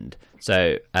the end.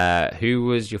 So, who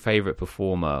was your favourite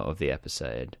performer of the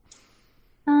episode?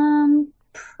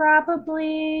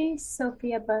 Probably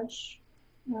Sophia Bush,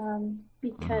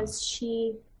 because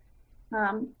she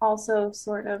also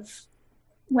sort of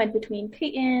went between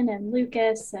Peyton and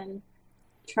Lucas and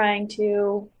trying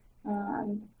to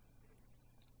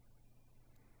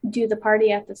do the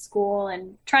party at the school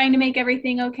and trying to make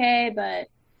everything okay, but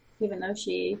even though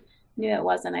she knew it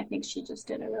wasn't, I think she just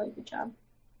did a really good job.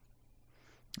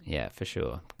 Yeah, for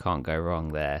sure. Can't go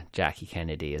wrong there. Jackie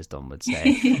Kennedy, as Don would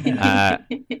say.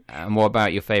 And what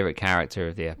about your favorite character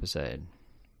of the episode?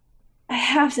 I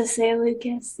have to say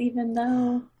Lucas, even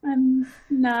though I'm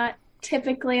not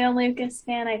typically a Lucas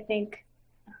fan. I think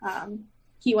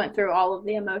he went through all of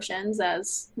the emotions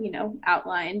as, you know,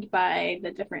 outlined by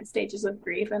the different stages of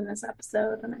grief in this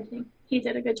episode, and I think he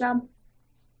did a good job.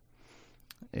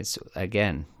 It's,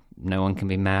 again, no one can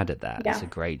be mad at that. Yeah. It's a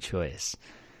great choice.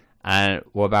 And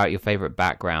what about your favorite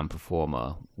background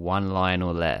performer? One line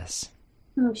or less?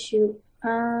 Oh, shoot.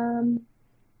 I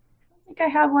think I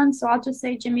have one, so I'll just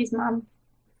say Jimmy's mom.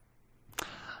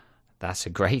 That's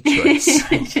a great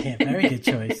choice. Yeah, very good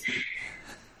choice.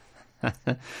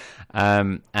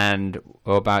 And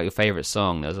what about your favorite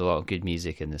song? There's a lot of good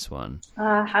music in this one.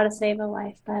 How to Save a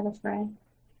Life by The Fray.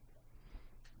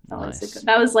 Nice.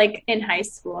 That was like in high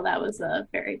school. That was a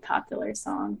very popular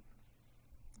song.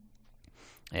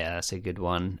 Yeah, that's a good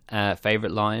one.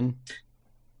 Favorite line?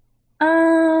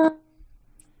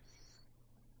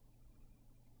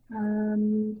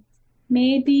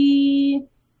 Maybe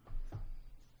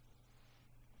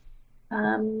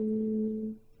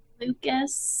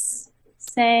Lucas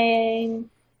saying,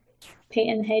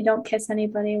 Peyton, hey, don't kiss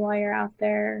anybody while you're out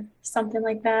there. Something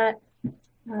like that.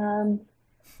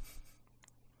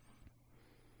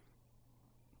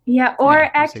 Yeah, or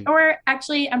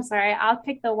actually, I'm sorry, I'll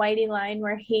pick the Whitey line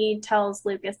where he tells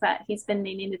Lucas that he's been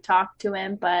needing to talk to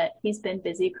him, but he's been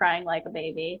busy crying like a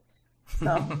baby.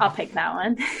 So I'll pick that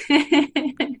one.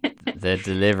 The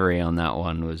delivery on that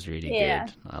one was really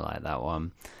good. I like that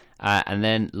one. And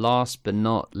then last but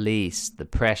not least, the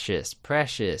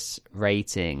precious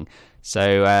rating.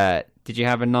 So did you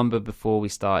have a number before we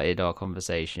started our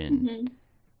conversation? Mm-hmm.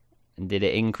 And did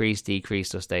it increase,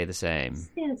 decrease, or stay the same?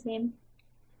 Stay the same.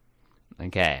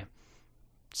 Okay.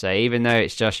 So even though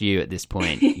it's just you at this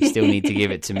point, you still need to give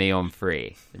it to me on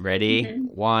 3. Ready? Mm-hmm.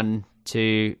 1,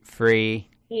 2, 3.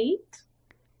 8.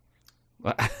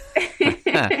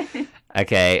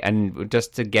 Okay, and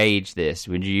just to gauge this,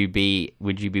 would you be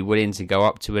willing to go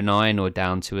up to a 9 or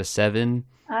down to a 7?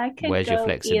 I could Where's go your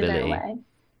flexibility? either way.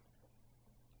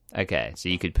 Okay, so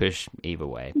you could push either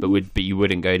way, but you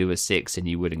wouldn't go to a 6 and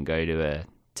you wouldn't go to a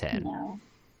 10. No.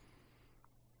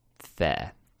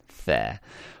 Fair.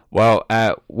 Well,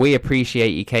 we appreciate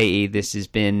you, Katie. This has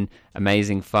been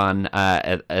amazing fun.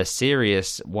 A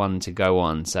serious one to go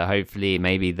on. So hopefully,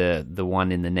 maybe the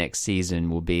one in the next season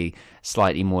will be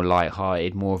slightly more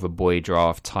lighthearted, more of a boy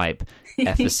draft type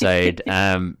episode.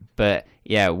 But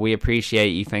yeah, we appreciate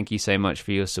you. Thank you so much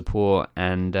for your support.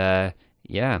 And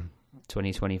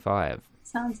 2025.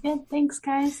 Sounds good. Thanks,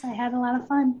 guys. I had a lot of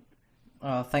fun.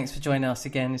 Oh, thanks for joining us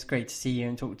again. It's great to see you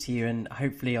and talk to you. And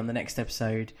hopefully on the next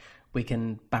episode, we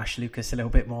can bash Lucas a little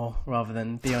bit more rather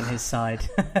than be on his side.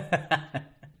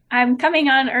 I'm coming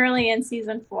on early in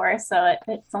season 4, so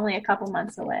it's only a couple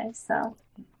months away. So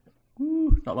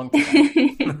not long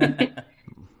to go.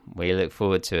 We look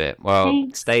forward to it. Well,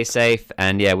 Thanks. Stay safe.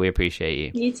 And yeah, we appreciate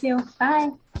you. You too.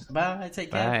 Bye. Bye.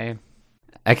 Take care. Bye.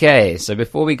 Okay, so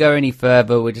before we go any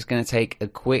further, we're just going to take a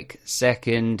quick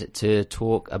second to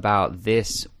talk about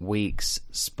this week's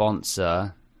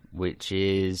sponsor, which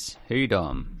is who,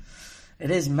 Dom? It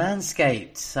is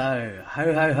Manscaped. So,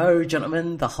 ho, ho, ho,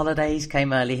 gentlemen. The holidays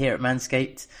came early here at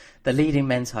Manscaped, the leading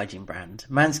men's hygiene brand.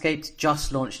 Manscaped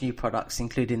just launched new products,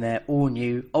 including their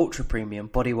all-new ultra-premium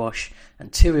body wash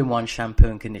and 2-in-1 shampoo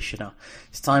and conditioner.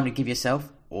 It's time to give yourself,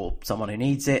 or someone who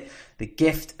needs it, the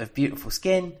gift of beautiful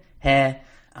skin, hair,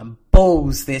 and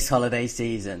balls this holiday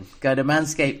season. Go to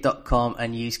manscaped.com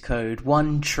and use code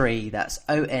ONETREE, that's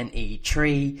ONE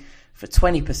TREE, for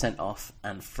 20% off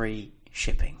and free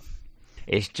shipping.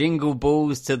 It's jingle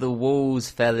balls to the walls,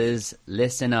 fellas.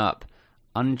 Listen up.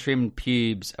 Untrimmed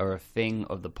pubes are a thing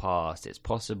of the past. It's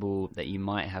possible that you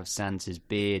might have Santa's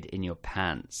beard in your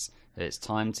pants. It's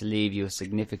time to leave your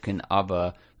significant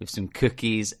other with some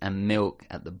cookies and milk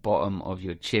at the bottom of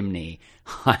your chimney.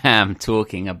 I am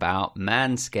talking about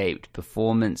Manscaped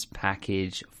Performance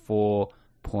Package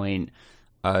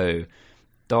 4.0.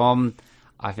 Dom,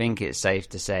 I think it's safe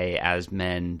to say as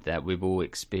men that we've all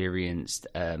experienced,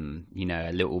 a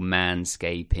little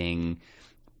manscaping,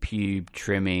 pube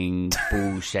trimming,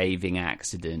 ball shaving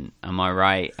accident. Am I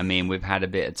right? I mean, we've had a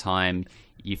bit of time.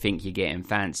 You think you're getting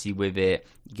fancy with it,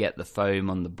 you get the foam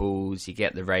on the balls, you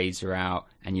get the razor out,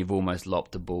 and you've almost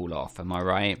lopped the ball off. Am I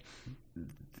right?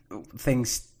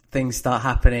 Things start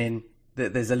happening.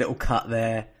 There's a little cut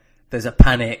there. There's a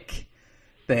panic.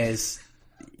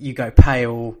 You go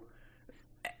pale.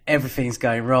 Everything's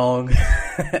going wrong.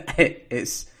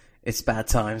 It's bad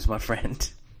times, my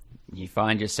friend. You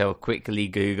find yourself quickly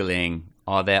Googling,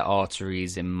 are there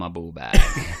arteries in my ball bag?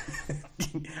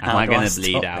 Am I going to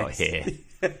bleed out here?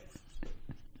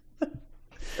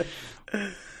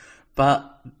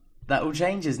 But that all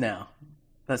changes now.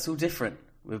 That's all different.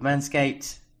 With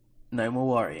Manscaped, no more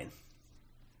worrying.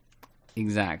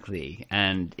 Exactly.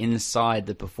 And inside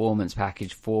the Performance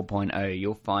Package 4.0,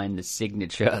 you'll find the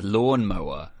signature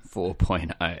Lawnmower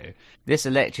 4.0. This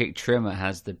electric trimmer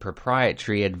has the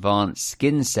proprietary advanced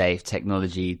skin-safe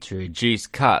technology to reduce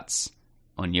cuts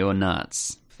on your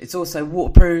nuts. It's also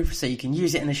waterproof, so you can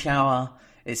use it in the shower.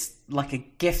 It's like a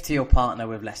gift to your partner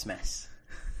with less mess.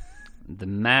 The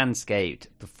Manscaped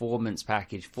Performance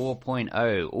Package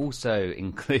 4.0 also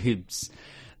includes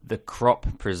the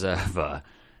Crop Preserver,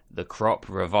 the Crop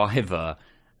Reviver,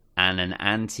 and an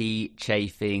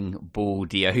anti-chafing ball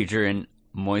deodorant,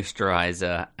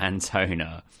 moisturizer, and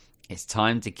toner. It's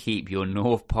time to keep your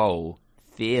North Pole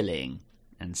feeling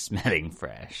and smelling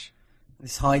fresh.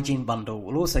 This hygiene bundle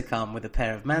will also come with a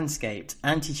pair of Manscaped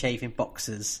anti-chafing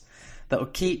boxers that will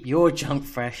keep your junk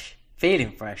fresh,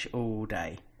 feeling fresh all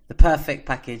day. The perfect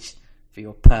package for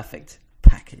your perfect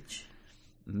package.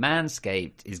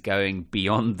 Manscaped is going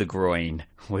beyond the groin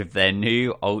with their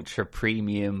new ultra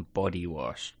premium body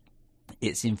wash.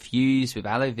 It's infused with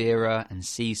aloe vera and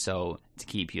sea salt to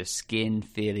keep your skin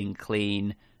feeling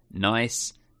clean,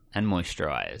 nice, and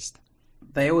moisturized.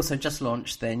 They also just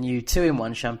launched their new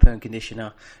 2-in-1 shampoo and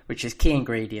conditioner, which has key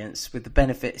ingredients with the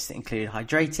benefits that include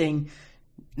hydrating,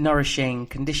 nourishing,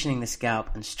 conditioning the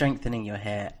scalp, and strengthening your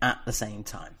hair at the same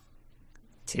time.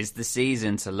 'Tis the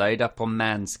season to load up on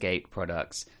Manscaped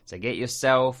products. So get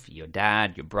yourself, your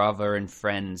dad, your brother, and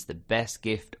friends the best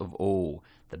gift of all,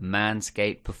 the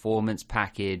Manscaped Performance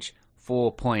Package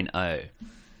 4.0.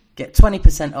 Get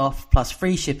 20% off plus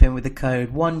free shipping with the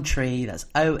code ONETREE, that's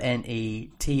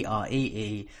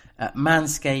ONETREE, at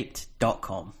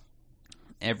manscaped.com.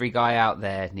 Every guy out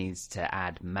there needs to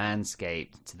add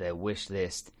Manscaped to their wish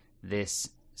list this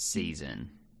season.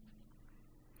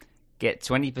 Get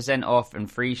 20% off and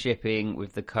free shipping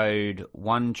with the code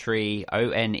ONETREE,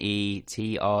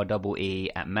 ONETREE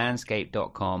at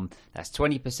manscaped.com. That's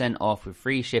 20% off with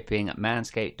free shipping at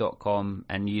manscaped.com.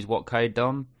 And use what code,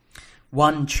 Dom?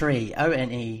 ONETREE,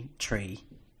 ONE tree.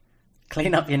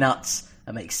 Clean up your nuts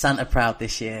and make Santa proud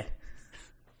this year.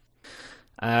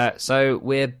 So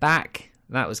we're back.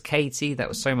 That was Katie. That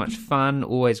was so much fun.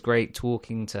 Always great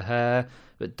talking to her.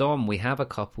 But Dom, we have a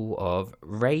couple of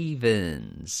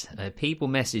ravens. People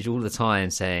message all the time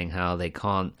saying how they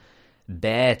can't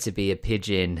bear to be a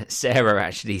pigeon. Sarah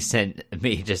actually sent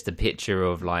me just a picture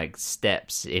of like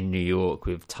steps in New York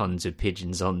with tons of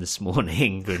pigeons on this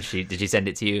morning. Did she send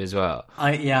it to you as well?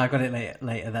 I got it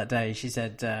later that day. She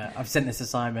said, I've sent this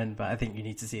assignment, but I think you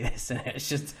need to see this. And it's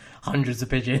just hundreds of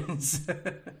pigeons.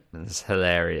 That's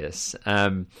hilarious.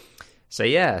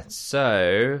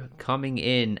 So coming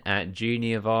in at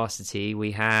junior varsity,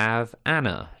 we have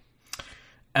Anna.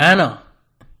 Anna,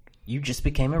 you just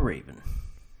became a raven.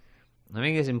 I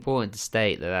think it's important to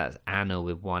state that that's Anna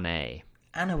with one A.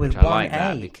 Anna with one A. I like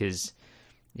that because,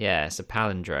 it's a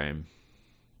palindrome.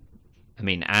 I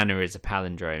mean, Anna is a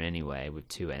palindrome anyway with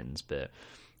two N's, but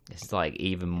it's like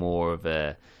even more of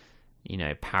a,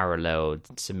 parallel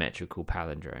symmetrical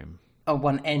palindrome. Oh,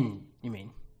 one N, you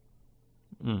mean?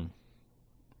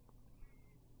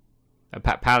 A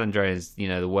palindrome is,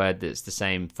 the word that's the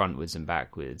same frontwards and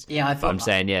backwards. Yeah, I thought. I'm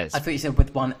saying yes. I thought you said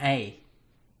with one A,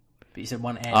 but you said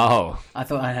one A. Oh, I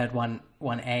thought I heard one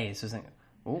A. So I was like,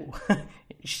 oh,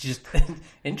 it's just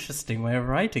interesting way of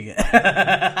writing it.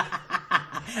 Anna.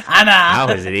 How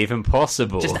is it even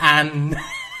possible? Just Anne.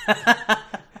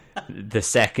 The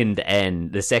second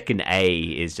A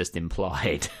is just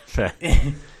implied.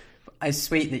 It's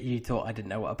sweet that you thought I didn't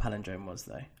know what a palindrome was,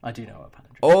 though. I do know what a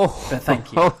palindrome is. But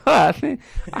thank you.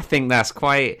 I think that's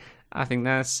quite... I think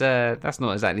that's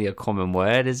not exactly a common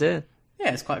word, is it?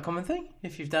 Yeah, it's quite a common thing.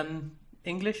 If you've done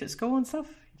English at school and stuff.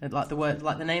 Like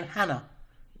the name Hannah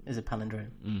is a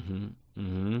palindrome. Mm-hmm.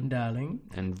 Mm-hmm. Darling.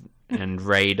 And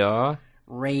radar.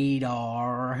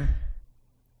 Radar.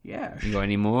 Yeah. You got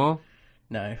any more?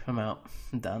 No, I'm out.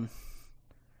 I'm done.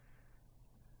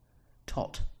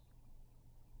 Tot.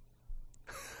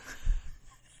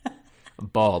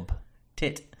 Bob.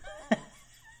 Tit.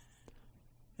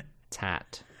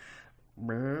 Tat.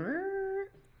 I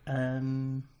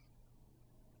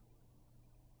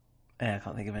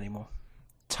can't think of any more.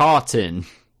 Tartan.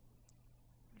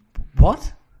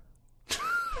 What?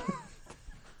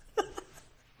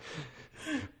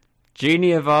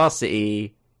 Junior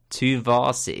varsity to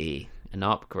varsity. An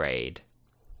upgrade.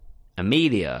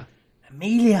 Amelia.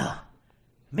 You're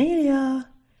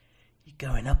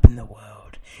going up in the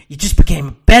world. You just became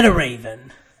a better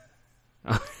raven.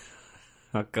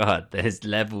 Oh God, there's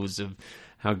levels of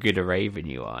how good a raven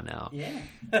you are now. Yeah.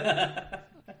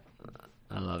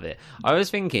 I love it. I was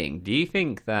thinking, do you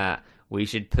think that we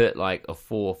should put like a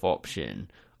fourth option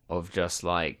of just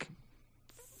like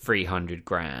 300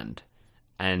 grand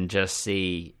and just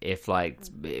see if like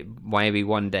maybe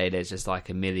one day there's just like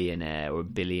a millionaire or a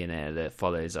billionaire that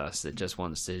follows us that just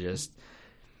wants to just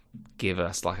give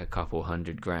us like a couple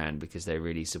 $100 grand because they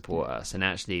really support us, and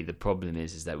actually the problem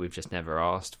is that we've just never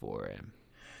asked for it.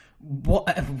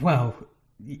 What? Well,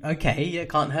 okay, it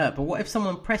can't hurt. But what if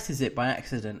someone presses it by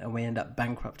accident and we end up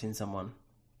bankrupting someone,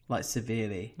 like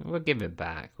severely? We'll give it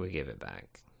back.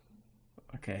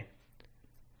 Okay.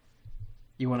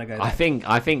 You want to go? I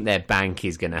think their bank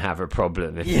is going to have a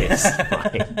problem if it's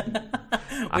like.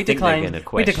 We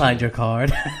declined your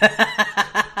card.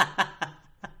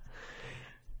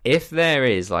 If there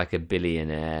is like a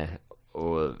billionaire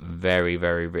or a very,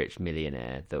 very rich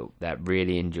millionaire that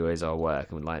really enjoys our work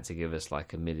and would like to give us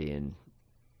like $1 million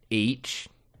each,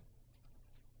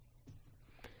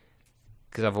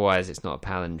 because otherwise it's not a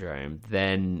palindrome,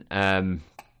 then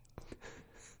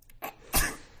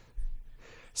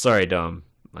sorry Dom,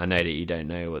 I know that you don't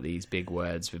know what these big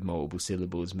words with multiple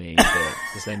syllables mean, but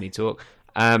just let me talk.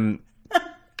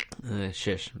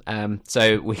 Shush.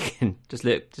 So we can just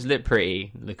look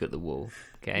pretty. Look at the wall.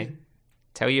 Okay.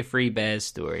 Tell your Three Bears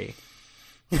story.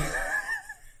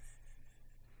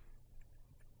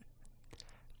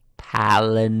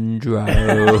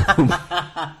 Palindrome.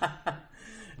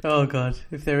 Oh God!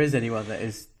 If there is anyone that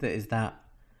is that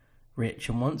rich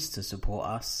and wants to support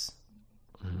us,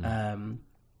 then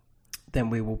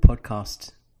we will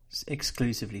podcast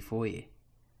exclusively for you.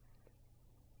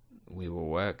 We will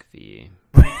work for you.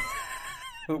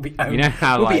 We'll be owned,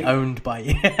 be owned by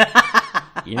you.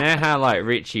 You know how like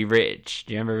Richie Rich?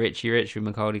 Do you remember Richie Rich with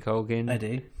Macaulay Culkin? I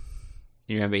do.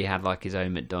 You remember he had like his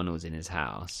own McDonald's in his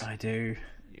house? I do.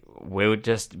 we'll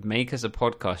just make us a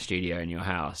podcast studio in your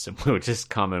house, and we'll just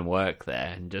come and work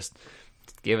there, and just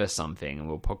give us something, and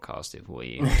we'll podcast it for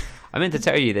you. I meant to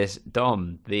tell you this,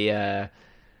 Dom.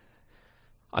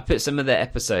 I put some of the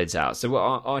episodes out. So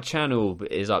our channel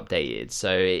is updated.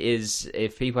 So it is,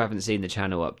 if people haven't seen the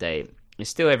channel update, it's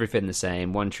still everything the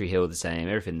same. One Tree Hill the same,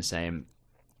 everything the same.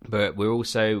 But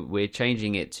we're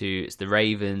changing it to, it's the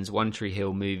Ravens, One Tree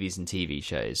Hill movies and TV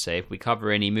shows. So if we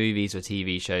cover any movies or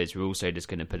TV shows, we're also just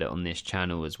going to put it on this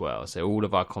channel as well. So all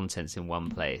of our content's in one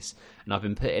place. And I've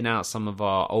been putting out some of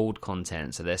our old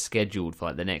content. So they're scheduled for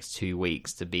like the next 2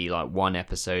 weeks to be like one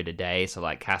episode a day. So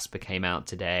like Casper came out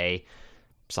today.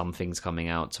 Something's coming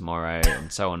out tomorrow, and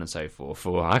so on and so forth.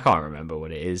 Well, I can't remember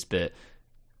what it is, but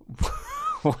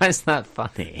why is that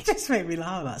funny? It just made me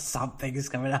laugh that something's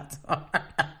coming out tomorrow.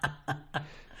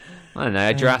 I don't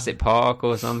know, Jurassic Park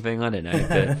or something. I don't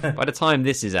know. But by the time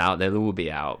this is out, they'll all be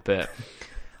out. But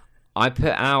I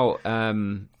put out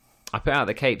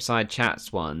the Cape Side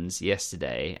Chats ones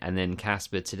yesterday, and then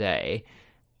Casper today,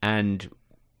 and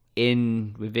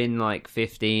within like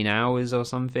 15 hours or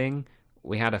something,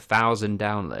 we had 1,000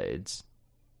 downloads.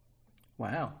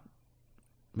 Wow.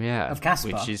 Yeah. Of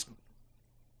Casper? Which is...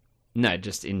 No,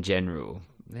 just in general.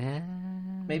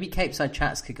 Maybe Cape Side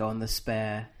Chats could go on the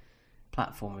spare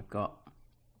platform we've got.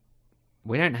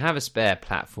 We don't have a spare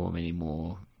platform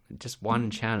anymore. Just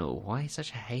one channel. Why are you such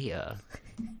a hater?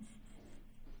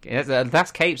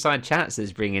 That's Cape Side Chats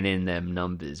that's bringing in them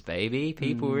numbers, baby.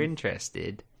 People are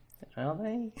interested. Are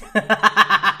they?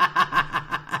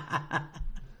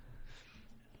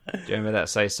 Do you remember that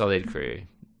So Solid Crew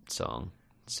song?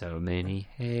 So many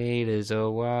haters are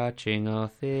watching our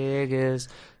figures.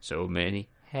 So many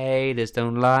haters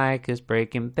don't like us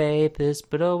breaking papers.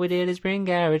 But all we did is bring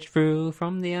garage through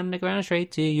from the underground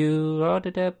straight to you. I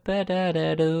do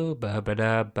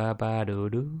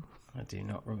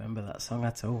not remember that song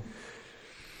at all.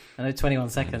 I know 21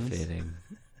 Seconds.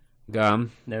 Go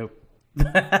on. Nope.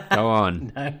 Go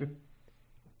on. No.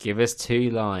 Give us 2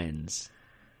 lines.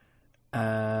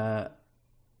 I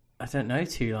don't know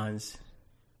 2 lines.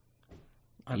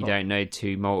 You don't know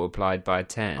 2 multiplied by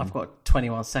 10? I've got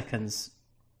 21 seconds.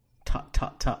 Tut,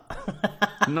 tut, tut.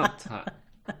 Not tut.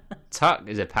 Tut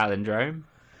is a palindrome.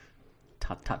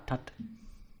 Tut, tut, tut.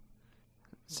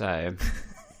 So,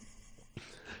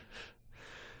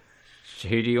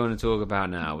 who do you want to talk about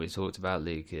now? We talked about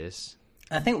Lucas.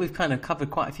 I think we've kind of covered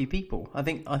quite a few people. I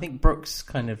think Brooke's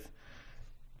kind of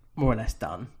more or less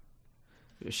done.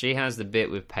 She has the bit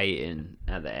with Peyton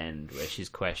at the end where she's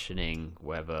questioning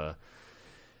whether,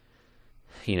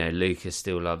 Lucas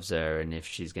still loves her and if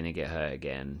she's going to get hurt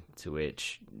again, to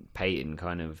which Peyton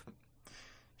kind of,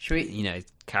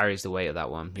 carries the weight of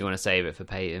that one. You want to save it for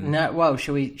Peyton? No, well,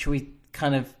 should we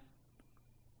kind of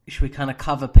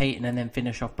cover Peyton and then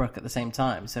finish off Brooke at the same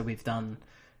time? So we've done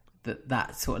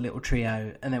that sort of little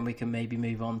trio, and then we can maybe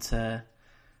move on to,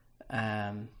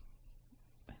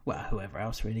 whoever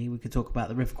else really. We could talk about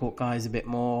the Rivercourt guys a bit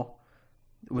more.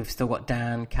 We've still got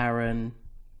Dan, Karen,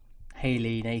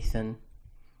 Hayley, Nathan.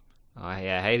 Oh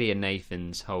yeah, Hayley and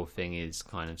Nathan's whole thing is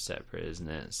kind of separate, isn't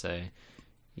it? So,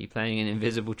 you playing an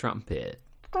invisible trumpet?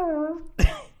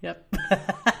 Yep.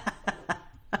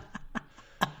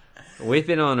 We've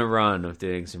been on a run of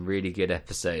doing some really good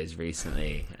episodes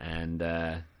recently, and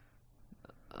I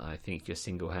think you're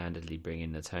single-handedly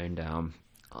bringing the tone down.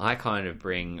 I kind of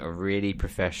bring a really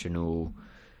professional,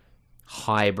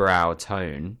 highbrow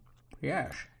tone.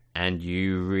 Yes. and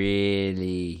you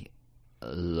really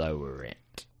lower it.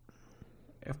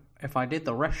 If I did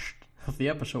the rest of the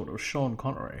episode of Sean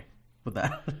Connery, would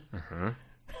that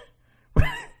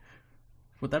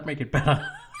would that make it better?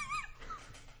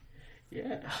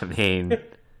 Yeah. I mean,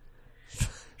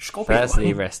 Scorpio.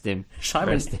 Firstly, rest him.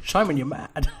 Simon, you're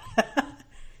mad.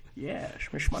 Yes,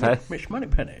 Miss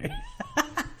Moneypenny.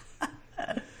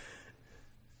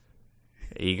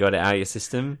 You got it out of your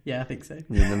system? Yeah, I think so. Do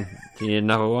you need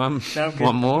another one? No, I'm good.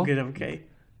 One more? I'm good, okay.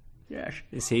 Yes.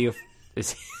 Is he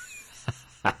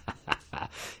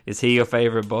your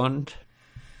favourite Bond?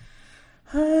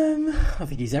 I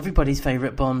think he's everybody's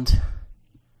favourite Bond.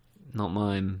 Not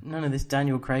mine. None of this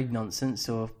Daniel Craig nonsense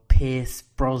or Pierce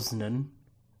Brosnan.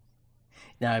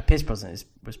 No, Pierce Brosnan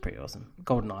was pretty awesome.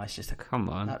 GoldenEye is just a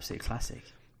absolute classic.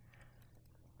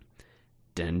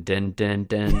 Dun dun dun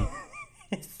dun.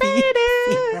 See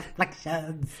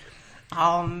reflections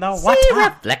on the water. See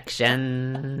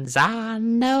reflections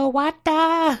on the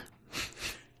water.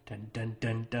 Dun dun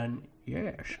dun dun.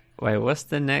 Yes. Wait, what's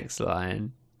the next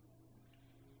line?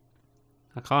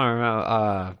 I can't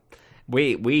remember.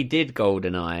 We did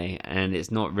GoldenEye, and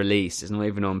it's not released. It's not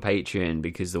even on Patreon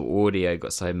because the audio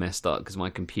got so messed up because my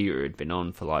computer had been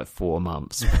on for like 4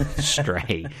 months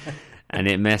straight, and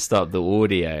it messed up the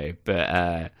audio.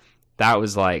 But that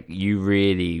was like, you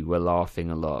really were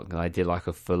laughing a lot. I did like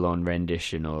a full-on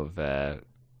rendition of the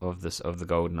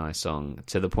GoldenEye song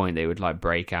to the point that it would like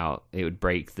break out. It would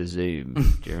break the Zoom.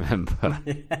 Do you remember?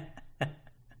 Yeah.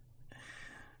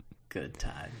 Good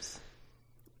times.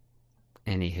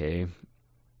 Anywho,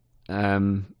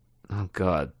 oh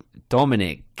god,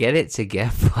 Dominic, get it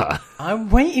together. I'm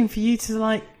waiting for you to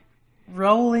like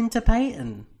roll into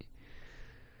Peyton.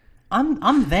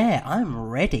 I'm there. I'm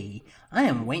ready. I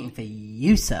am waiting for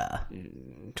you, sir.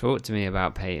 Talk to me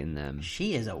about Peyton then.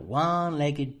 She is a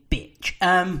one-legged bitch.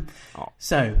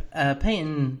 So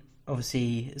Peyton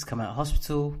obviously has come out of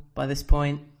hospital by this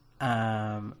point,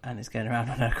 and is going around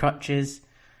on her crutches.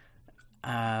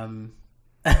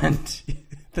 And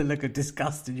the look of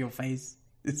disgust in your face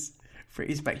is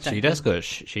pretty spectacular.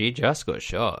 She just got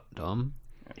shot, Dom.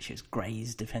 She was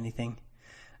grazed, if anything.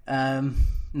 No,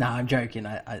 I'm joking.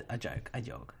 I joke. I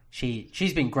jog.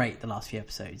 She's been great the last few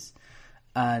episodes,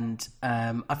 and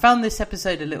I found this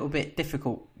episode a little bit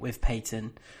difficult with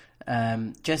Peyton,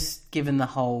 just given the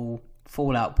whole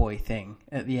Fallout Boy thing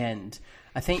at the end.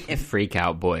 I think if Freak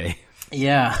Out Boy,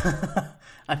 yeah,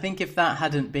 I think if that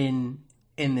hadn't been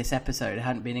in this episode, it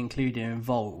hadn't been included and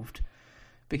involved,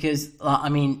 because I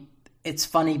mean, it's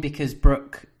funny because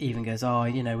Brooke even goes, "Oh,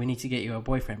 you know, we need to get you a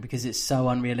boyfriend," because it's so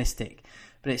unrealistic,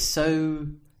 but it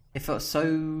felt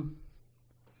so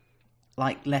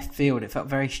like left field. It felt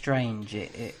very strange.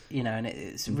 It you know, and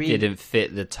it's really didn't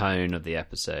fit the tone of the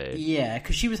episode. Yeah,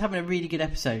 because she was having a really good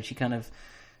episode. She's kind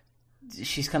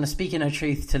of speaking her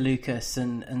truth to Lucas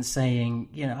and saying,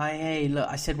 you know, hey, look,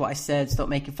 I said what I said. Stop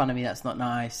making fun of me. That's not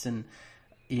nice. And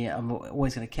yeah, I'm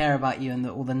always going to care about you. And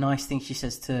all the nice things she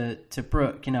says to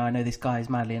Brooke. You know, I know this guy is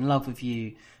madly in love with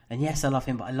you. And yes, I love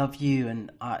him, but I love you.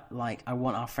 And I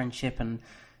want our friendship, and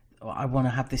I want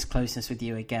to have this closeness with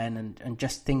you again. And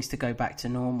just things to go back to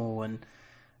normal. And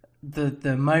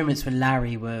the moments with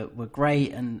Larry were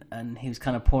great. And he was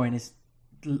kind of pouring his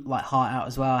like heart out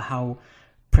as well. How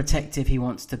protective he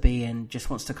wants to be, and just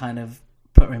wants to kind of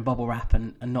put her in bubble wrap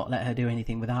and not let her do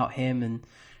anything without him. And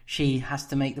she has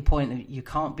to make the point that you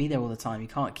can't be there all the time. You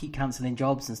can't keep cancelling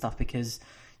jobs and stuff because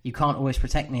you can't always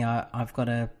protect me. I've got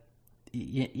to,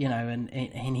 you know,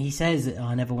 and he says that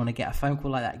I never want to get a phone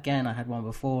call like that again. I had one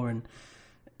before, and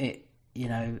it, you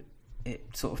know,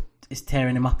 it sort of is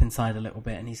tearing him up inside a little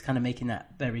bit, and he's kind of making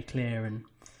that very clear. And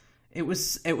it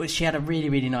was she had a really,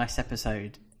 really nice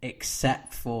episode,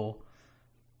 except for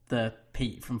the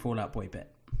Pete from Fallout Boy bit.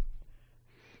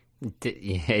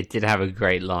 It did have a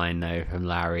great line though from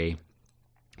Larry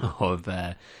of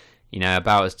you know,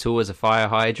 about as tall as a fire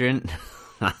hydrant.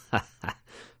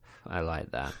 I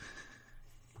like that.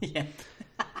 Yeah.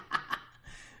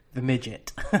 The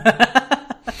midget.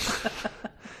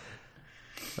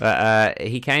 But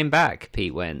he came back,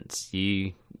 Pete Wentz.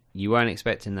 You weren't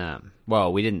expecting that.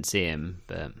 Well, we didn't see him,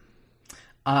 but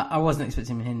I wasn't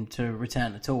expecting him to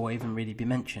return at all, or even really be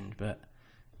mentioned. But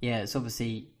yeah, it's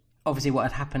obviously what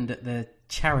had happened at the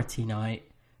charity night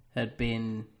had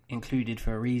been included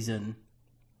for a reason,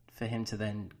 for him to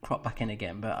then crop back in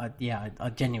again. But I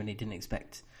genuinely didn't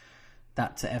expect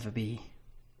that to ever be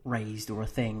raised or a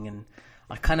thing, and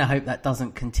I kind of hope that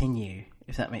doesn't continue,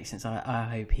 if that makes sense. I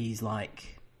hope he's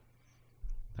like,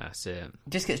 that's it,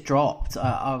 just gets dropped.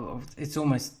 It's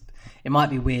almost, it might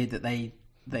be weird that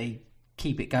they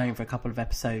keep it going for a couple of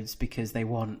episodes because they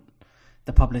want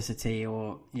the publicity,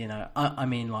 or you know, I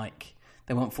mean, like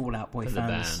they want Fallout Boy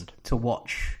fans to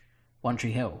watch One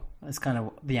Tree Hill. That's kind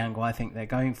of the angle I think they're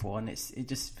going for, and it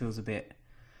just feels a bit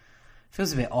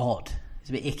odd. It's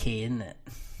a bit icky, isn't it?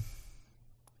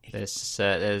 There's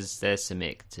some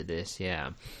ick to this,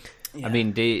 yeah. I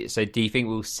mean, do you think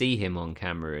we'll see him on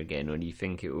camera again, or do you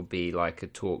think it will be like a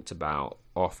talked about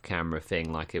off camera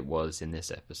thing like it was in this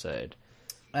episode?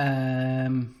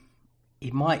 He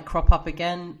might crop up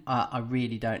again. I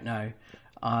really don't know.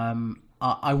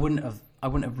 I wouldn't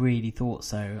have really thought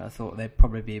so. I thought they'd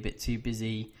probably be a bit too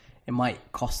busy. It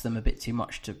might cost them a bit too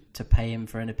much to pay him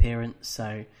for an appearance.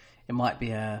 So it might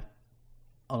be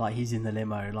like he's in the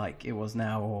limo like it was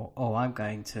now, or I'm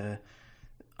going to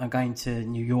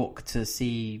New York to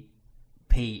see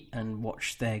Pete and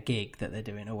watch their gig that they're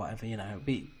doing or whatever. You know, it'll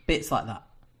be bits like that.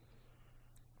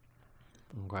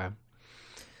 Okay.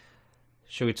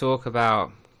 Should we talk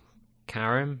about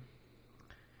Karen?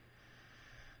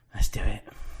 Let's do it.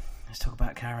 Let's talk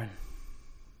about Karen.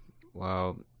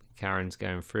 Well, Karen's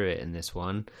going through it in this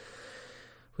one.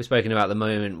 We've spoken about the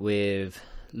moment with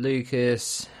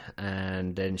Lucas,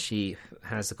 and then she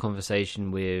has the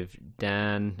conversation with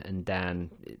Dan, and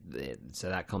Dan, so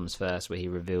that comes first, where he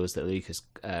reveals that Lucas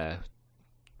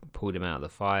pulled him out of the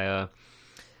fire.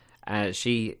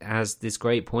 She has this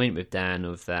great point with Dan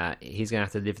of that he's going to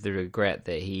have to live the regret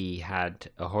that he had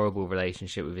a horrible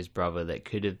relationship with his brother that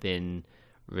could have been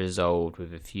resolved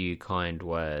with a few kind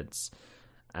words.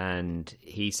 And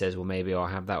he says, well, maybe I'll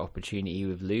have that opportunity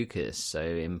with Lucas. So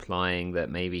implying that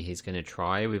maybe he's going to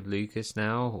try with Lucas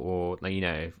now, or,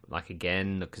 like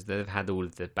again, because they've had all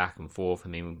of the back and forth. I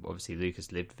mean, obviously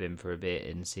Lucas lived with him for a bit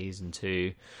in season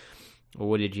 2. Well,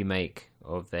 what did you make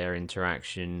of their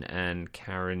interaction and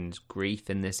Karen's grief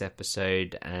in this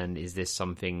episode? And is this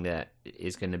something that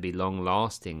is going to be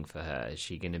long-lasting for her? Is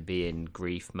she going to be in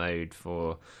grief mode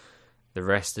for the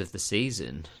rest of the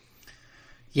season?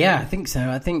 Yeah, I think so.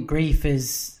 I think grief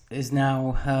is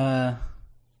now her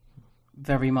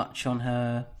very much on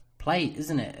her plate,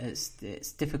 isn't it?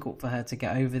 It's difficult for her to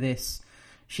get over this.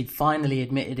 She'd finally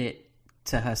admitted it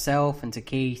to herself and to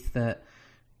Keith that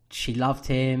she loved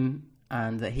him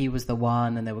and that he was the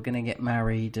one, and they were going to get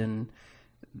married, and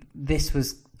this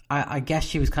was, I guess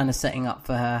she was kind of setting up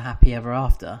for her happy ever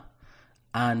after,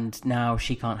 and now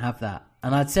she can't have that.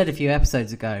 And I'd said a few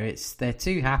episodes ago, they're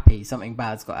too happy, something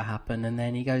bad's got to happen, and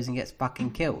then he goes and gets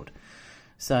fucking killed.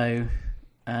 So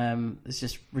it's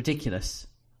just ridiculous.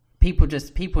 People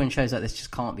in shows like this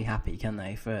just can't be happy, can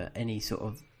they, for any sort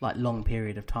of like long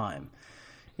period of time?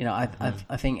 I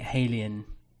think Haley and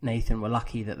Nathan were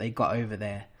lucky that they got over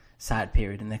their sad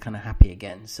period and they're kind of happy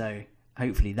again. So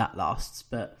hopefully that lasts.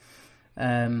 But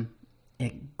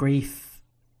grief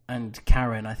and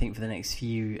Karen, I think for the next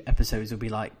few episodes will be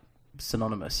like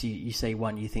synonymous. You say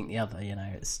one, you think the other.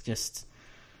 It's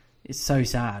so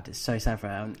sad. It's so sad for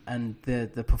her. And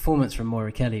the performance from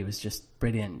Moira Kelly was just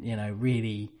brilliant.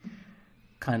 Really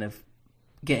kind of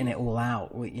getting it all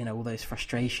out. All those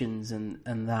frustrations and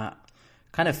that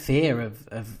kind of fear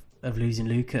of losing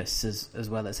Lucas as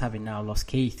well as having now lost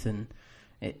Keith, and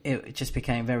it just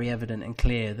became very evident and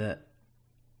clear that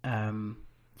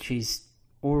she's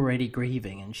already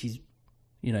grieving, and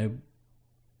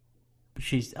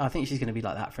I think she's going to be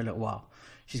like that for a little while.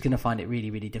 She's going to find it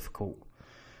really, really difficult,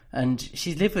 and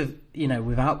she's lived with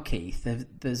without Keith.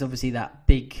 There's obviously that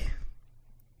big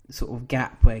sort of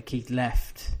gap where Keith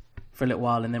left for a little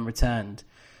while and then returned,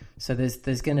 so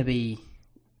there's going to be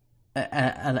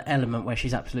an element where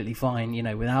she's absolutely fine,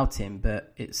 without him,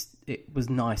 but it was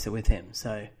nicer with him,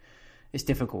 so it's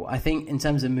difficult. I think in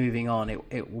terms of moving on,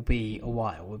 it will be a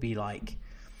while. We'll be like,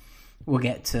 we'll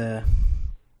get to,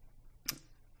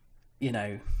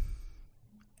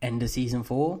 end of season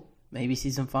 4, maybe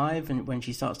season 5, and when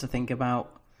she starts to think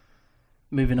about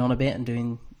moving on a bit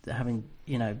and having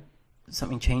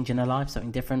something change in her life,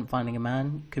 something different, finding a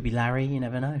man. Could be Larry, you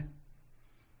never know.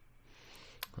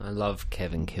 I love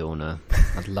Kevin Kilner.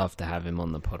 I'd love to have him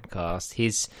on the podcast.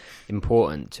 He's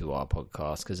important to our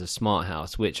podcast because of Smart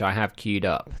House, which I have queued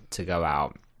up to go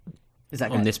out. Is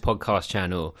that on this podcast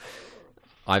channel?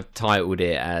 I've titled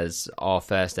it as our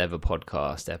first ever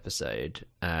podcast episode,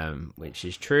 which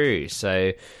is true.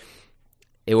 So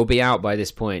it will be out by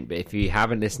this point. But if you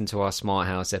haven't listened to our Smart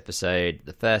House episode,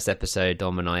 the first episode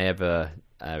Dom and I ever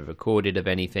recorded of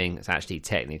anything, it's actually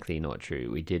technically not true.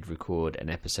 We did record an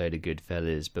episode of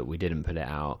Goodfellas, but we didn't put it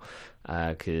out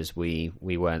because we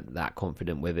weren't that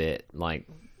confident with it.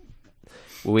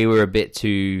 We were a bit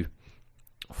too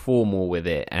formal with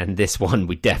it, and this one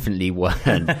we definitely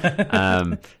weren't.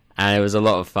 And it was a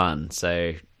lot of fun.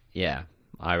 So yeah,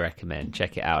 I recommend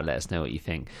check it out. Let us know what you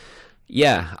think.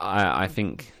 Yeah, I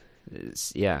think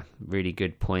it's really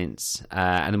good points.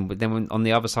 And then on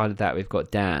the other side of that, we've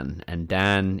got Dan, and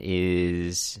Dan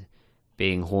is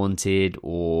being haunted,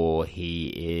 or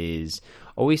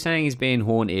are we saying he's being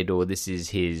haunted, or this is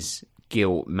his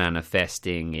guilt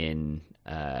manifesting in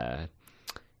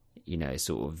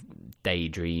sort of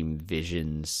daydream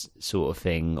visions sort of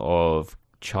thing of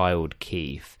child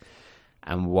Keith?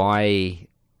 And why?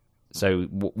 So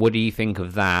what do you think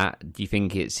of that? Do you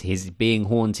think it's his being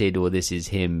haunted, or this is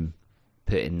him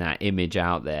putting that image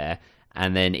out there?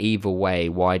 And then either way,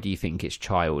 why do you think it's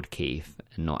child Keith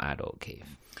and not adult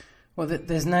Keith? Well,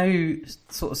 there's no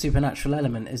sort of supernatural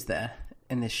element, is there,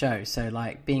 in this show? So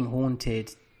like being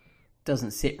haunted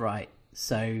doesn't sit right.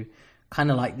 So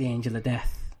kind of like the Angel of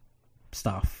Death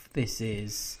stuff, this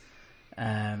is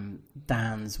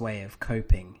Dan's way of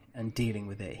coping and dealing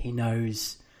with it. He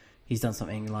knows he's done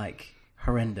something like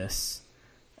horrendous,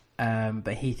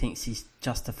 but he thinks he's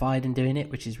justified in doing it,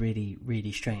 which is really,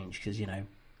 really strange because,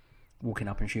 walking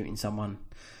up and shooting someone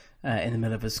in the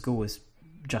middle of a school is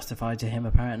justified to him,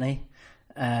 apparently.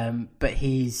 But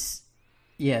this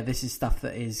is stuff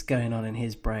that is going on in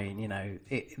his brain. You know,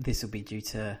 this will be due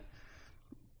to,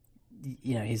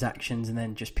 you know, his actions and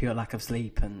then just pure lack of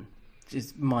sleep and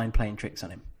just mind playing tricks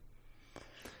on him.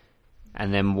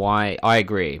 And then why? I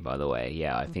agree. By the way,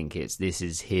 yeah, I think this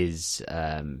is his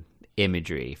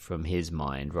imagery from his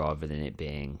mind rather than it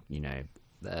being, you know,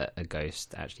 a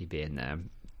ghost actually being there.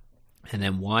 And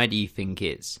then why do you think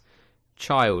it's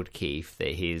child Keith that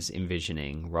he's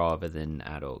envisioning rather than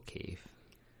adult Keith?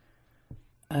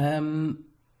 I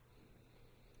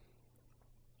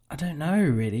don't know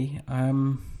really.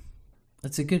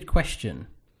 That's a good question.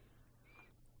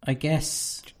 I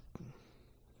guess.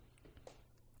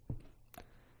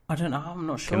 I don't know. I'm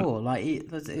not sure.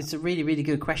 It's a really, really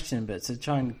good question, but to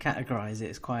try and categorize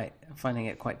it, I'm finding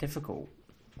it quite difficult.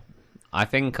 I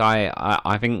think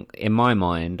I think in my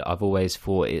mind, I've always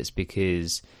thought it's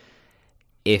because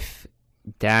if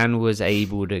Dan was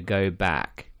able to go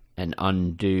back and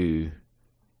undo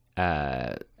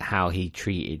how he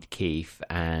treated Keith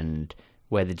and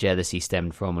where the jealousy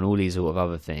stemmed from and all these sort of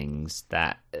other things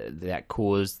that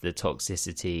caused the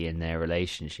toxicity in their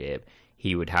relationship,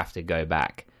 he would have to go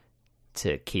back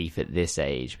to Keith at this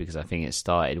age, because I think it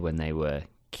started when they were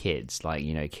kids, like,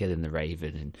 you know, killing the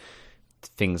Raven and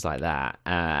things like that.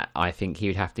 I think he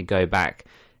would have to go back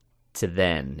to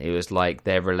then. It was like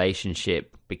their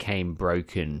relationship became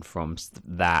broken from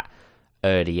that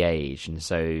early age, and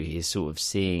so he's sort of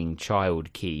seeing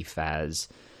child Keith as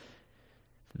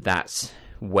that's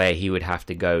where he would have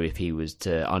to go if he was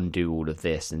to undo all of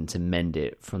this and to mend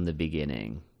it from the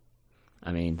beginning.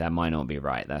 I mean, that might not be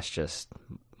right. That's just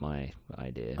my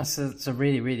idea. That's a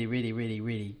really, really, really, really,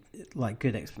 really like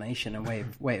good explanation and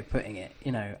way of putting it.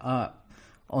 You know,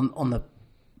 on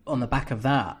the back of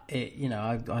that, you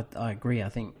know, I agree. I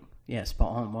think spot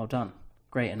on. Well done.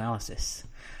 Great analysis.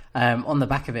 On the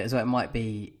back of it as well, it might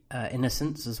be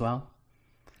innocence as well.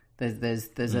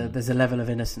 There's a level of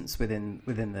innocence within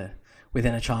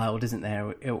a child, isn't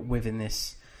there? Within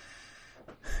this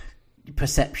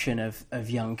perception of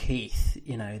young Keith.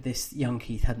 You know, this young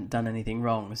Keith hadn't done anything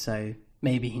wrong, so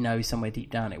maybe he knows somewhere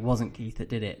deep down it wasn't Keith that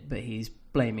did it, but he's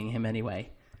blaming him anyway.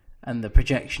 And the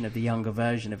projection of the younger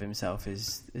version of himself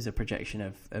is a projection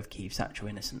of Keith's actual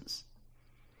innocence.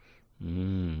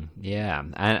 Yeah,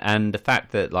 and the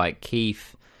fact that like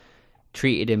Keith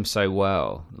treated him so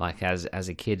well, like as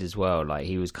a kid as well, like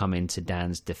he was coming to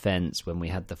Dan's defense when we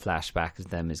had the flashback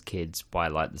of them as kids by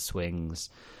like the swings,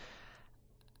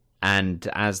 and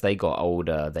as they got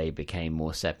older they became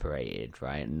more separated,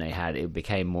 right? And it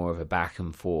became more of a back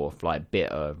and forth, like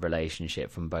bitter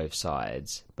relationship from both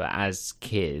sides. But as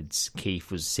kids, Keith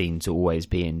was seen to always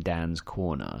be in Dan's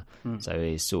corner, so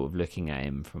he's sort of looking at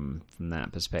him from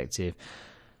that perspective.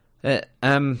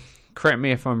 Correct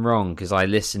me if I'm wrong, because I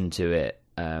listened to it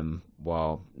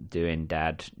while doing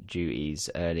dad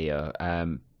duties earlier,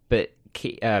 but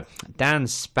Dan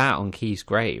spat on Keith's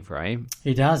grave, right?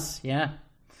 He does, yeah.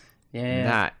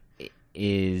 That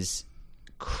is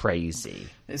crazy.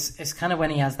 It's kind of when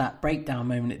he has that breakdown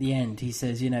moment at the end. He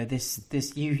says, you know, this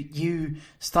you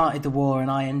started the war and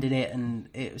I ended it, and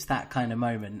it was that kind of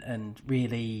moment. And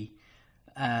really,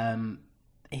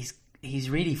 he's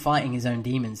really fighting his own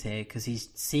demons here, because he's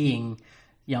seeing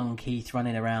young Keith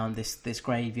running around this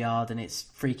graveyard, and it's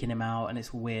freaking him out, and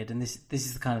it's weird. And this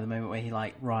is the kind of the moment where he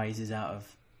like rises out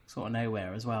of sort of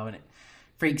nowhere as well, and it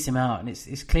freaks him out, and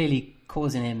it's clearly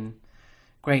causing him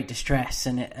great distress,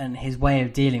 and his way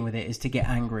of dealing with it is to get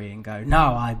angry and go,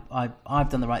 no, I've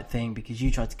done the right thing because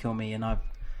you tried to kill me, and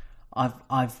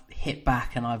I've hit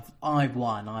back, and I've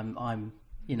won. I'm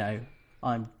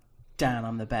Dan,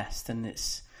 I'm the best. And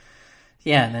it's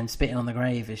and then spitting on the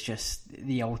grave is just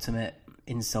the ultimate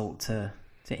insult to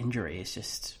injury.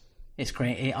 It's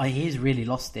great. He's really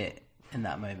lost it in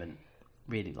that moment.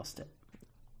 Really lost it.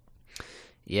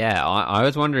 Yeah, I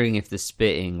was wondering if the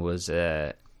spitting was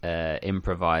a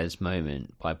improvised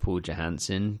moment by Paul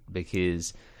Johansson,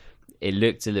 because it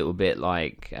looked a little bit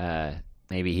like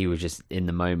maybe he was just in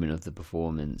the moment of the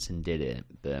performance and did it,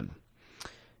 but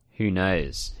who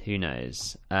knows?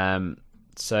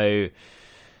 So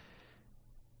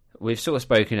we've sort of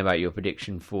spoken about your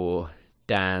prediction for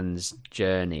Dan's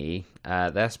journey.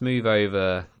 Let's move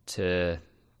over to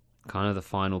kind of the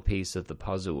final piece of the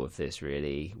puzzle of this,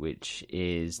 really, which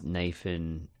is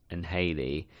Nathan and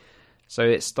Haley. So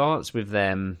it starts with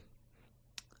them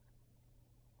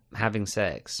having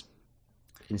sex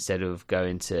instead of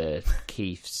going to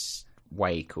Keith's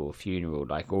wake or funeral,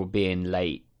 like, or being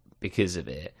late because of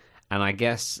it. And I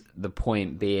guess the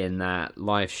point being that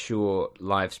life's short,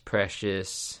 life's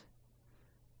precious.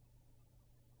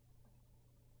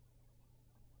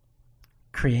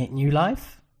 create new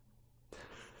life.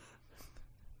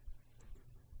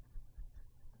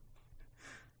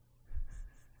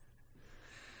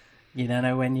 You don't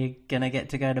know when you're gonna get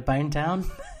to go to Bone Town?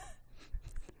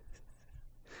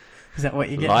 Is that what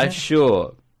you get? Life's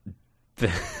short.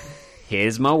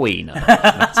 Here's my wiener.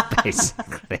 That's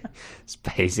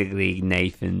basically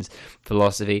Nathan's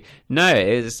philosophy. No,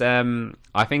 it's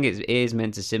I think it is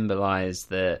meant to symbolize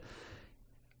that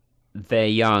they're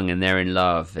young and they're in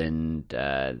love, and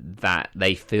that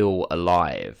they feel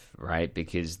alive, right?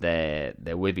 Because they're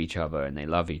with each other and they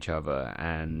love each other,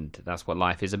 and that's what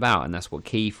life is about. And that's what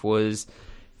Keith was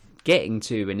getting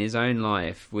to in his own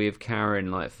life with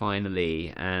Karen, like,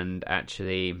 finally. And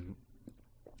actually,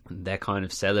 they're kind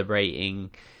of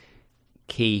celebrating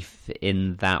Keith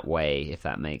in that way, if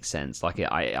that makes sense. Like,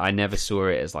 I never saw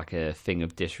it as like a thing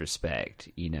of disrespect,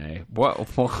 you know. What?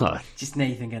 Just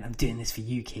Nathan going, I'm doing this for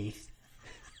you, Keith.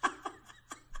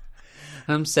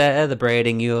 I'm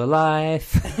celebrating your life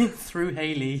through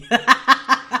Haley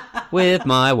with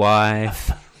my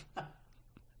wife.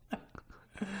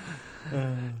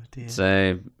 Oh dear.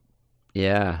 So,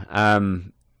 yeah.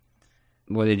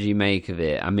 What did you make of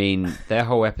it? I mean, their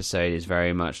whole episode is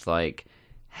very much like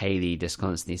Haley just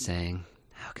constantly saying,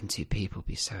 how can two people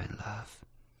be so in love?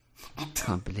 I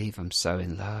can't believe I'm so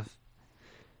in love.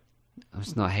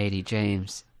 It's not Haley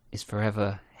James. It's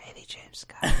forever Haley James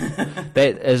Scott.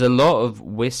 There's a lot of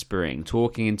whispering,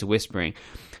 talking into whispering.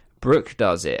 Brooke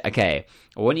does it. Okay,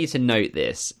 I want you to note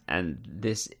this, and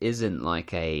this isn't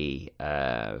like a...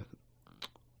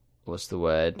 what's the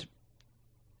word?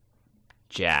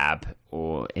 Jab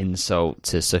or insult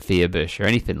to Sophia Bush or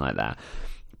anything like that,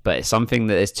 but it's something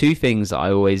that there's two things that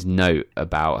I always note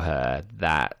about her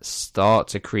that start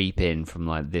to creep in from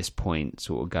like this point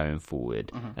sort of going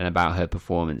forward, and about her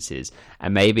performances.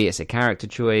 And maybe it's a character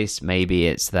choice, maybe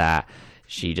it's that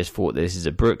she just thought that this is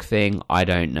a Brooke thing, I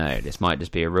don't know. This might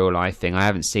just be a real life thing. I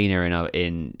haven't seen her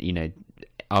in you know,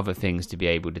 other things to be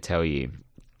able to tell you.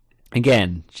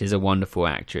 Again, she's a wonderful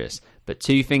actress. But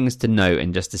two things to note,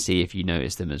 and just to see if you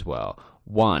notice them as well.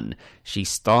 One, she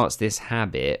starts this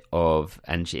habit of,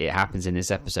 and it happens in this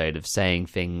episode, of saying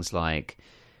things like,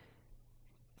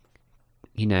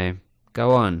 you know,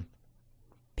 go on,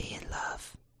 be in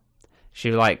love.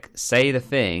 She'll like say the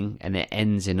thing and it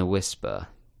ends in a whisper.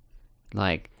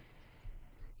 Like,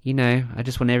 you know, I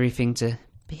just want everything to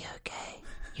be okay,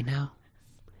 you know?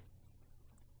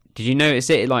 Did you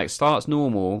notice it? It like starts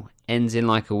normal, ends in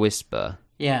like a whisper.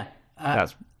 Yeah. I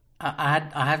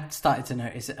had started to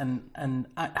notice it, and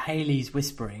Haley's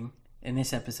whispering in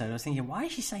this episode, I was thinking, why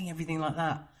is she saying everything like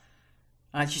that?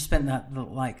 I actually spent that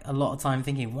like a lot of time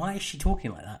thinking, why is she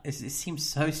talking like that? It seems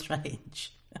so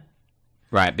strange.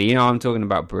 Right, but you know I'm talking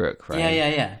about Brooke, right?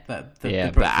 Yeah.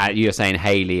 But you're saying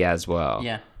Haley as well.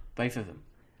 Yeah, both of them.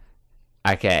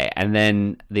 Okay, and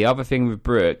then the other thing with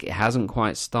Brooke, it hasn't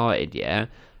quite started yet,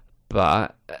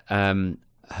 but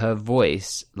her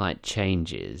voice like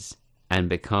changes and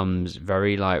becomes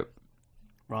very like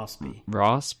raspy.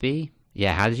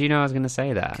 Yeah, how did you know I was going to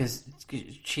say that? Because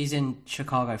she's in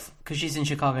Chicago. Because she's in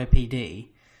Chicago PD,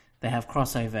 they have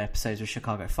crossover episodes with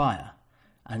Chicago Fire,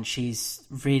 and she's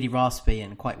really raspy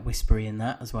and quite whispery in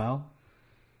that as well.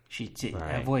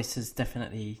 Her voice is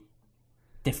definitely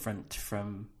different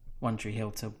from One Tree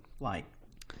Hill to like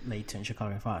later in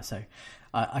Chicago Fire. So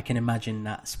I can imagine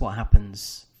that's what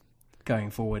happens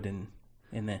going forward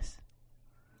in this.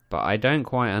 But I don't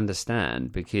quite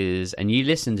understand because, and you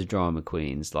listen to Drama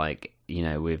Queens, like, you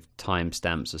know, with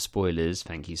timestamps of spoilers,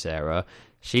 thank you, Sarah.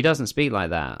 She doesn't speak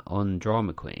like that on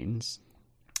Drama Queens.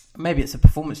 Maybe it's a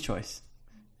performance choice.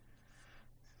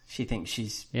 She thinks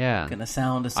she's going to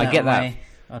sound a certain way.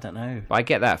 I don't know. But I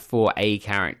get that for a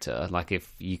character. Like,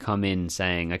 if you come in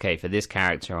saying, okay, for this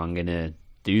character, I'm going to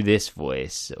do this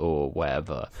voice or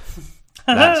whatever,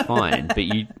 that's fine. But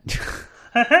you...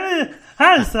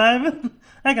 Hi, Simon.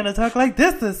 I'm going to talk like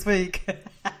this week.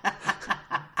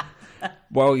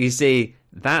 Well, you see,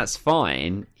 that's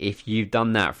fine if you've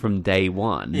done that from day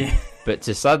one. Yeah. But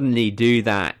to suddenly do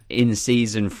that in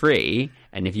season 3,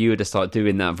 and if you were to start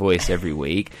doing that voice every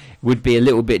week, would be a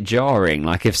little bit jarring.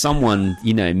 Like if someone,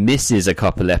 you know, misses a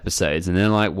couple episodes and they're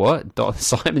like, what?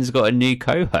 Simon's got a new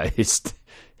co-host.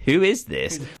 Who is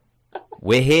this?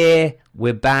 We're here.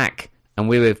 We're back. And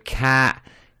we're with Kat.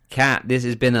 Kat, this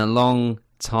has been a long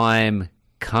time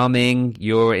coming.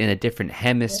 You're in a different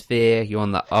hemisphere. You're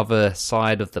on the other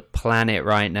side of the planet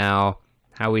right now.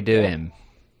 How we doing?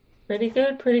 Pretty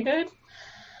good.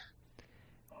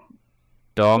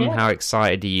 Dom, how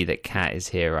excited are you that Kat is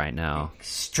here right now?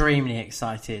 Extremely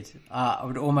excited. I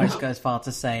would almost go as far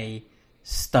to say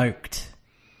stoked.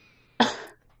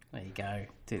 There you go.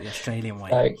 Do it the Australian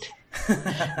way.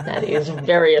 That is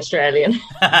very Australian.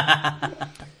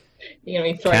 You're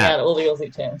going to be throwing out all the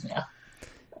Aussie terms now.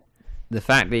 The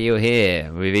fact that you're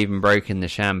here, we've even broken the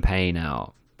champagne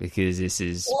out because this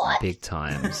is big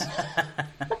times.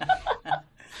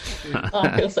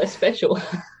 I feel so special.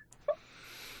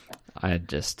 I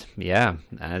just,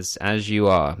 as you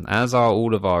are, as are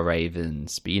all of our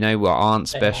ravens. But you know what aren't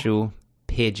special?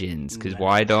 Pigeons, because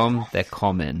why, Dom? They're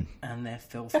common. And they're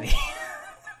filthy.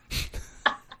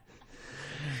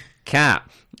 Kat,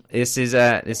 this is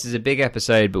a big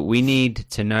episode, but we need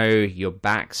to know your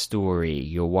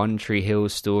backstory, your One Tree Hill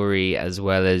story, as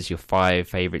well as your 5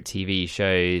 favorite TV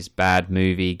shows, bad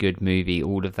movie, good movie,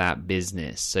 all of that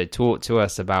business. So talk to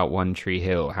us about One Tree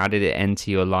Hill. How did it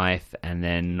enter your life, and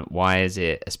then why is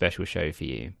it a special show for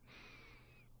you?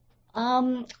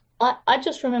 I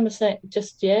just remember seeing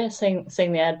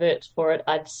the adverts for it.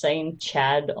 I'd seen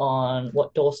Chad on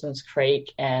Dawson's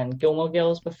Creek and Gilmore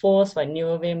Girls before, so I knew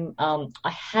of him.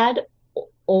 I had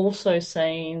also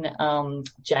seen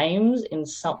James in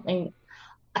something.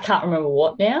 I can't remember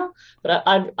what now, but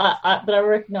I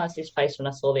recognised his face when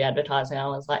I saw the advertising. I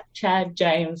was like, Chad,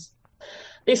 James,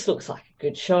 this looks like a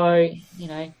good show. You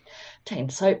know, teen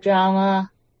soap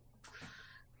drama.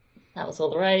 That was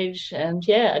all the rage, and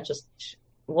I just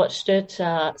watched it.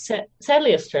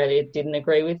 Sadly, Australia didn't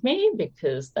agree with me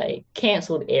because they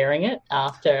cancelled airing it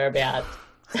after about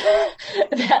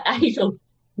 8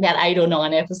 or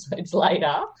 9 episodes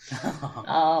later.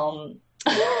 I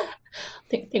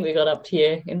think we got up to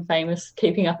your infamous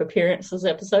Keeping Up Appearances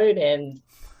episode, and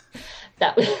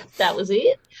that was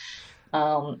it.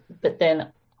 But then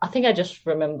I think I just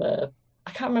remember.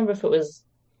 I can't remember if it was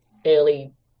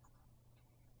early.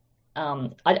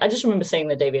 I just remember seeing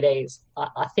the DVDs.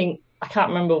 I can't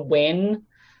remember when.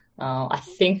 I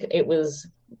think it was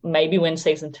maybe when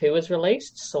season 2 was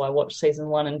released. So I watched season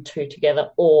 1 and 2 together,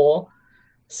 or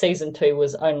season 2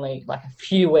 was only like a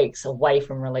few weeks away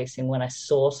from releasing when I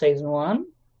saw season 1.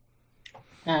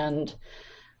 And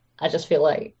I just feel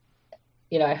like,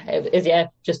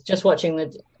 just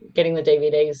watching getting the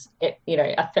DVDs.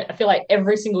 I feel like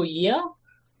every single year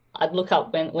I'd look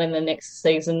up when the next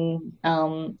season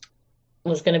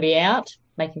was going to be out,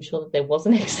 making sure that there was a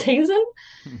next season.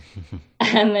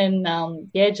 And then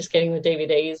just getting the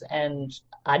DVDs, and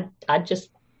I'd just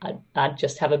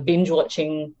have a binge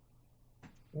watching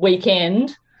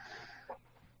weekend,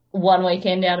 one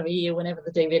weekend out of a year whenever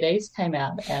the DVDs came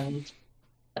out. And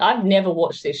I've never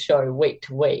watched this show week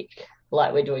to week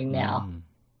like we're doing now.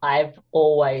 I've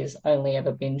always only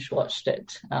ever binge watched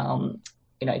it from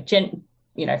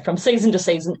season to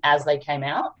season as they came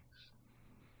out.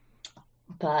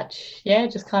 But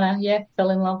just kind of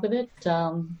fell in love with it.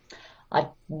 I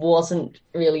wasn't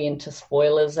really into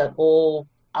spoilers at all,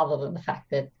 other than the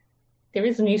fact that there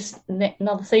is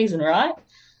another season, right?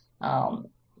 And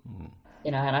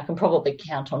I can probably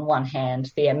count on one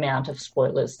hand the amount of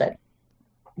spoilers that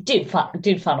did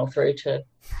funnel through to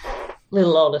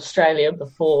little old Australia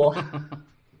before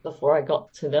I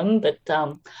got to them. But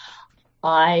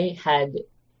I had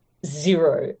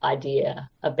zero idea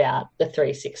about the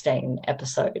 316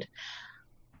 episode.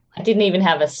 I didn't even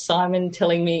have a Simon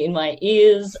telling me in my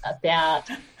ears about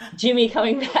Jimmy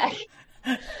coming back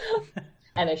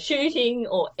and a shooting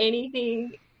or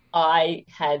anything. I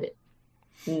had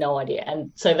no idea.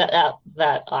 And so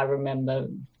that I remember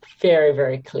very,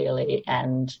 very clearly.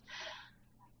 And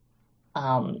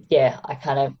I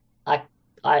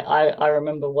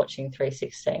remember watching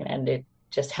 316, and it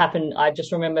just happened. I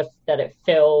just remember that it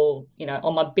fell,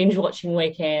 on my binge watching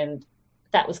weekend.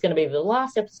 That was going to be the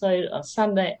last episode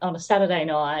on a Saturday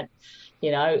night.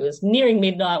 It was nearing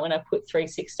midnight when I put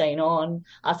 316 on.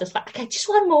 I was just like, okay, just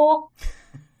one more.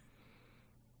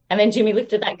 And then Jimmy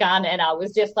lifted that gun, and I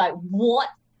was just like, what?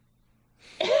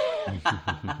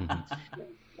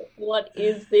 What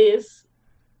is this?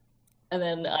 And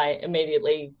then I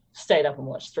immediately stayed up and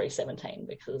watched 317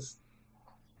 because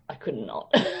I could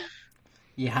not.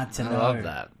 You had to know. I love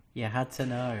that. You had to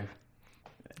know.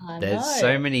 There's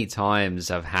so many times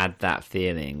I've had that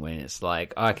feeling when it's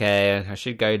like, okay, I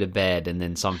should go to bed, and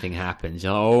then something happens.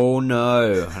 Oh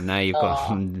no! And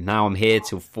now now I'm here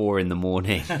till 4 a.m.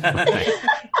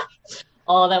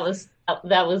 Oh, that was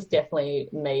definitely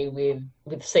me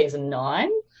with season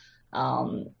 9.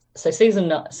 So season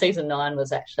 9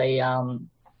 was actually,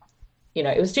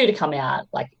 it was due to come out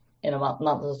like in a month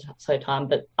or so time,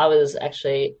 but I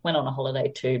went on a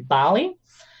holiday to Bali,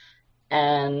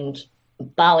 and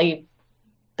Bali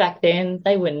back then,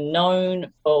 they were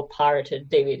known for pirated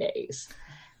DVDs.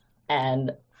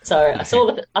 And so I saw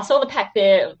the pack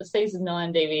there of the season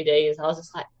 9 DVDs. I was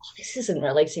just like, oh, this isn't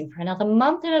releasing for another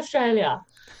month in Australia.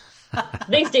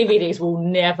 These DVDs will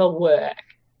never work.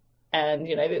 And,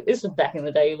 you know, this was back in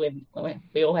the day when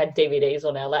we all had DVDs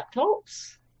on our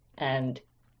laptops. And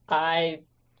I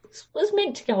was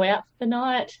meant to go out for the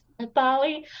night at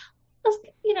Bali. I was,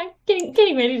 you know,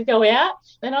 getting ready to go out.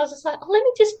 Then I was just like, oh, let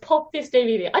me just pop this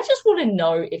DVD. I just want to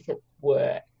know if it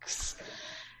works.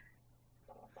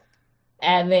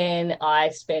 And then I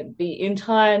spent the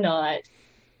entire night,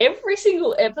 every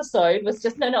single episode was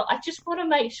just, no, I just want to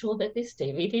make sure that this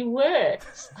DVD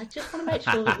works. I just want to make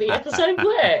sure that the episode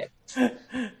works.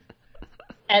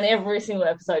 And every single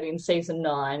episode in season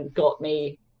 9 got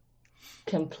me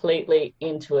completely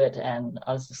into it. And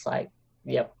I was just like,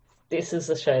 yep, this is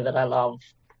the show that I love.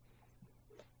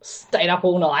 Stayed up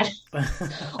all night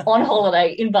on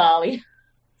holiday in Bali.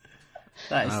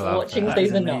 That is watching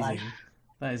season 9.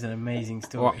 That is an amazing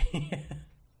story.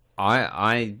 Well,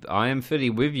 I am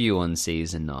fully with you on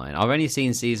season 9. I've only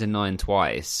seen season 9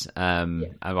 twice.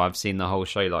 And I've seen the whole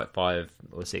show like 5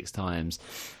 or 6 times.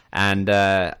 And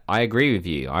I agree with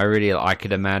you. I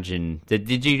could imagine. Did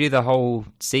you do the whole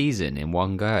season in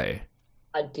one go?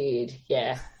 I did,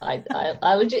 yeah. I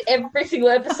legit, every single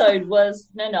episode was,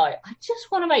 no, I just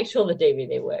want to make sure the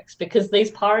DVD works, because these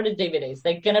pirated DVDs,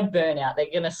 they're going to burn out. They're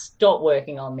going to stop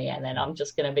working on me, and then I'm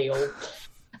just going to be all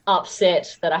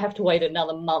upset that I have to wait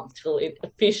another month till it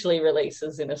officially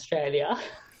releases in Australia.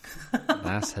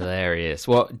 That's hilarious.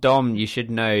 Well, Dom, you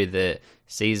should know that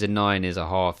season 9 is a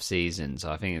half season,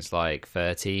 so I think it's like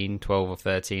 12 or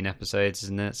 13 episodes,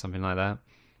 isn't it? Something like that.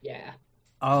 Yeah.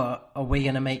 Oh, are we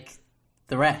going to make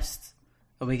the rest?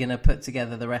 Are we going to put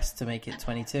together the rest to make it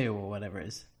 22 or whatever it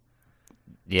is?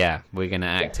 Yeah, we're going to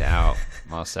act it out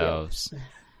ourselves.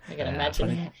 I can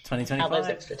imagine 2025. How those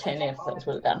extra 10 episodes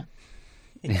would have done.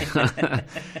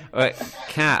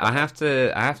 Kat, I have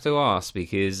to ask,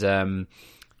 because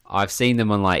I've seen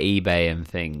them on like eBay and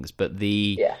things, but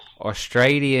the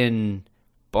Australian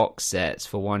box sets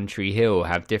for One Tree Hill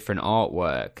have different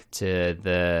artwork to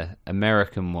the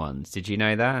American ones. Did you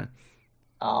know that?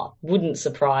 Wouldn't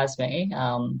surprise me.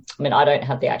 I mean, I don't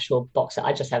have the actual box set.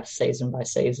 I just have season by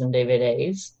season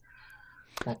DVDs.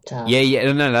 But,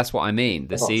 no, that's what I mean.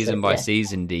 The season by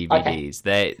season DVDs,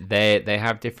 they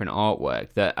have different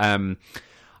artwork that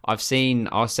I've seen.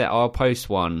 I'll post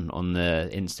one on the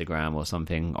Instagram or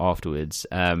something afterwards.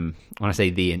 When I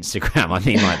say the Instagram, I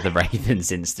mean like the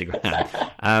Ravens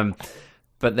Instagram.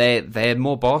 But they're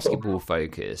more basketball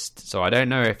focused, so I don't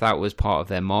know if that was part of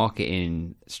their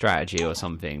marketing strategy or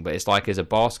something. But it's like there's a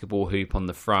basketball hoop on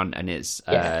the front, and it's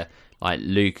like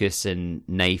Lucas and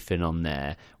Nathan on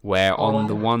there. Where on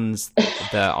the ones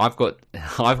that I've got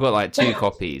like 2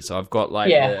 copies. So I've got like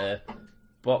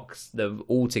the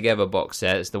all together box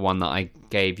set. It's the one that I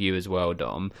gave you as well,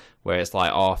 Dom, where it's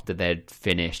like after they'd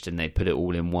finished and they put it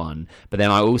all in one. But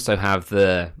then I also have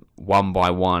the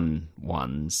 1x1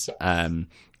 ones,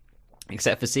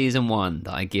 except for season 1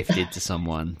 that I gifted to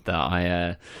someone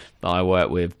that I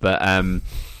work with. But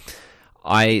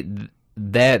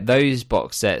those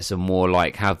box sets are more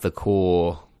like have the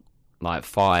core like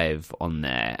 5 on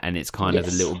there, and it's kind of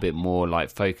a little bit more like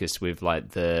focused with like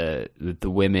the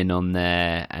women on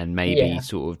there, and maybe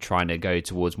sort of trying to go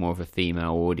towards more of a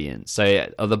female audience. So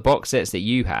are the box sets that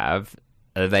you have,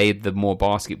 are they the more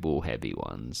basketball heavy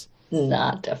ones?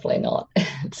 Nah, definitely not.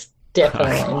 It's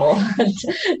definitely more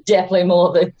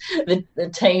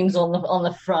the teams on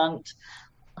the front.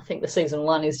 I think the season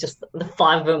 1 is just the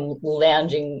 5 of them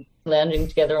lounging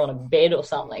together on a bed or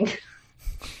something.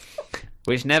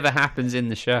 Which never happens in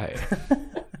the show.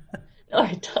 No,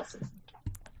 it doesn't.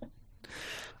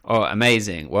 Oh,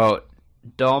 amazing. Well,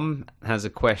 Dom has a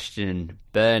question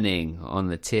burning on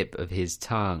the tip of his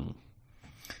tongue.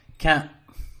 Kat,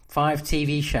 5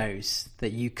 TV shows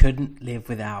that you couldn't live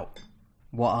without.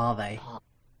 What are they?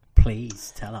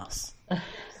 Please tell us.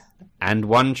 And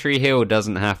One Tree Hill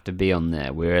doesn't have to be on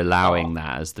there. We're allowing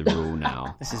that as the rule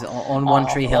now. This is on One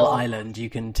Tree Hill Island. You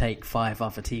can take 5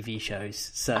 other TV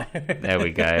shows. So there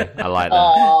we go. I like that.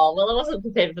 Oh, well, I wasn't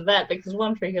prepared for that, because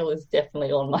One Tree Hill is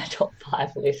definitely on my top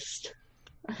 5 list.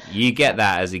 You get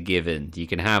that as a given. You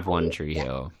can have One Tree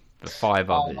Hill, but 5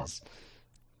 others.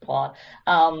 I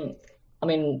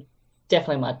mean,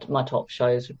 definitely my top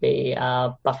shows would be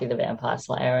Buffy the Vampire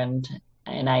Slayer and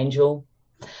Angel.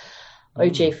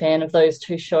 OG fan of those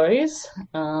 2 shows.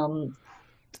 I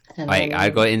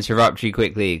got to interrupt you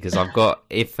quickly, because I've got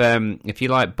if you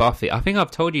like Buffy, I think I've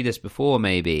told you this before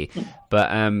maybe, but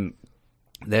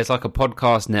there's like a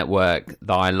podcast network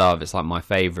that I love. It's like my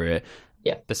favorite,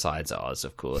 Yeah. Besides ours,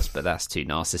 of course, but that's too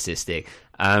narcissistic.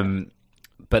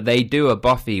 But they do a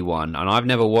Buffy one, and I've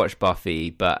never watched Buffy,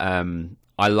 but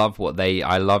I love all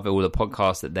the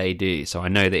podcasts that they do, so I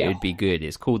know that it would be good.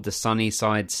 It's called the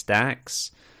Sunnyside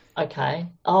Stacks. Okay.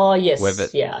 Oh,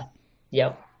 yes. Yeah.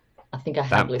 Yep. I think I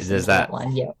have listened to that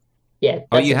one. Yep. Yeah.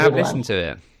 Oh, you have listened to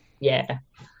it? Yeah.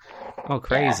 Oh,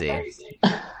 crazy.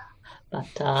 Yeah.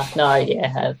 But, no,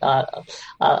 yeah.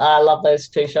 I love those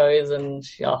two shows, and,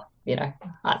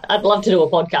 I'd love to do a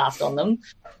podcast on them.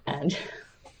 And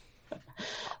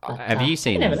have you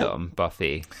seen them,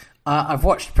 Buffy? I've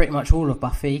watched pretty much all of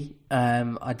Buffy.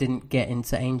 I didn't get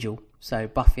into Angel, so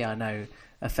Buffy I know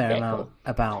a fair amount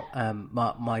about.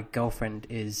 My girlfriend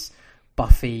is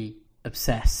Buffy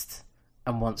obsessed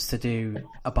and wants to do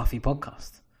a Buffy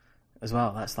podcast as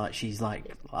well. That's like she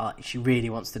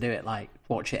really wants to do it, like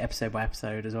watch it episode by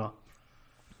episode as well.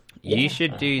 You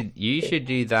should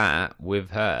do that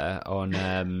with her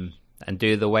on and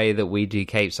do the way that we do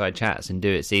Cape Side Chats and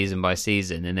do it season by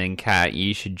season, and then Kat,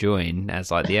 you should join as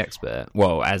like the expert.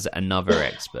 Well, as another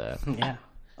expert. Yeah,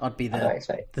 I'd be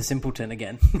the simpleton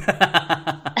again.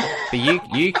 But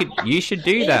you should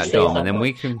do that, Dom, and then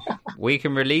we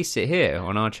can release it here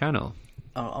on our channel.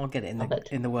 I'll get it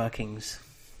in the workings.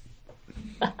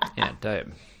 Yeah, dope.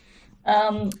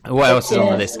 What else is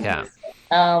on the list, Kat?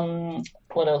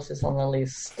 What else is on the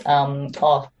list?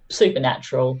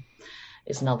 Supernatural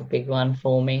is another big one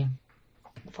for me.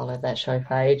 Followed that show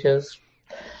for ages.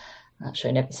 That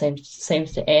show never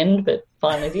seems to end, but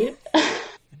finally did.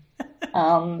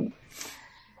 And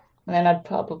then I'd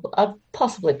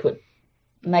possibly put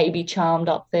maybe Charmed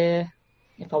up there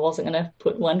if I wasn't going to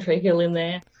put One Tree Hill in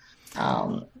there.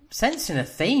 Sensing a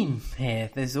theme here.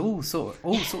 There's all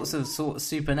sorts of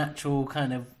supernatural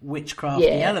kind of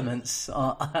witchcrafty elements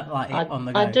on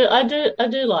the go. I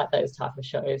do like those type of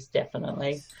shows,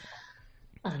 definitely.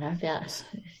 I don't know about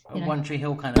One Tree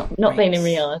Hill kind of not being in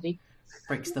reality.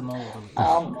 Breaks the mold.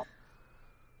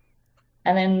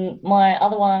 And then my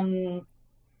other one,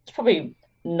 it's probably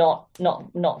not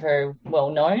very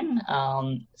well known.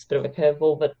 It's a bit of a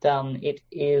curveball, but it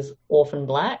is Orphan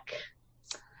Black,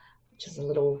 which is a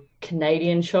little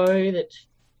Canadian show that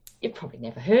you've probably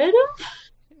never heard of.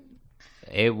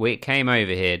 It came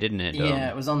over here, didn't it, Dom? Yeah,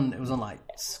 it was on like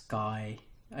Sky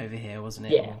over here, wasn't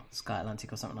it? Yeah. Or Sky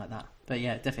Atlantic or something like that. But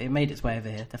yeah, definitely, it made its way over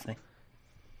here, definitely.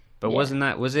 But was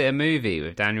it a movie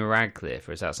with Daniel Radcliffe,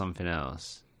 or is that something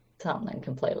else? Something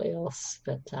completely else,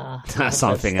 but that's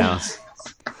something else.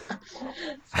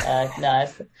 No,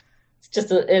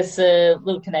 it's a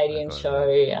little Canadian show.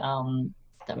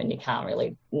 I mean, you can't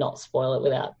really not spoil it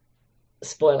without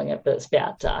spoiling it, but it's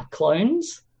about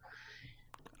clones.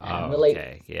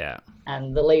 Okay, yeah.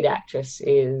 And the lead actress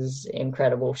is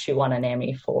incredible. She won an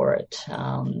Emmy for it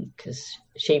because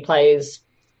she plays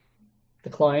the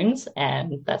clones,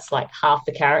 and that's like half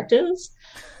the characters.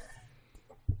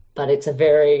 But it's a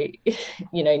very,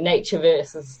 nature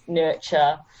versus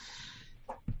nurture,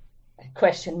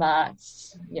 question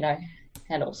marks,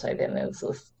 and also then there's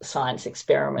a science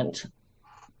experiment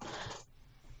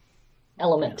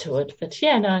element to it. But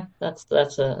yeah, no, that's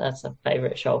a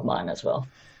favourite show of mine as well.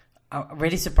 I'm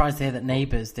really surprised to hear that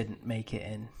Neighbours didn't make it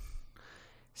in.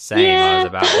 Same, yeah. I was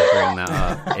about to bring that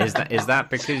up. Is that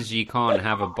because you can't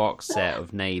have a box set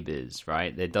of Neighbours,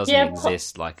 right? There doesn't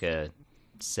exist like a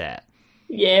set.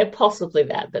 Yeah, possibly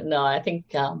that, but no, I think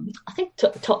top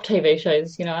TV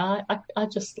shows. I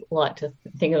just like to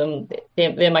think of them.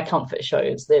 They're my comfort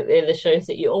shows. They're the shows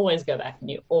that you always go back and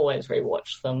you always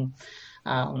rewatch them.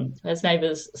 As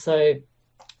Neighbours, so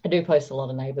I do post a lot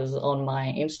of Neighbours on my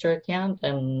Insta account,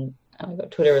 and I've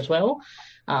got Twitter as well.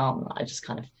 I just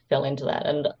kind of fell into that,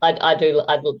 and I do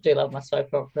love my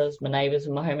soap operas, my Neighbours,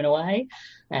 and my Home and Away,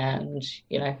 and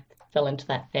fell into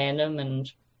that fandom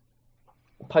and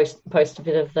post a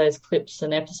bit of those clips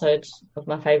and episodes of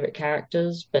my favourite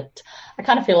characters. But I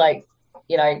kind of feel like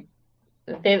they're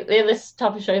this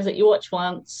type of shows that you watch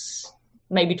once,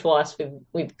 maybe twice,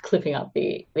 with clipping up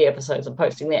the episodes and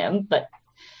posting them, but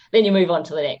then you move on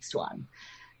to the next one.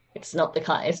 It's not the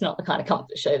kind of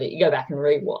comfort show that you go back and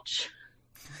rewatch.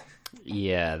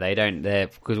 Yeah, they don't.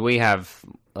 Because we have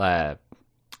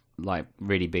like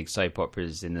really big soap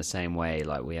operas in the same way.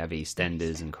 Like we have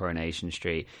EastEnders and Coronation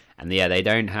Street, and they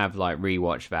don't have like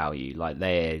rewatch value. Like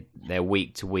they're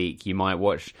week to week. You might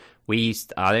watch.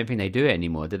 I don't think they do it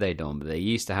anymore, do they, Dom? But they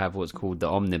used to have what's called the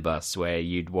omnibus, where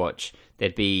you'd watch.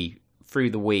 There'd be through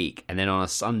the week, and then on a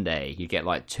Sunday you get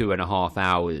like 2.5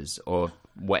 hours or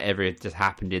whatever it just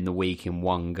happened in the week in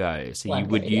one go. So you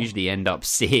would usually end up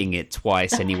seeing it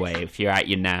twice anyway if you're at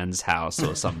your nan's house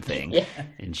or something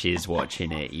and she's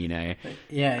watching it, you know.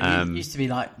 Yeah, it used to be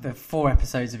like the 4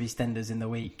 episodes of EastEnders in the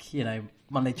week, you know,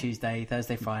 Monday, Tuesday,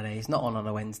 Thursday, Friday. It's not on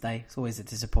a Wednesday. It's always a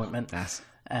disappointment. That's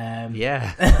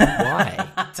yeah. Why?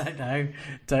 I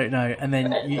don't know. And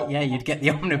then you'd get the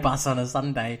omnibus on a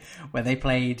Sunday where they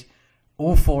played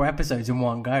all 4 episodes in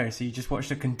one go, so you just watched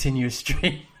a continuous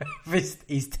stream of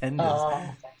EastEnders.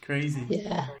 Oh, crazy.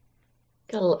 Yeah,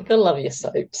 gotta love your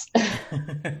soaps.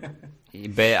 But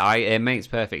it makes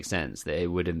perfect sense that it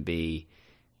wouldn't be.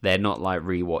 They're not like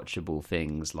rewatchable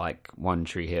things like One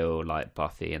Tree Hill, like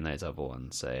Buffy, and those other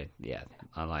ones. So yeah,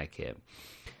 I like it.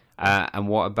 And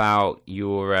what about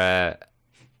your a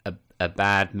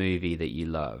bad movie that you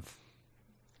love?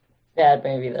 Bad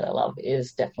movie that I love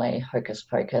is definitely Hocus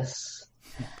Pocus.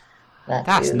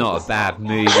 That's not a bad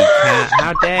movie, Kat.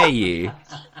 How dare you?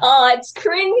 Oh, it's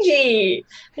cringy.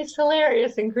 It's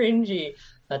hilarious and cringy.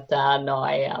 But no,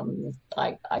 I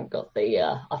got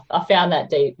the I found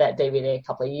that DVD a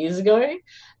couple of years ago,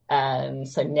 and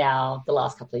so now the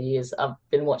last couple of years I've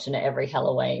been watching it every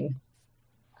Halloween.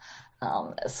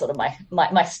 As sort of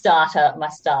my starter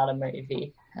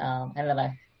movie,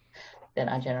 and then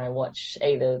I generally watch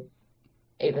either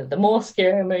the more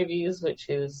scary movies, which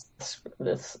is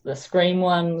the Scream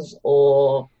ones,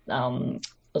 or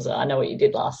was it I Know What You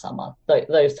Did Last Summer.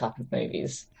 Those type of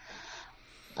movies.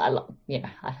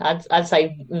 I'd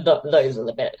say those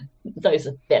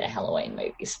are better Halloween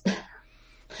movies.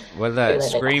 Well,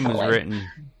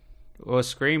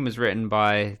 Scream was written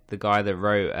by the guy that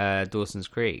wrote Dawson's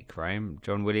Creek, right?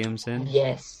 John Williamson.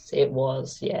 Yes, it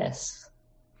was. Yes,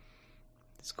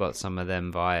 it's got some of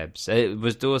them vibes.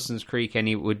 Was Dawson's Creek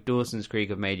would Dawson's Creek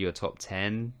have made your top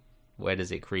 10? Where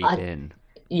does it creep in?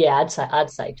 Yeah,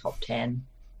 I'd say top 10.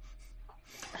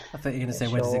 I thought you were going to say,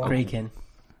 where does it creak in?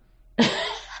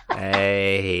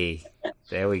 Hey,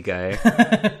 there we go.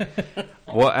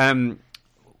 What?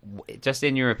 Just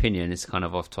in your opinion, it's kind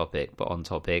of off topic, but on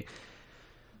topic.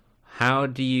 Why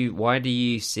do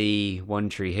you see One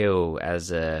Tree Hill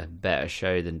as a better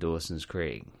show than Dawson's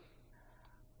Creek?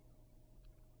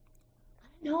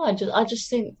 No, I just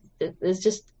think there's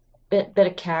just better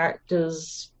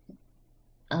characters,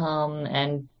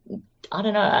 and I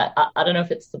don't know. I don't know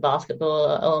if it's the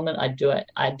basketball element. I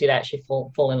did actually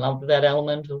fall in love with that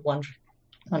element of One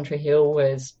Tree Hill,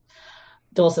 whereas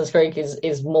Dawson's Creek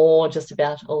is more just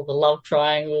about all the love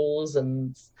triangles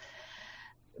and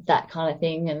that kind of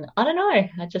thing. And I don't know.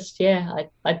 I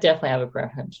definitely have a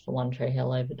preference for One Tree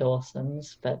Hill over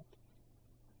Dawson's, but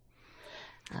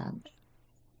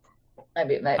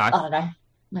maybe I don't know.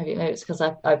 Maybe it's because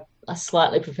I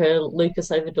slightly prefer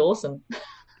Lucas over Dawson.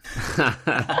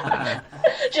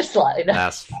 Just slightly.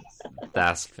 That's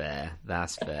fair.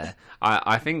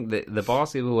 I think that the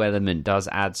basketball element does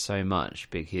add so much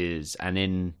because,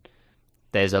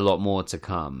 there's a lot more to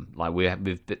come. Like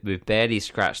we've barely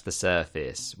scratched the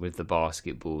surface with the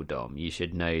basketball, Dom. You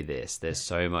should know this. There's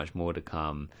so much more to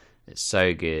come. It's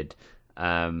so good.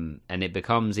 And it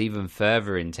becomes even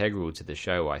further integral to the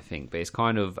show, I think. But it's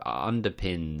kind of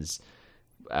underpins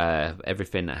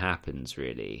everything that happens,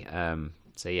 really.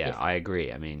 So yeah, I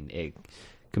agree. I mean, it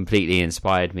completely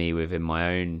inspired me within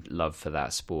my own love for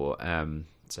that sport.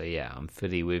 So yeah, I'm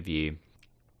fully with you.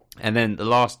 And then the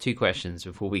last 2 questions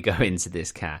before we go into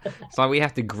this, Kat. It's like we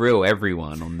have to grill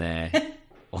everyone on their...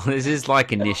 Well, this is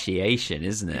like initiation,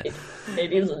 isn't it?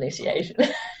 It is initiation.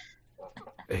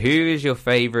 Who is your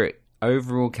favourite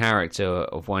overall character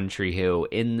of One Tree Hill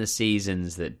in the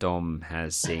seasons that Dom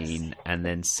has seen? And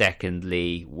then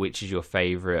secondly, which is your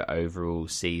favourite overall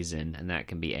season? And that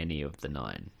can be any of the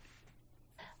 9.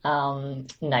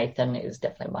 Nathan is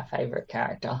definitely my favourite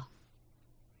character.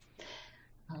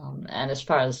 And as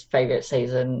far as favourite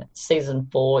season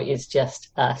 4 is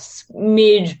just a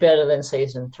smidge better than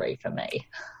season 3 for me.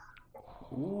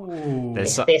 Ooh. They're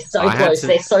so close.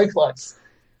 They're so close.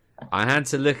 I had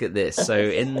to look at this. So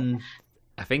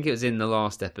I think it was in the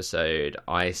last episode,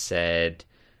 I said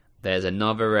there's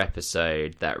another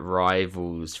episode that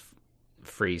rivals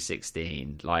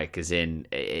 316, like as in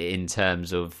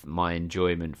terms of my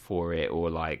enjoyment for it, or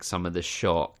like some of the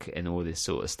shock and all this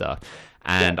sort of stuff.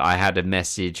 And I had a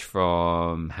message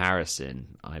from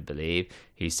Harrison, I believe,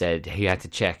 who said he had to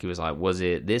check. He was like, was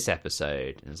it this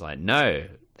episode? And I was like, no,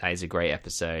 that is a great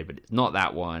episode, but it's not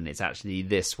that one. It's actually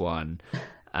this one.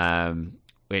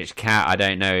 Which, Kat, I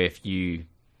don't know if you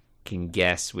can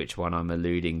guess which one I'm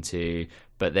alluding to,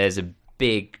 but there's a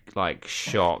big like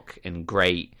shock and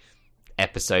great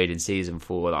episode in season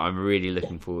 4 that I'm really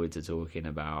looking forward to talking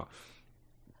about.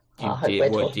 I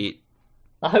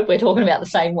hope we're talking about the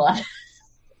same one.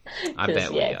 I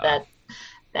bet we are.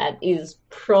 That is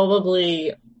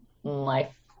probably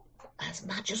as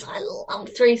much as I love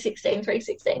 316.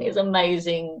 316 is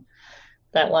amazing.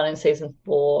 That one in season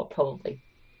 4 probably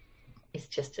is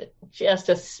just a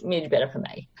smidge better for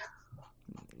me.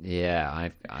 Yeah,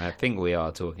 I think we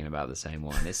are talking about the same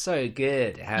one. It's so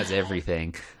good. It has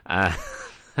everything.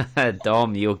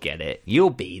 Dom, you'll get it. You'll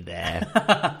be there.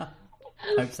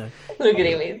 Hope so. Look at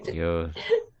him.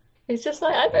 He's just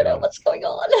like, I don't know what's going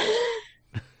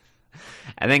on.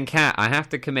 And then, Kat, I have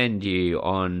to commend you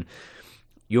on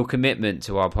your commitment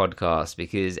to our podcast,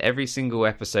 because every single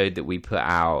episode that we put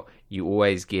out, you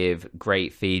always give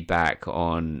great feedback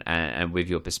on and with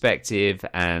your perspective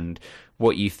and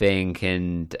what you think,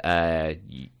 and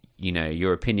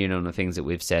your opinion on the things that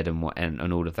we've said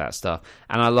and all of that stuff.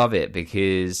 And I love it,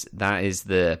 because that is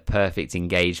the perfect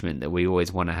engagement that we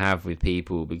always want to have with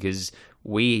people, because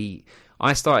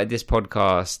I started this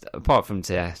podcast apart from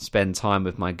to spend time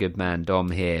with my good man Dom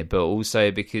here, but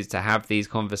also because to have these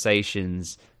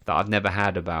conversations that I've never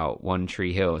had about One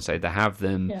Tree Hill. So to have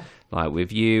them like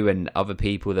with you and other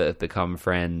people that have become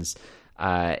friends,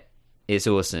 it's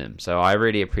awesome. So I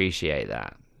really appreciate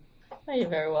that. Oh, you're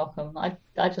very welcome. I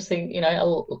just think,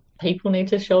 people need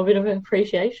to show a bit of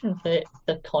appreciation for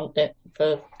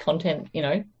content,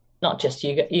 not just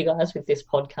you guys with this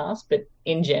podcast, but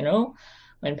in general.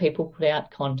 When people put out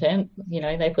content,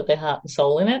 they put their heart and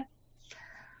soul in it.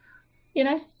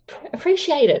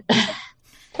 Appreciate it.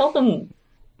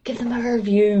 Give them a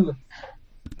review.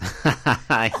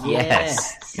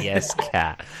 Yes,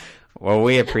 Kat. Well,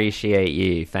 we appreciate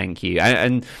you. Thank you.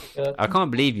 And I can't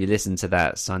believe you listened to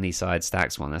that Sunnyside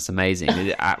Stacks one. That's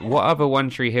amazing. What other One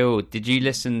Tree Hill? Did you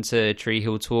listen to Tree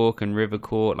Hill Talk and River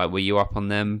Court? Like, were you up on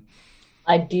them?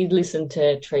 I did listen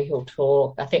to Tree Hill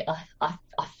Talk. I think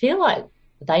I feel like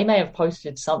they may have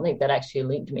posted something that actually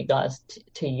linked me, guys,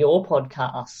 to your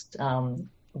podcast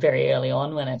very early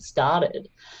on when it started.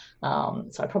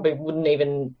 So I probably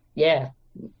wouldn't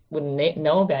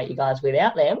know about you guys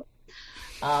without them.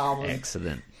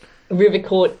 Excellent. River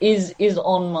Court is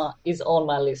on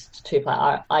my list to play.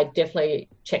 I definitely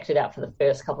checked it out for the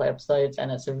first couple of episodes,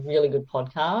 and it's a really good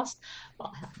podcast.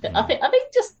 I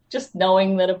think just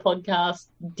knowing that a podcast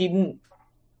didn't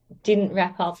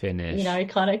wrap up, finish,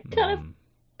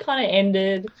 kind of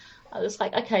ended. I was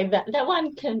like, okay, that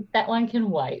one can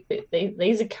wait.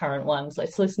 These are current ones.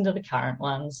 Let's listen to the current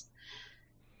ones,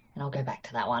 and I'll go back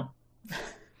to that one.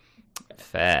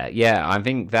 Fair. Yeah, I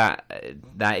think that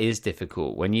is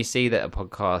difficult. When you see that a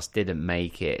podcast didn't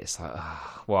make it, it's like,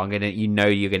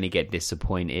 you're gonna get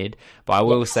disappointed. But I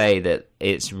will say that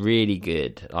it's really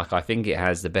good. Like, I think it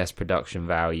has the best production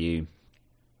value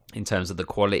in terms of the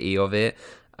quality of it.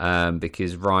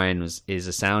 Because Ryan is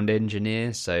a sound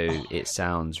engineer, so it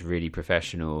sounds really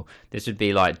professional. This would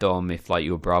be like Dom if like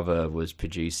your brother was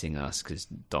producing us, because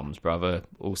Dom's brother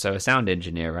also a sound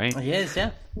engineer, right? He is, yeah.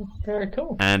 Very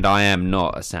cool. And I am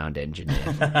not a sound engineer.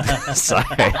 So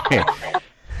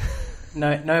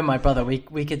No, my brother,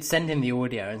 we could send him the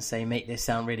audio and say, make this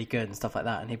sound really good and stuff like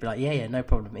that, and he'd be like, yeah, no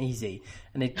problem, easy.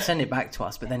 And he'd send it back to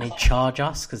us, but then he'd charge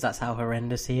us, because that's how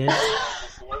horrendous he is.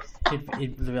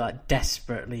 He'd be like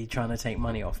desperately trying to take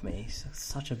money off me.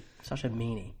 Such a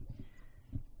meanie.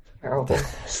 Terrible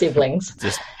siblings.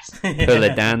 Just pull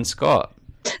a Dan Scott.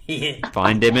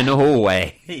 Find him in the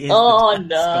hallway. Oh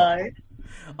no! Scott.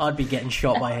 I'd be getting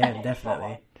shot by him,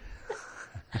 definitely.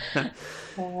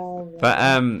 Oh, but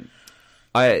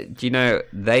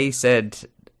they said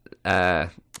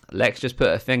Lex just put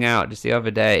a thing out just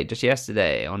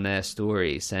yesterday on their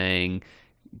story saying,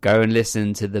 go and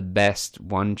listen to the best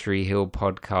One Tree Hill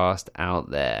podcast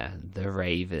out there, The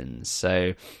Ravens.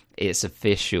 So it's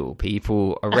official.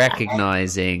 People are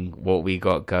recognizing what we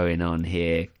got going on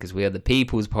here, because we are the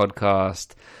People's Podcast.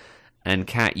 And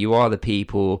Kat, you are the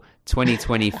people.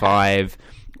 2025,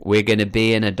 we're going to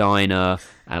be in a diner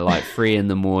at like 3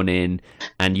 a.m,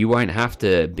 and you won't have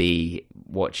to be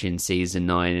watching season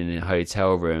 9 in a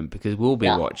hotel room, because we'll be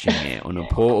watching it on a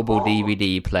portable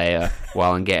DVD player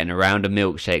while I'm getting a round of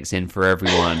milkshakes in for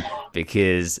everyone,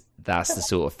 because that's the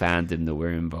sort of fandom that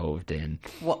we're involved in.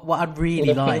 What I'd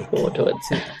really like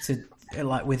to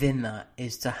like within that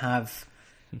is to have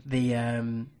the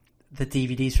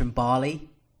DVDs from Bali,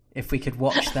 if we could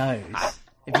watch those.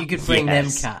 If you could bring them,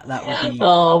 Kat, that would be.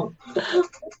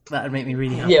 That would make me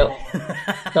really happy. Yeah.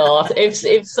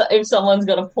 If someone's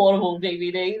got a portable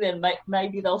DVD, then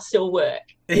maybe they'll still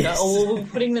work. Or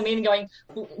putting them in and going,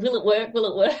 will it work? Will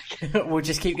it work? We'll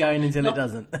just keep going until it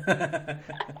doesn't.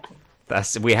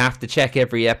 We have to check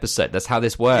every episode. That's how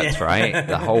this works, right?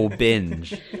 The whole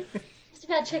binge. It's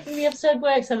about checking the episode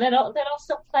works, and then I'll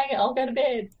stop playing it. I'll go to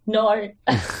bed. No,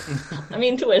 I'm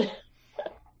into it.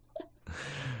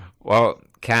 Well,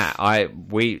 Kat,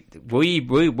 will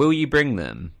you bring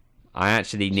them? I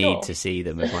actually need to see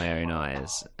them with my own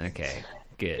eyes. Okay,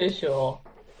 good. For sure.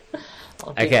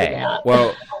 Okay,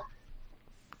 well,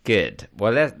 good.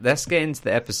 Well, let's get into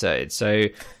the episode. So,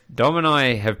 Dom and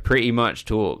I have pretty much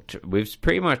talked. We've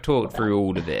pretty much talked through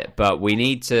all of it, but we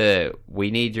need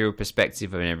your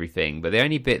perspective on everything. But the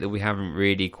only bit that we haven't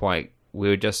really we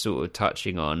were just sort of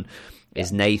touching on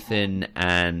is Nathan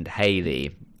and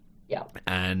Haley. Yeah.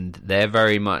 And they're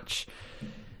very much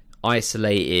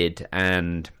isolated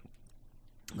and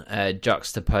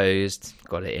juxtaposed,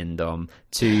 got it in, Dom,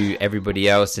 to everybody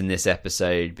else in this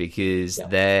episode, because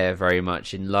they're very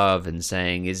much in love and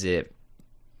saying, is it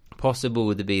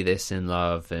possible to be this in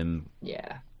love? And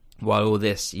while all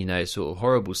this, sort of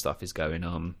horrible stuff is going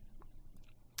on.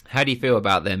 How do you feel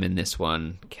about them in this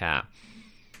one, Kat?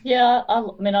 Yeah, I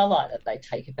like that they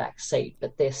take a back seat,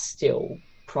 but they're still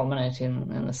prominent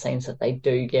in the scenes that they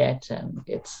do get, and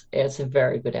it's a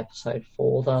very good episode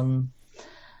for them.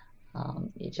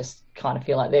 You just kind of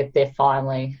feel like they're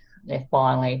finally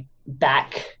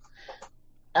back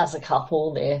as a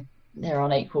couple. They're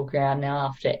on equal ground now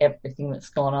after everything that's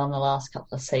gone on the last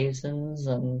couple of seasons,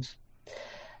 and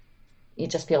you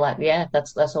just feel like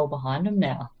that's all behind them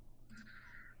now.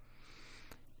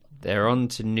 They're on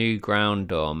to new ground,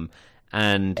 Dom.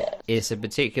 And it's a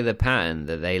particular pattern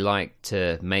that they like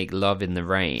to make love in the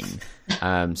rain.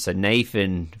 So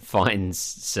Nathan finds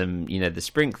some, the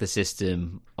sprinkler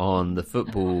system on the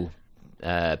football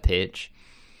pitch.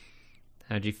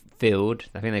 How do you field?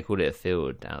 I think they called it a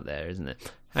field out there, isn't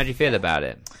it? How do you feel about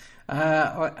it?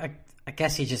 I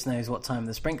guess he just knows what time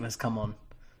the sprinklers come on.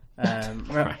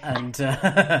 Right. And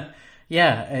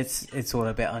it's all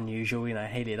a bit unusual.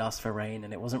 Haley had asked for rain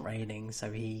and it wasn't raining, so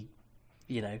he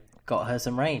got her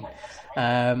some rain.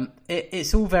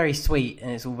 It's all very sweet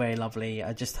and it's all very lovely.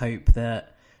 I just hope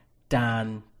that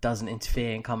Dan doesn't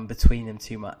interfere and come between them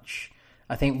too much.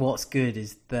 I think what's good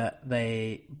is that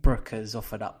Brooke has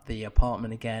offered up the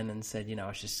apartment again and said, I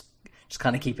was just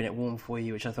kind of keeping it warm for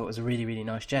you, which I thought was a really, really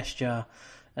nice gesture,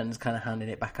 and kind of handed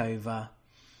it back over.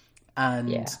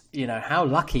 And, how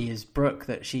lucky is Brooke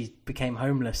that she became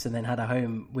homeless and then had a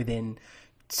home within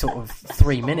sort of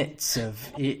 3 minutes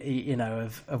of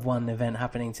one event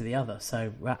happening to the other.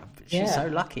 So she's so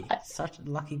lucky. Such a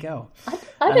lucky girl.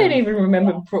 I don't even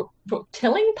remember Brooke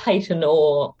telling Peyton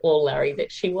or Larry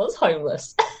that she was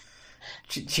homeless.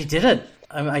 She didn't.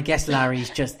 I guess Larry's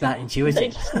just that intuitive. They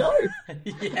just know.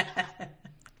 Yeah.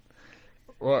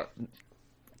 What,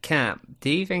 Kat, do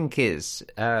you think there's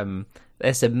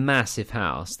a massive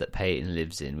house that Peyton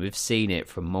lives in? We've seen it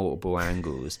from multiple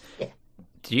angles. Yeah.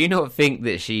 Do you not think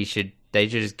that they should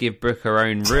just give Brooke her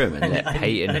own room and let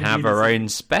Peyton have her own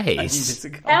space?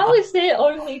 How is there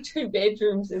only 2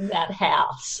 bedrooms in that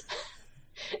house?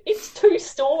 It's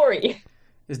 2-story.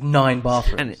 There's 9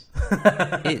 bathrooms.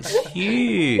 And it's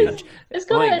huge. There's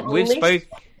got to there's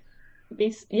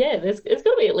got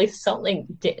to be at least something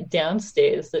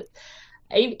downstairs that,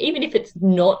 even if it's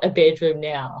not a bedroom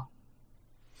now,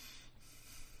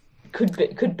 could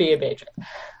be a bedroom.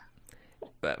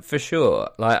 But for sure,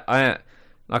 I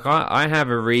have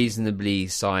a reasonably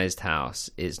sized house.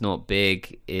 It's not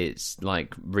big. It's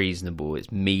reasonable.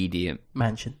 It's medium.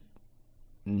 Mansion.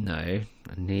 No, I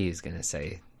knew he was going to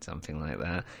say something like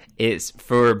that. It's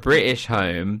for a British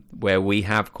home where we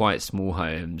have quite small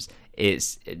homes.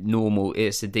 It's normal.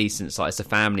 It's a decent size. It's a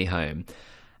family home,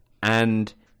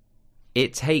 and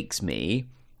it takes me.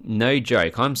 No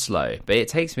joke, I'm slow, but it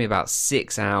takes me about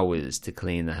 6 hours to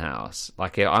clean the house.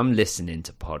 I'm listening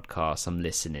to podcasts, I'm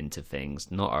listening to things,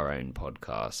 not our own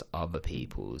podcasts, other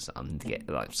people's.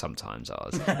 Sometimes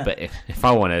ours. But if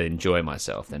I want to enjoy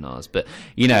myself, then ours. But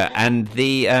and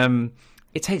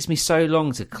it takes me so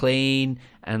long to clean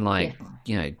and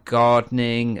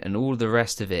gardening and all the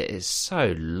rest of it is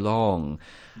so long.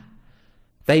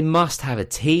 They must have a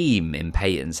team in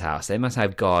Peyton's house. They must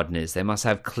have gardeners. They must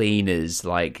have cleaners.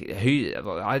 We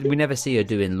never see her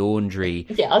doing laundry.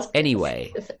 Yeah,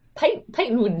 anyway.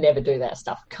 Peyton would never do that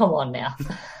stuff. Come on now.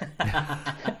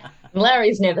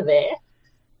 Larry's never there.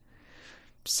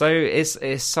 So it's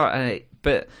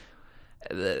but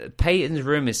Peyton's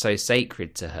room is so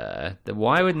sacred to her that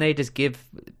why wouldn't they just give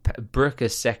Brooke a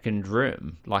second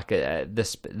room,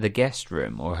 the guest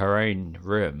room or her own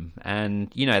room,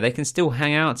 and they can still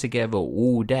hang out together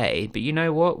all day. But you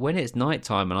know what? When it's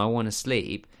nighttime and I want to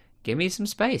sleep, give me some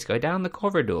space. Go down the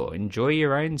corridor, enjoy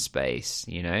your own space.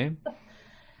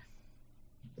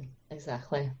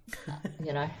 Exactly.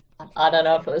 You know, I don't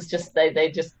know if it was just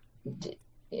they just,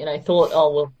 you know, thought,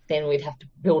 oh, well, then we'd have to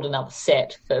build another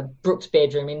set for Brooke's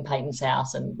bedroom in Peyton's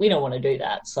house, and we don't want to do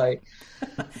that. So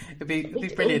it'd be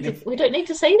brilliant. We don't need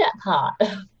to see that part.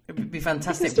 It'd be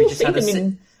fantastic if we just had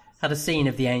a scene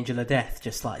of the Angel of Death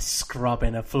just like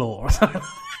scrubbing a floor or something.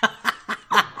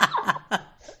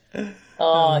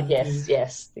 Oh,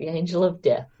 yes. The Angel of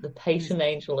Death. The patient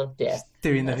Angel of Death.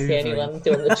 Doing That's the only one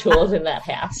doing the chores in that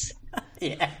house.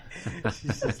 Yeah.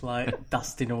 She's just like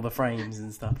dusting all the frames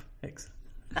and stuff. Excellent.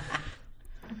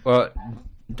 Well,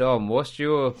 Dom, what's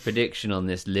your prediction on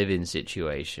this living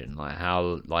situation? Like,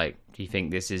 how, like, do you think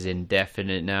this is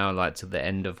indefinite now, like to the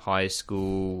end of high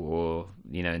school, or,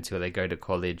 you know, until they go to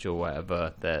college or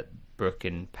whatever, that Brooke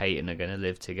and Peyton are going to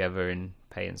live together in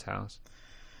Peyton's house?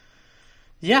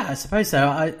 Yeah, I suppose so.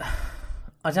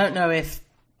 I don't know if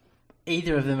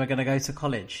either of them are going to go to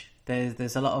college.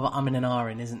 There's a lot of umming and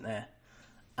ahhing, isn't there?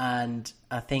 And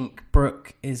I think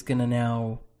Brooke is going to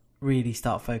now really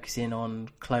start focusing on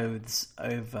clothes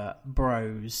over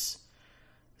bros.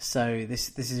 So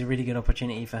this is a really good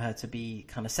opportunity for her to be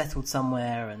kind of settled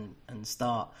somewhere and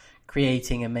start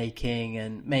creating and making,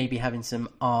 and maybe having some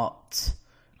art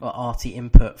or arty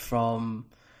input from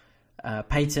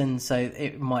Peyton. So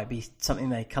it might be something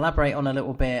they collaborate on a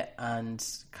little bit and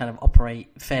kind of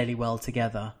operate fairly well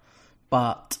together.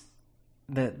 But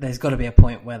there's got to be a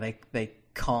point where they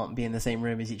can't be in the same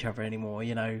room as each other anymore.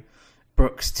 You know,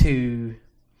 Brooke's too,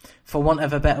 for want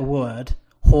of a better word,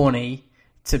 horny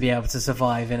to be able to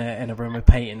survive in a room with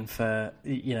Peyton for,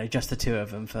 you know, just the two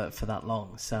of them for that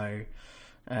long. So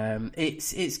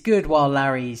it's good while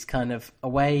Larry's kind of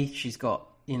away. She's got,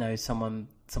 you know, someone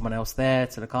else there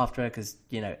to look after her, because,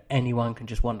 you know, anyone can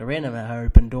just wander in, and her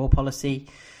open door policy.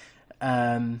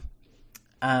 And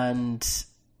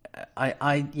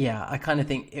I kind of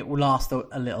think it will last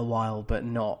a little while, but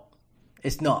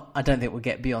I don't think we'll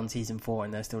get beyond season 4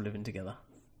 and they're still living together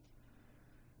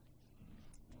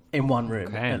in one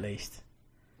room, at least.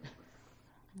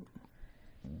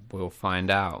 We'll find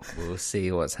out. We'll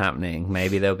see what's happening.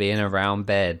 Maybe they'll be in a round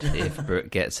bed if Brooke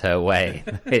gets her way.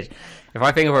 If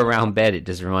I think of a round bed, it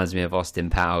just reminds me of Austin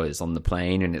Powers on the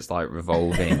plane, and it's like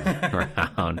revolving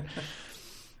around.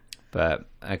 But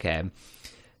okay,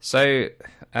 so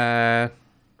Haley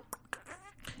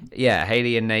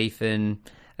and Nathan,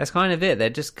 that's kind of it. They're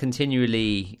just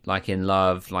continually like in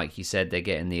love. Like you said, they're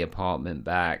getting the apartment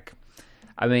back.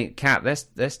 I mean, Kat,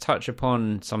 let's touch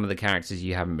upon some of the characters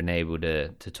you haven't been able to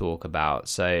talk about.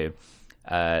 So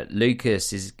Lucas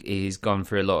he's gone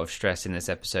through a lot of stress in this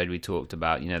episode. We talked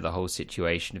about, you know, the whole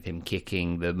situation of him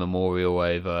kicking the memorial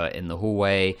over in the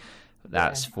hallway.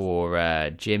 That's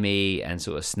for Jimmy, and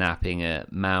sort of snapping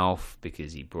at Mouth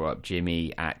because he brought up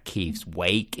Jimmy at Keith's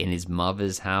wake in his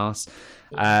mother's house.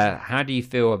 How do you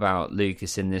feel about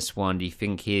Lucas in this one? Do you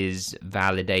think he's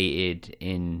validated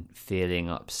in feeling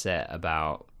upset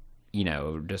about, you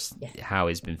know, just how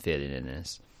he's been feeling in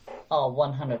this? Oh,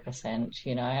 100%.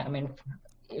 You know, I mean,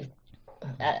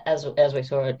 as we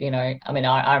saw it, you know, I mean,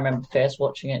 I remember first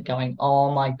watching it going,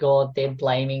 oh my God, they're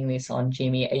blaming this on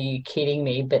Jimmy. Are you kidding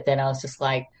me? But then I was just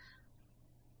like,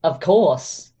 of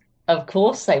course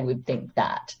they would think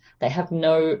that. They have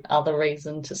no other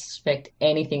reason to suspect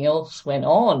anything else went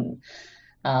on.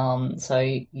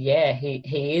 So yeah,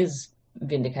 he is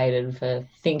vindicated for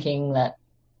thinking that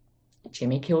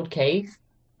Jimmy killed Keith.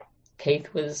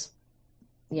 Keith was,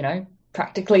 you know,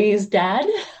 practically his dad.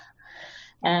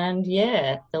 And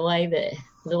yeah, the way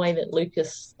that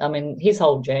Lucas, I mean, his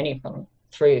whole journey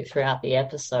throughout the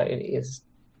episode is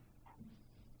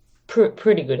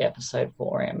pretty good episode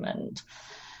for him. And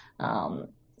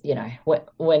you know,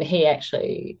 when he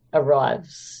actually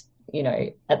arrives, you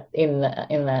know, in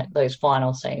those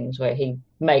final scenes where he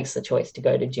makes the choice to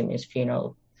go to Jimmy's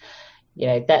funeral, you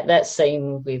know, that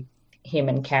scene with him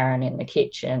and Karen in the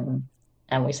kitchen,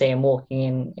 and we see him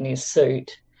walking in his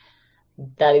suit,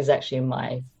 that is actually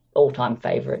my all-time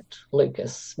favorite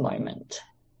Lucas moment.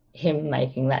 Him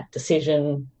making that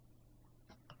decision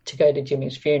to go to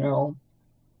Jimmy's funeral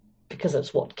because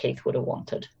it's what Keith would have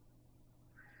wanted.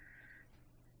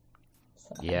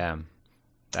 Yeah,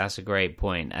 that's a great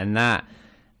point. And that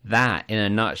in a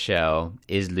nutshell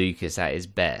is Lucas at his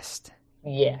best.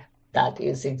 Yeah, that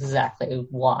is exactly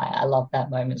why I love that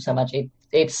moment so much.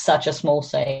 It's such a small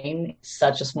scene,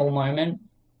 such a small moment,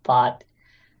 but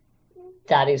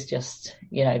that is just,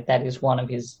 you know, that is one of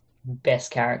his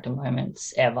best character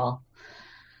moments ever.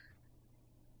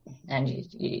 And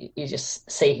you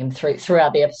just see him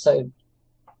throughout the episode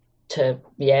to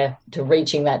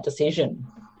reaching that decision.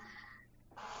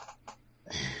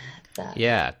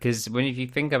 Yeah, because if you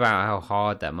think about how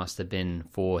hard that must have been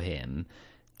for him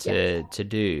to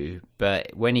do,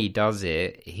 but when he does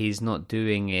it, he's not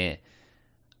doing it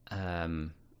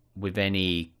with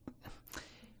any.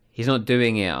 He's not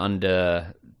doing it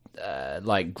under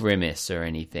like grimace or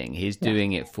anything. He's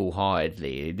doing it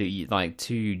full-heartedly. Like,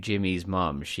 to Jimmy's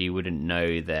mum, she wouldn't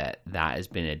know that has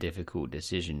been a difficult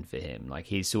decision for him. Like,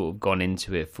 he's sort of gone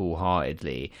into it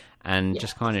full-heartedly and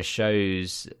just kind of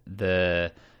shows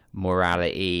the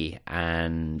morality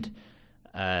and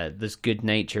this good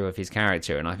nature of his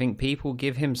character. And I think people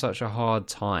give him such a hard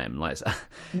time. Like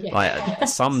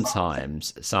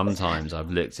sometimes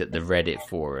I've looked at the Reddit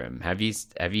forum. Have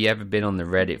you ever been on the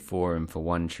Reddit forum for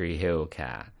One Tree Hill,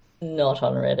 Cat? Not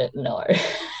on Reddit, no.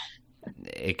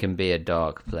 It can be a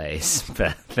dark place,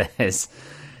 but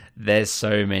there's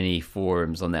so many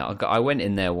forums on there. I went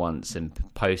in there once and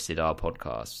posted our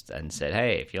podcast and said,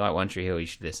 hey, if you like One Tree Hill, you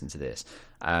should listen to this.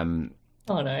 Oh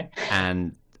no.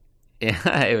 And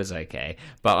yeah, it was okay.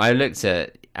 But I looked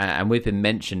at, and we've been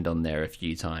mentioned on there a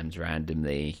few times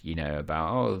randomly,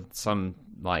 about some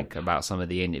of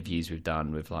the interviews we've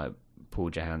done with like Paul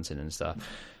Johansson and stuff.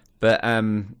 But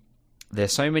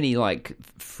there's so many like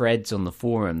threads on the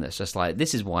forum that's just like,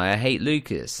 this is why I hate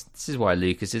Lucas. This is why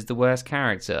Lucas is the worst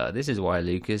character. This is why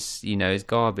Lucas, is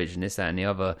garbage and this, that, and the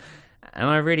other. And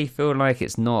I really feel like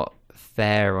it's not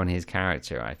fair on his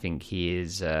character. I think he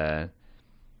is a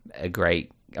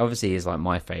great, obviously he's like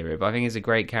my favorite, but I think he's a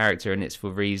great character, and it's for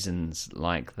reasons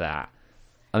like that.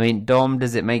 I mean, Dom,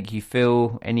 does it make you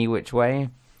feel any which way?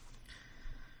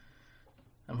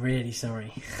 I'm really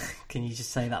sorry. Can you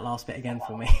just say that last bit again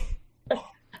for me?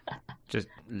 Just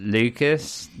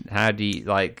Lucas, how do you,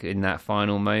 like, in that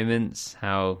final moments,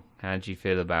 how do you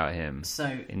feel about him?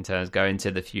 So, in terms of going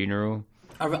to the funeral?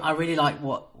 I really like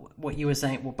what you were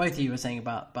saying, what both of you were saying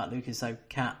about Lucas. So,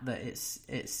 Kat, that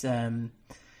it's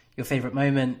your favourite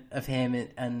moment of him,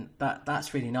 and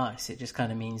that's really nice. It just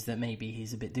kind of means that maybe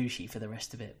he's a bit douchey for the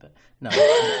rest of it, but no,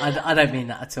 I don't mean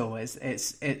that at all. It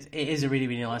is a really,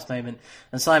 really nice moment.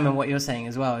 And Simon, what you're saying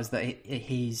as well is that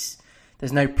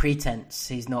there's no pretense.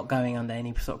 He's not going under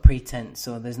any sort of pretense,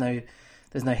 or there's no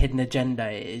hidden agenda.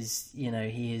 It is,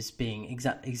 he is being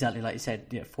exactly like you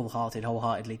said, full-hearted,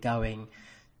 wholeheartedly going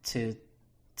to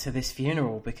this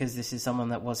funeral because this is someone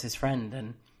that was his friend.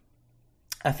 And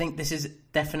I think this is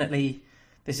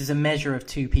a measure of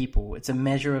two people. It's a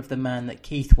measure of the man that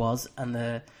Keith was and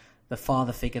the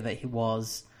father figure that he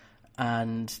was,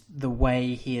 and the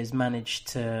way he has managed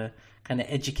to kind of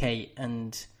educate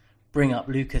and bring up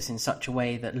Lucas in such a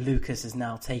way that Lucas is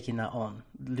now taking that on.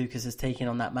 Lucas has taken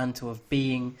on that mantle of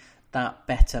being that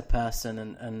better person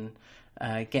and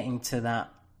getting to that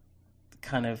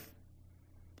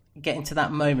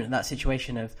moment, that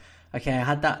situation of, okay, I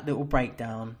had that little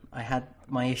breakdown, I had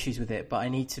my issues with it, but I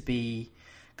need to be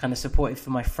kind of supportive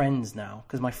for my friends now,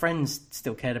 because my friends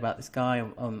still cared about this guy,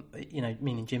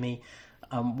 meaning Jimmy,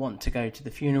 want to go to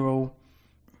the funeral.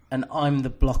 And I'm the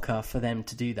blocker for them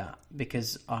to do that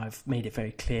because I've made it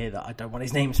very clear that I don't want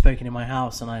his name spoken in my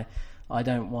house, and I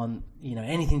don't want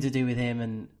anything to do with him.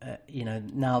 And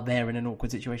now they're in an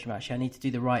awkward situation. Actually, I need to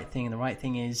do the right thing, and the right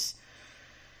thing is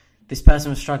this person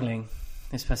was struggling.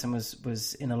 This person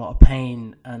was in a lot of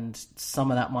pain, and some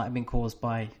of that might have been caused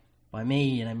by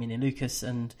me, meaning Lucas.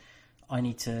 And I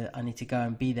need to go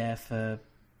and be there for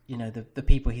the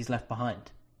people he's left behind.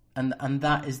 And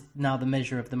that is now the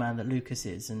measure of the man that Lucas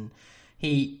is. And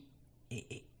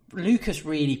Lucas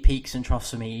really peaks and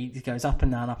troughs for me. He goes up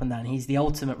and down, up and down. He's the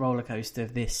ultimate roller coaster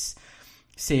of this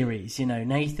series.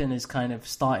 Nathan has kind of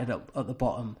started at the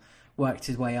bottom, worked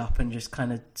his way up, and just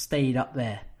kind of stayed up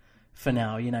there for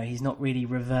now. He's not really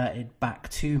reverted back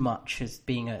too much as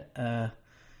being the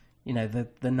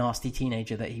nasty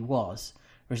teenager that he was.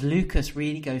 Whereas Lucas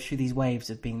really goes through these waves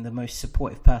of being the most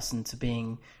supportive person to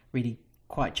being really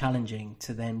quite challenging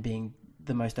to then being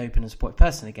the most open and supportive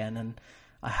person again. And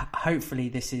hopefully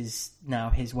this is now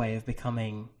his way of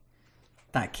becoming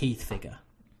that Keith figure.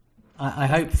 I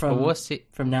hope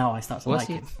from now I start to like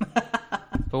him.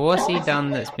 But what's he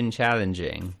done that's been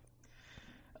challenging?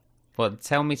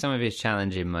 Tell me some of his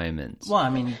challenging moments. Well,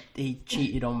 he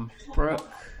cheated on Brooke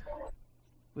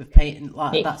with Peyton.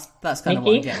 Like, that's kind of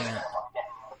what I'm getting at.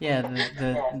 Yeah,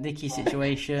 the Nikki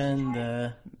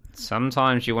situation,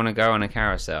 Sometimes you want to go on a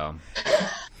carousel.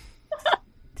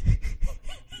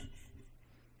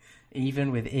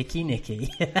 Even with Icky Nicky.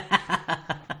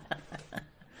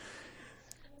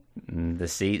 The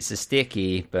seats are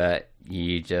sticky, but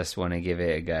you just want to give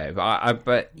it a go.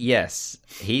 But yes,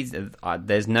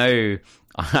 there's no...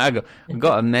 I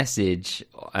got a message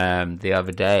the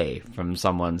other day from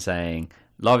someone saying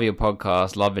love your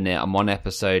podcast, loving it. I'm on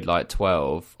episode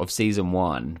 12 of season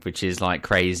 1, which is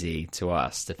crazy to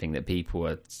us to think that people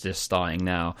are just starting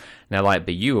now. And they're like,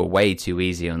 but you were way too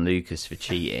easy on Lucas for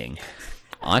cheating.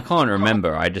 I can't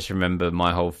remember. I just remember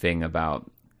my whole thing about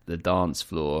the dance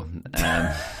floor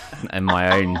and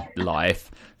my own life.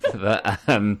 But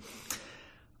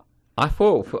I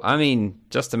thought,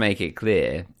 just to make it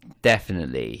clear,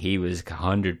 definitely he was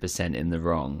 100% in the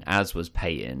wrong, as was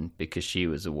Peyton, because she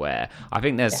was aware. I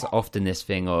think there's often this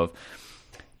thing of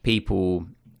people,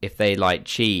 if they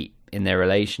cheat in their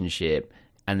relationship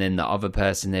and then the other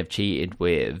person they've cheated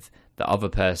with, the other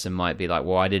person might be like,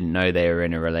 well, I didn't know they were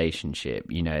in a relationship,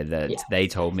 they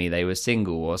told me they were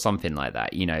single or something like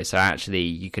that, so actually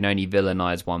you can only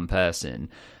villainize one person.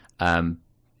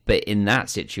 But in that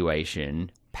situation,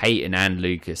 Peyton and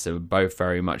Lucas are both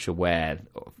very much aware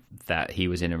that he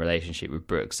was in a relationship with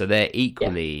Brooke, so they're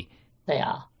equally they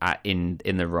are in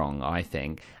the wrong, I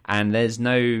think, and there's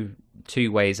no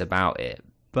two ways about it.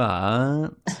 But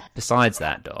besides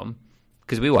that, Dom,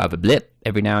 because we will have a blip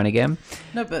every now and again.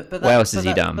 No, but what else has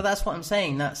he done? But that's what I'm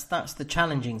saying. That's the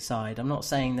challenging side. I'm not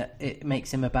saying that it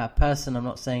makes him a bad person. I'm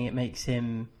not saying it makes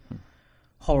him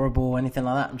horrible or anything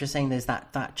like that. I'm just saying there's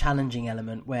that challenging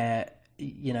element where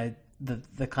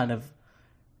the kind of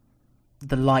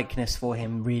the likeness for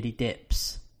him really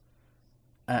dips,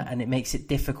 and it makes it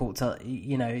difficult to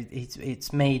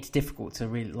it's made difficult to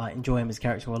really enjoy him as a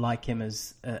character or like him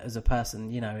as a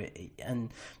person,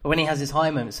 but when he has his high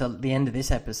moments at the end of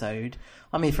this episode,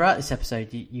 throughout this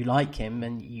episode you like him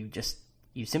and you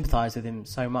sympathize with him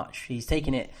so much. He's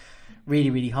taking it really,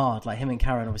 really hard, him and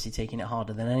Karen obviously taking it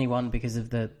harder than anyone because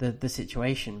of the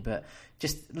situation, but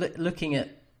just looking at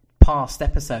past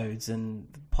episodes and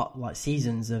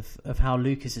seasons of how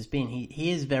Lucas has been,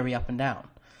 he is very up and down,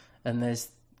 and I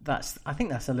think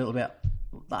that's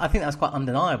quite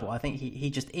undeniable. I think he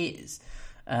just is,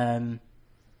 but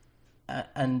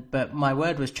my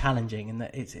word was challenging, and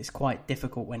that it's quite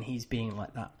difficult when he's being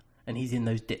like that and he's in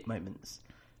those dip moments,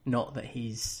 not that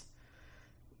he's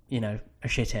a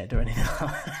shithead or anything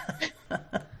like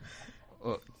that.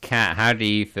 Kat, how do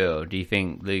you feel? Do you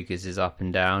think Lucas is up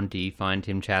and down? Do you find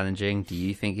him challenging? Do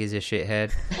you think he's a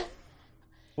shithead?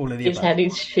 All of the He's above. had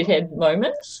his shithead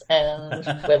moments, and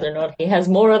whether or not he has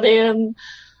more of them,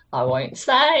 I won't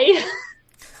say.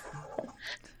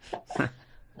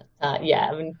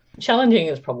 Challenging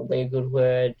is probably a good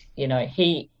word.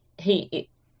 I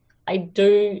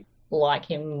do like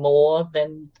him more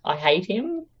than I hate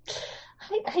him.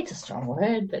 Hate's a strong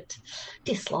word, but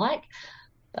dislike.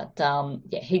 But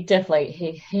he definitely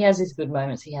he has his good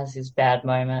moments, he has his bad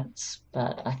moments,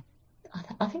 but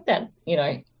I think that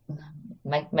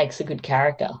makes a good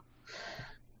character,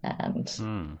 and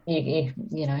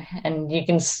you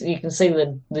can see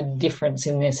the difference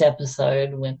in this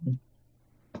episode when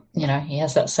he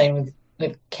has that scene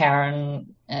with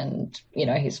Karen, and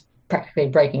he's practically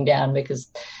breaking down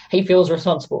because he feels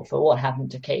responsible for what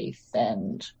happened to Keith,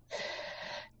 and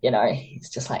he's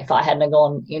just like, if I hadn't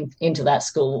gone into that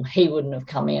school, he wouldn't have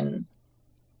come in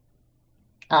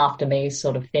after me,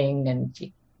 sort of thing. And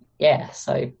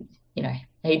so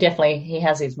he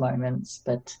has his moments,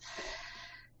 but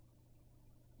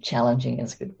challenging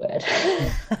is a good word.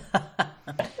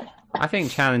 I think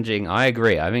challenging. I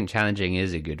agree. I think challenging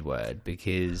is a good word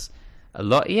because a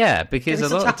lot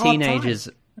of teenagers.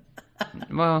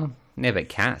 Well, but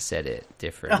Kat said it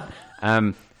different.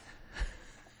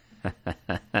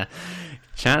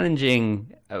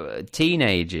 Challenging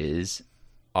teenagers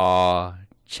are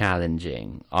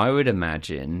challenging. I would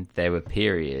imagine there were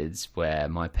periods where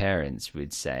my parents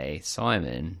would say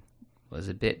Simon was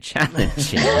a bit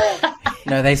challenging.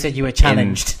 No, they said you were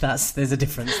challenged. There's a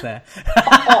difference there.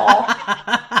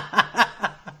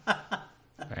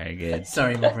 Very good.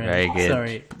 Sorry, my friend. Very good.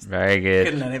 Sorry. Very good.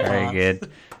 Couldn't let it Very pass. good.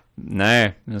 No,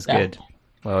 it was good.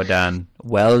 Well done.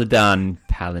 Well done,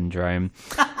 palindrome.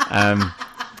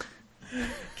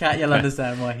 Kat, you'll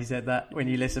understand why he said that when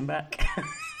you listen back.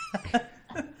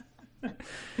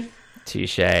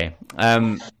 Touche.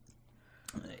 I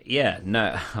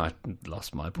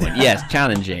lost my point. Yes,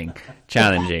 challenging.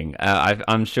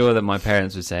 I'm sure that my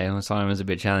parents would say, Simon was a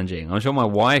bit challenging. I'm sure my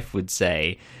wife would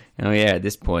say, at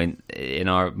this point,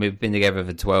 we've been together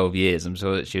for 12 years. I'm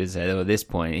sure that she would say, at this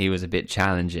point, he was a bit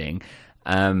challenging.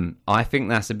 I think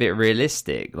that's a bit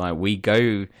realistic.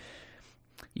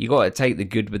 You got to take the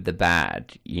good with the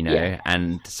bad,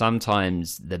 and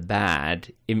sometimes the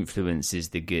bad influences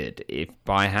the good. If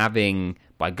by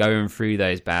going through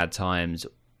those bad times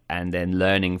and then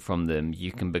learning from them,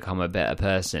 you can become a better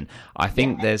person. I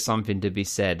think there's something to be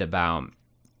said about,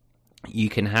 you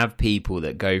can have people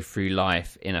that go through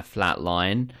life in a flat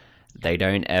line. They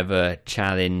don't ever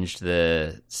challenge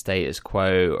the status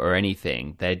quo or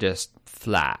anything. They're just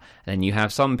flat. And then you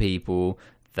have some people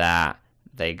that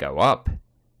they go up,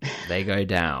 they go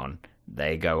down,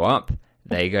 they go up,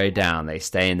 they go down. They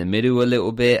stay in the middle a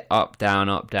little bit, up, down,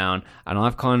 up, down. And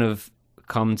I've kind of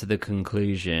come to the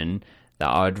conclusion that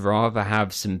I'd rather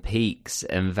have some peaks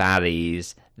and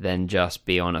valleys than just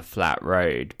be on a flat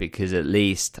road, because at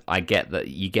least I get that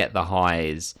you get the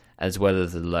highs as well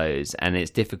as the lows, and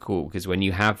it's difficult because when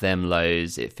you have them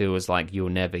lows, it feels like you'll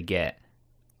never get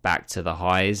back to the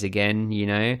highs again, you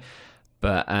know.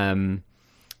 But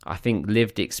I think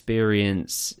lived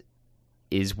experience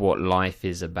is what life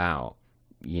is about,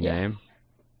 you know.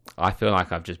 I feel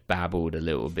like I've just babbled a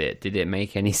little bit. Did it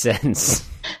make any sense?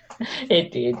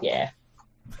 It did, yeah.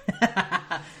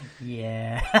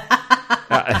 Yeah.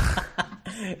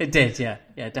 It did, yeah,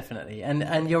 definitely.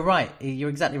 And you're right. You're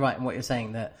exactly right in what you're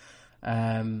saying, that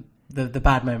the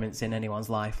bad moments in anyone's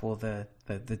life, or the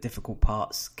difficult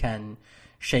parts, can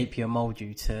shape you and mold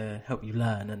you to help you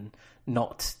learn and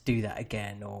not do that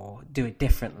again, or do it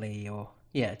differently, or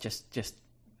just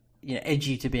edge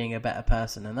you to being a better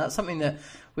person. And that's something that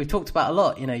we've talked about a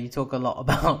lot. You know, you talk a lot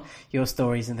about your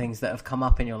stories and things that have come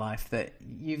up in your life that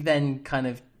you've then kind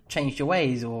of changed your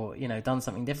ways, or done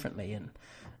something differently. And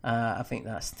I think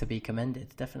that's to be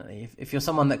commended, definitely. If you're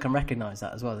someone that can recognize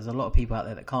that as well. There's a lot of people out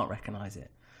there that can't recognize it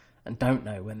and don't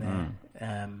know when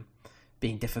they're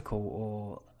being difficult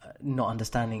or not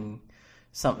understanding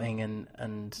something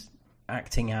and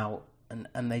acting out,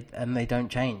 and they don't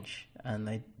change, and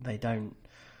they don't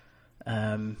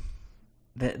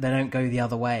they don't go the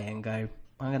other way and go,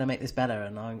 I'm going to make this better,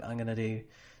 and I'm going to do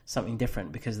something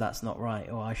different because that's not right,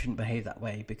 or I shouldn't behave that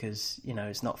way because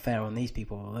it's not fair on these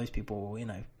people or those people, or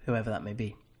whoever that may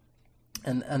be.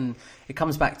 And it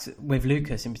comes back to, with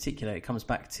Lucas in particular, it comes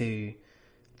back to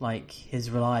like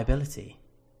his reliability,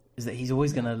 is that he's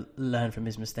always going to learn from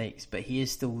his mistakes, but he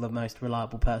is still the most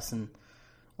reliable person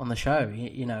on the show.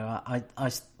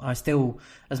 I still,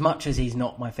 as much as he's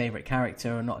not my favorite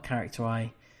character, or not a character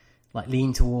I like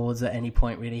lean towards at any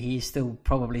point really, he's still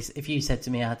probably, if you said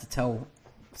to me I had to tell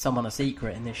someone a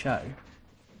secret in this show,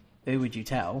 who would you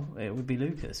tell? It would be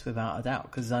Lucas, without a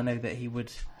doubt, because I know that he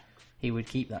would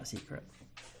keep that secret.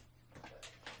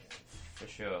 For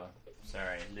sure.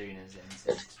 Sorry, Luna's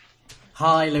in.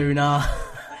 Hi, Luna.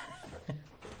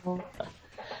 Oh,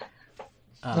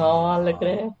 look at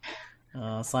it.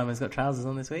 Simon's got trousers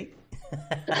on this week.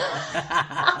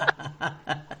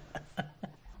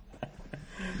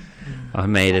 I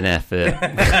made an effort.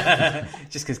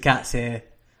 Just because Kat's here.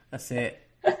 That's it.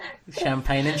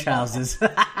 Champagne and trousers.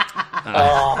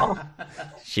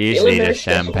 She usually does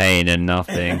champagne and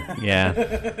nothing.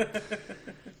 Yeah.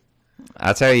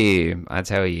 I tell you,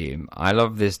 I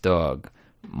love this dog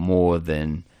more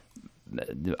than,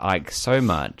 like, so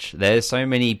much. There's so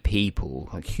many people,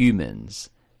 like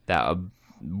humans, that are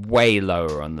way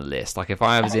lower on the list. Like, if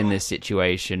I was in this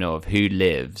situation of who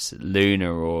lives,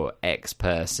 Luna or X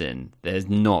person, there's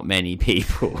not many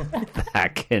people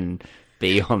that can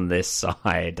be on this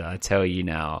side. I tell you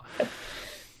now.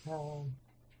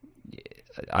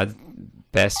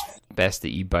 Best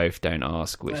that you both don't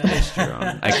ask which list you're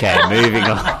on. Okay, moving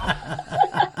on.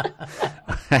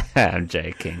 I'm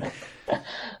joking.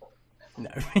 No,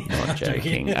 not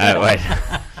joking. Wait.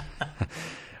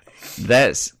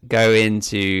 Let's go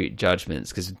into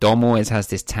judgments, because Dom always has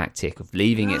this tactic of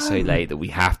leaving it so late that we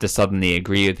have to suddenly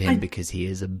agree with him because he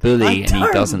is a bully and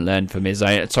he doesn't learn from his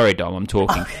own. Sorry, Dom, I'm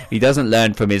talking. He doesn't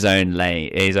learn from his own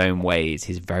ways.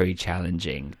 He's very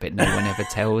challenging, but no one ever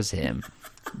tells him.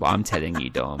 Well, I'm telling you,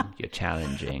 Dom, you're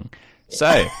challenging.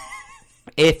 So,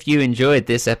 if you enjoyed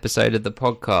this episode of the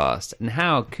podcast, and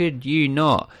how could you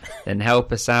not, then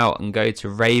help us out and go to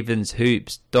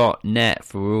ravenshoops.net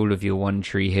for all of your One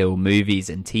Tree Hill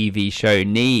movies and TV show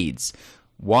needs.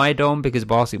 Why, Dom? Because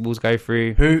basketballs go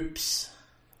through hoops.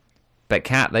 But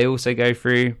Kat, they also go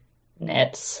through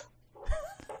nets.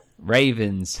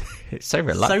 Ravens. It's so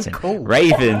reluctant. So cool.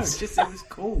 Ravens. It was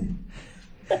cool.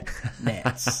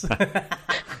 Nets.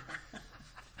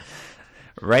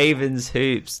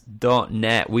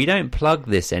 ravenshoops.net. We don't plug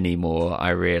this anymore,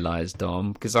 I realise,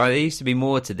 Dom, because there used to be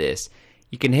more to this.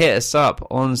 You can hit us up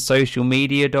on social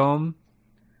media, Dom.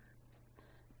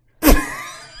 Has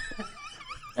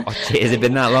it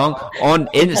been that long? On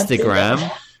Instagram.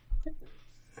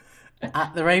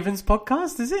 At the Ravens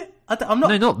Podcast, is it? I'm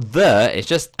not. No, not the. It's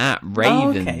just at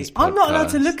Ravens. Okay. I'm not allowed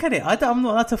to look at it. I'm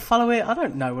not allowed to follow it. I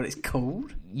don't know what it's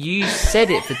called. You said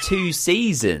it for 2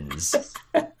 seasons.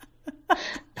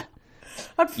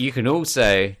 You can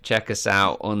also check us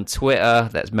out on Twitter.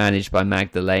 That's managed by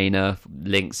Magdalena.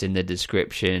 Links in the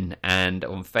description. And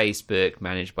on Facebook,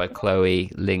 managed by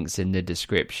Chloe. Links in the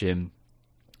description.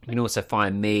 You can also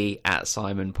find me at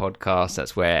Simon Podcast.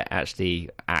 That's where actually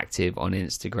active on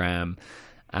Instagram.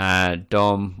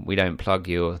 Dom, we don't plug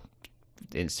your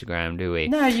Instagram, do we?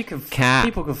 No, you can.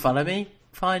 People can follow me.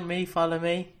 Find me, follow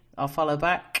me. I'll follow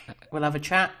back. We'll have a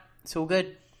chat. It's all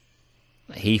good.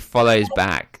 He follows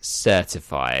back,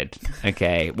 certified.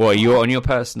 Okay, well, you're on your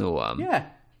personal one. Yeah.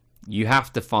 You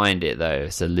have to find it though.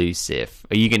 It's elusive.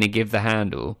 Are you going to give the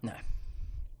handle? No.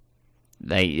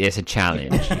 It's a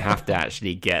challenge. You have to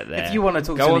actually get there. If you want to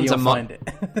talk to me, you'll find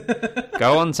it.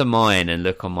 Go on to mine and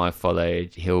look on my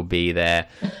followed. He'll be there.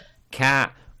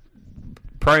 Cat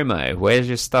promo. Where's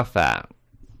your stuff at?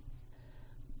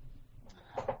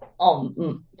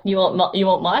 You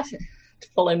want my to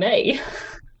follow me?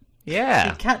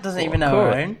 Yeah. Cat doesn't even know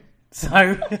her own. So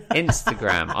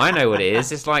Instagram. I know what it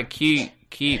is. It's like cute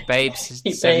babes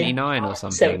 79 or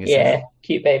something.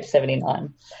 Cute babe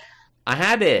 79. I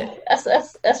had it.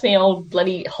 That's me old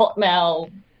bloody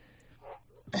Hotmail.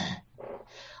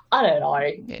 I don't know.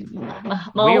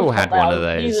 My we all had one of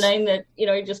those. Username that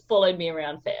just followed me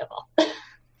around forever.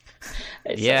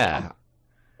 Yeah.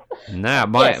 No,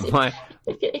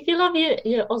 if you love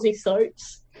your Aussie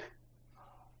soaps,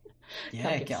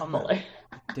 get on that.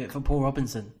 Do it for Paul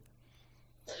Robinson.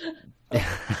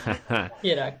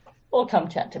 Or come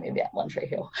chat to me about One Tree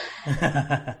Hill.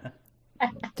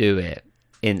 Do it.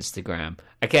 Instagram.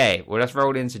 Okay, well, let's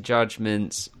roll into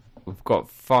judgments. We've got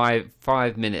five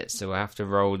minutes, so we'll have to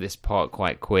roll this part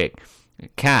quite quick.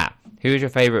 Kat, who is your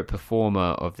favourite performer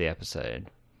of the episode?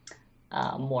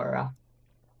 Moira.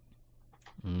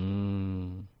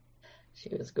 She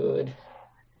was good.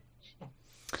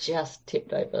 She just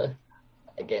tipped over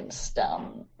against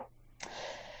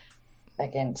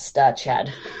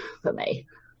Chad for me.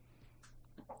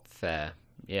 Fair.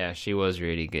 Yeah, she was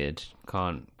really good.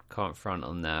 Can't front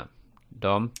on that.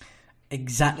 Dom?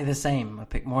 Exactly the same. I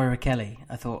picked Moira Kelly.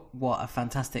 I thought, what a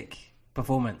fantastic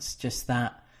performance. Just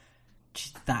that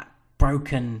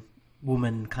broken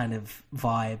woman kind of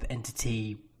vibe,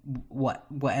 entity,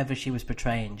 whatever she was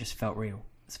portraying just felt real.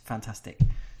 It's fantastic.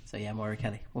 So yeah, Moira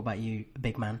Kelly. What about you,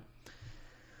 big man?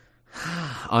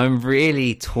 I'm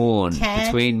really torn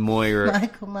between Moira...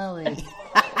 Michael Mully.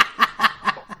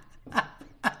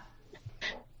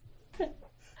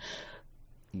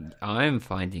 I'm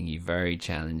finding you very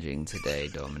challenging today,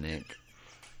 Dominic.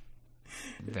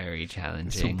 Very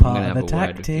challenging. It's all part of the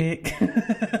tactic.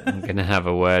 I'm going to have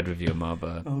a word with your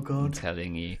mother. Oh, God. I'm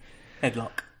telling you.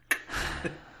 Headlock.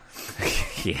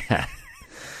 Yeah.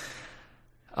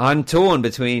 I'm torn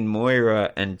between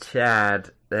Moira and Chad.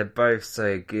 They're both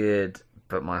so good,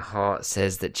 but my heart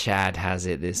says that Chad has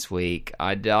it this week.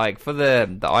 I'd like, for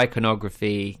the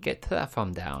iconography, put that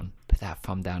thumb down. Put that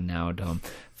thumb down now, Dom.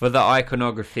 For the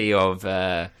iconography of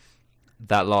that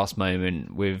last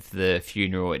moment with the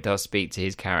funeral, it does speak to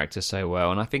his character so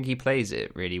well, and I think he plays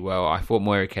it really well. I thought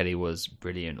Moira Kelly was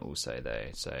brilliant also, though,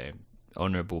 so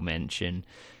honourable mention.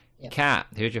 Yep. Kat,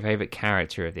 who's your favourite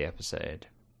character of the episode?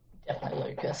 Definitely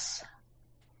Lucas.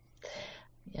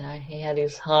 He had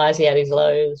his highs, he had his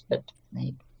lows, but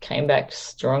he came back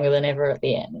stronger than ever at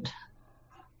the end.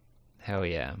 Hell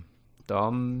yeah.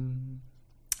 Dom?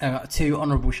 I've got two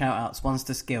honourable shout-outs. One's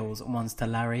to Skills and one's to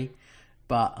Larry.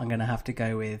 But I'm going to have to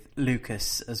go with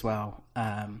Lucas as well.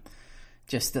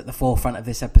 Just at the forefront of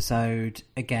this episode,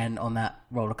 again, on that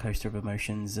roller coaster of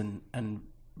emotions and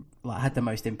like had the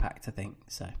most impact, I think.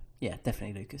 So, yeah,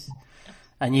 definitely Lucas.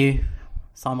 And you,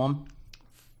 Simon?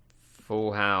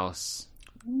 Full House.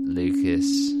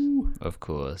 Lucas, of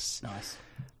course. Nice.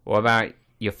 What about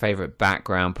your favourite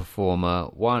background performer?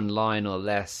 One line or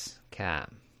less,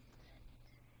 Kat?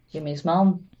 Jimmy's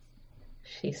mum.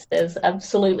 She says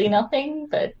absolutely nothing,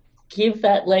 but give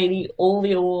that lady all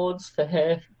the awards for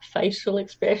her facial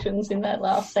expressions in that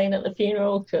last scene at the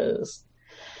funeral, because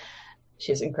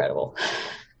she's incredible.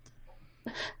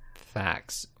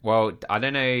 Facts. Well, I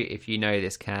don't know if you know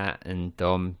this, Kat, and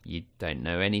Dom, you don't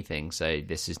know anything, so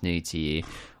this is new to you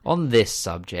on this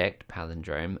subject,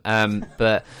 palindrome.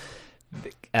 But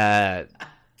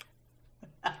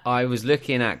I was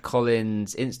looking at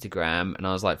Colin's Instagram and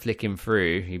I was like flicking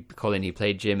through. Colin, he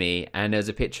played Jimmy, and there's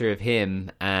a picture of him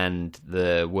and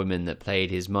the woman that played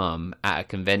his mum at a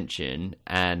convention,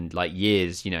 and like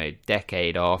years,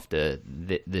 decade after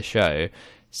the show,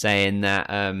 saying that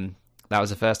that was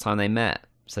the first time they met.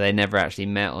 So they never actually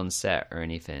met on set or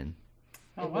anything.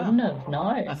 Oh, wow. No.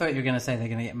 I thought you were going to say they're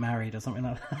going to get married or something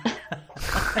like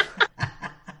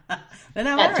that. They're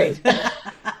now married.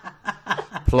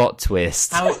 plot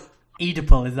twist. How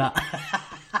Oedipal is that?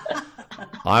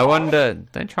 I wonder,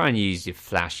 don't try and use your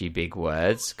flashy big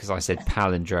words, because I said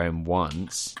palindrome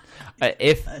once.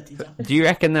 Do you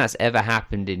reckon that's ever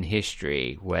happened in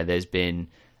history, where there's been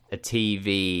a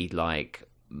TV, like,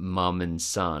 mum and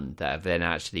son that have then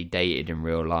actually dated in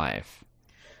real life?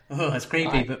 Oh, that's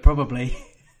creepy, but probably.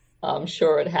 I'm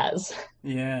sure it has.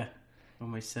 Yeah,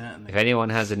 almost certainly. If anyone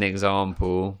has an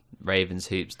example,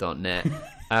 ravenshoops.net.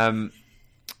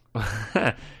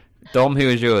 Dom, who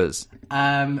is yours?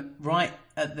 Right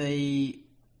at the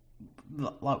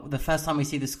first time we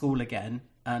see the school again,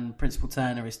 and Principal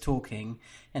Turner is talking,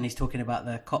 and he's talking about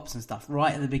the cops and stuff.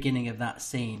 Right at the beginning of that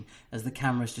scene, as the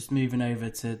camera's just moving over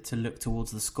to look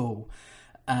towards the school,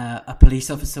 a police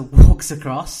officer walks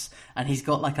across, and he's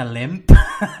got like a limp.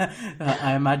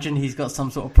 I imagine he's got some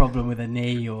sort of problem with a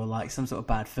knee or like some sort of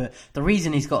bad foot. The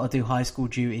reason he's got to do high school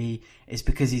duty is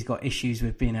because he's got issues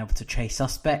with being able to chase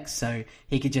suspects, so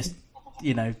he could just,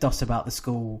 doss about the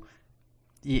school,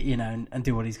 and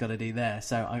do what he's got to do there.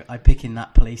 So I pick in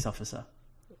that police officer.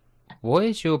 What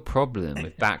is your problem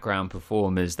with background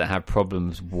performers that have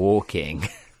problems walking?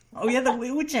 Oh yeah, the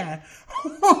wheelchair.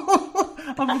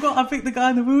 I forgot I picked the guy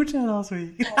in the wheelchair last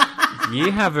week.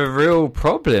 You have a real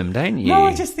problem, don't you? No,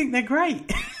 I just think they're great.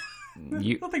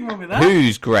 There's nothing wrong with that.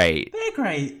 Who's great? They're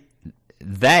great.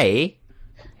 They?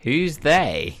 Who's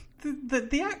they?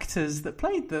 The actors that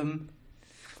played them.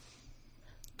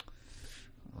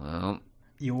 Well,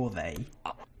 you're they.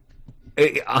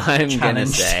 I'm gonna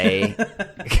say.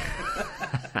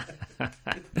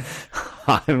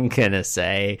 I'm gonna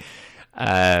say.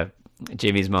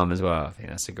 Jimmy's mum as well. I think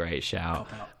that's a great shout.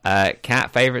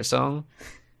 Kat, favourite song?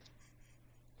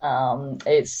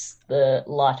 It's the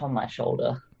Light on My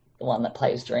Shoulder, the one that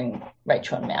plays during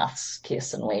Rachel and Mouth's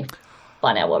kiss, and we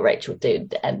find out what Rachel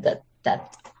did, and that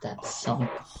song.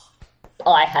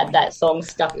 I had that song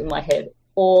stuck in my head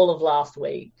all of last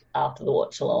week after the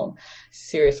watch along.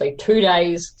 Seriously, 2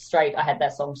 days straight I had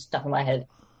that song stuck in my head.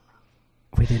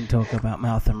 We didn't talk about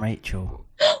Mouth and Rachel.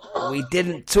 We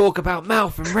didn't talk about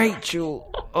Mouth and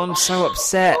Rachel. I'm so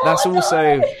upset. That's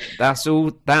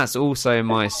also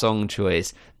my song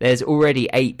choice. There's already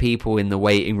 8 people in the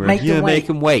waiting room. Make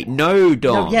them wait. No,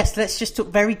 Dom. No, yes, let's just talk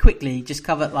very quickly. Just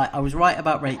cover, I was right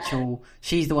about Rachel.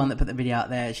 She's the one that put the video out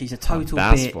there. She's a total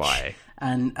bitch. That's why.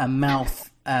 And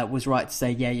Mouth was right to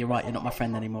say, yeah, you're right, you're not my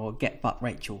friend anymore. Get fuck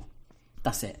Rachel.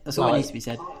 That's it. That's all that needs to be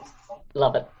said.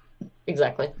 Love it.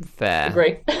 Exactly. Fair.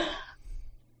 Agree.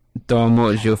 Dom,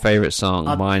 what is your favourite song?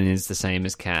 Mine is the same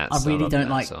as Kat's. I really don't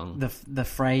like the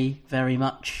Fray very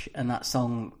much, and that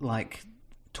song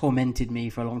tormented me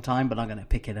for a long time, but I'm going to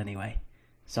pick it anyway.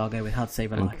 So I'll go with How to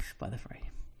Save a Life by the Fray.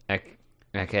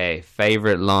 Okay,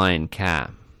 favourite line,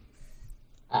 Kat?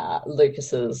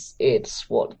 Lucas's "It's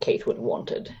what Keith would have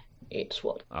wanted. It's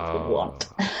what Keith would want."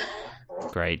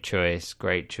 Great choice.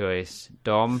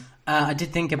 Dom? I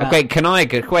did think about... Wait, can I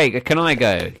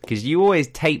go? Because you always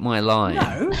take my line.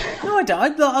 No, I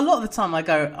don't. A lot of the time I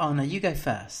go, oh no, you go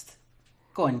first.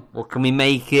 Go on. Well, can we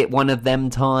make it one of them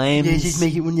times? Yeah, just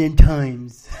make it one of them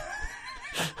times.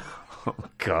 Oh,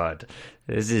 God.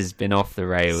 This has been off the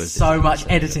rails. So much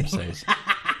editing.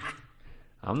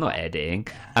 I'm not editing.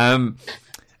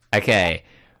 Okay.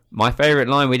 My favourite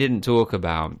line we didn't talk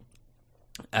about.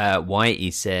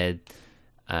 Whitey said...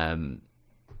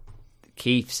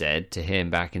 Keith said to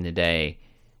him back in the day,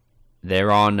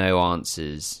 there are no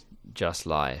answers, just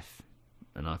life.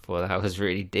 And I thought that was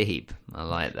really deep. I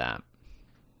like that.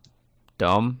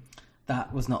 Dom?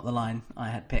 That was not the line I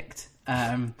had picked.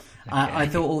 I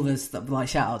thought all this stuff,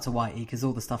 shout out to Whitey, because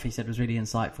all the stuff he said was really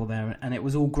insightful there, and it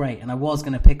was all great. And I was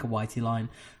going to pick a Whitey line,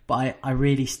 but I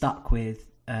really stuck with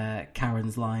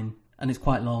Karen's line. And it's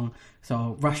quite long, so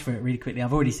I'll rush for it really quickly.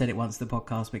 I've already said it once in the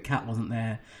podcast, but Kat wasn't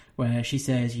there, where she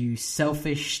says, you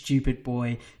selfish, stupid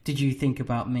boy, did you think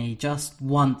about me? Just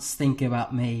once think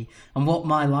about me, and what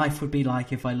my life would be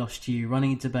like if I lost you,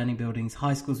 running into burning buildings,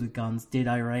 high schools with guns, did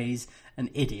I raise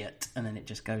an idiot? And then it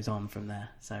just goes on from there,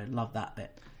 so love that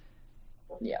bit.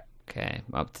 Yeah. Okay,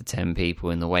 up to 10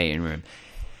 people in the waiting room.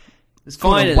 It's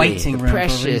called a waiting room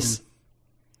precious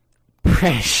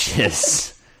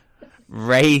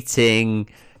rating.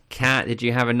 Kat, did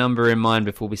you have a number in mind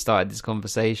before we started this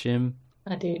conversation?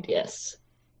 I did, yes.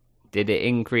 Did it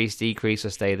increase, decrease, or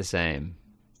stay the same?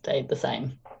 Stayed the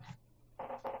same.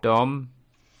 Dom?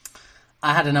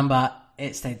 I had a number,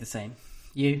 it stayed the same.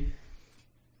 You?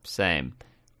 Same.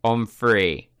 On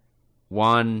 3.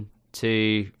 1,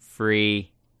 2,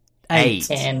 3, 8.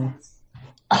 10.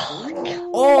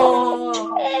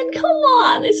 Oh, 10, come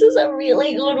on. This is a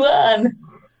really good one.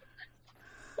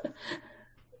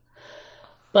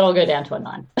 But I'll go down to a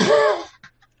 9.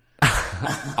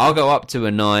 I'll go up to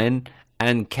a 9.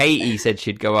 And Katie said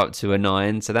she'd go up to a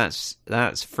 9, so that's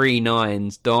 3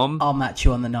 9s. Dom? I'll match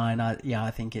you on the 9.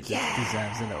 I think it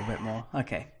deserves a little bit more.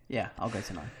 Okay, yeah, I'll go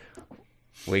to 9.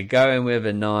 We're going with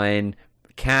a 9.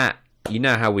 Kat, you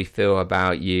know how we feel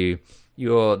about you.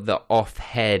 You're the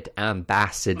off-head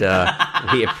ambassador.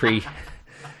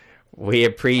 We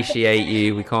appreciate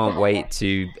you. We can't wait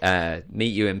to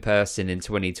meet you in person in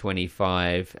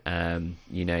 2025.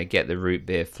 Get the root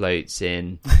beer floats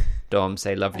in. Dom,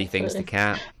 say lovely things to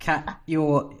Kat. Kat,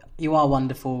 you are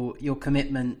wonderful. Your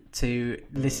commitment to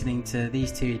listening to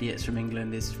these two idiots from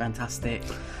England is fantastic.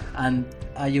 And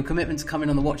your commitment to coming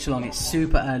on the watch along, it's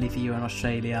super early for you in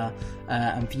Australia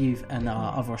and for you and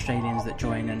our other Australians that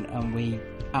join. And we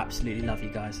absolutely love you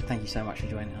guys. So thank you so much for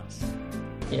joining us.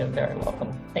 You're very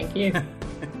welcome. Thank you.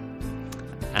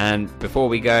 And before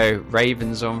we go,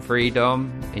 Ravens on 3,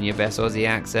 Dom, in your best Aussie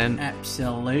accent.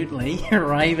 Absolutely.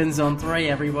 Ravens on 3,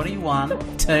 everybody.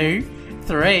 1, 2,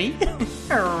 3.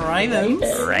 Ravens.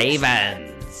 Ravens.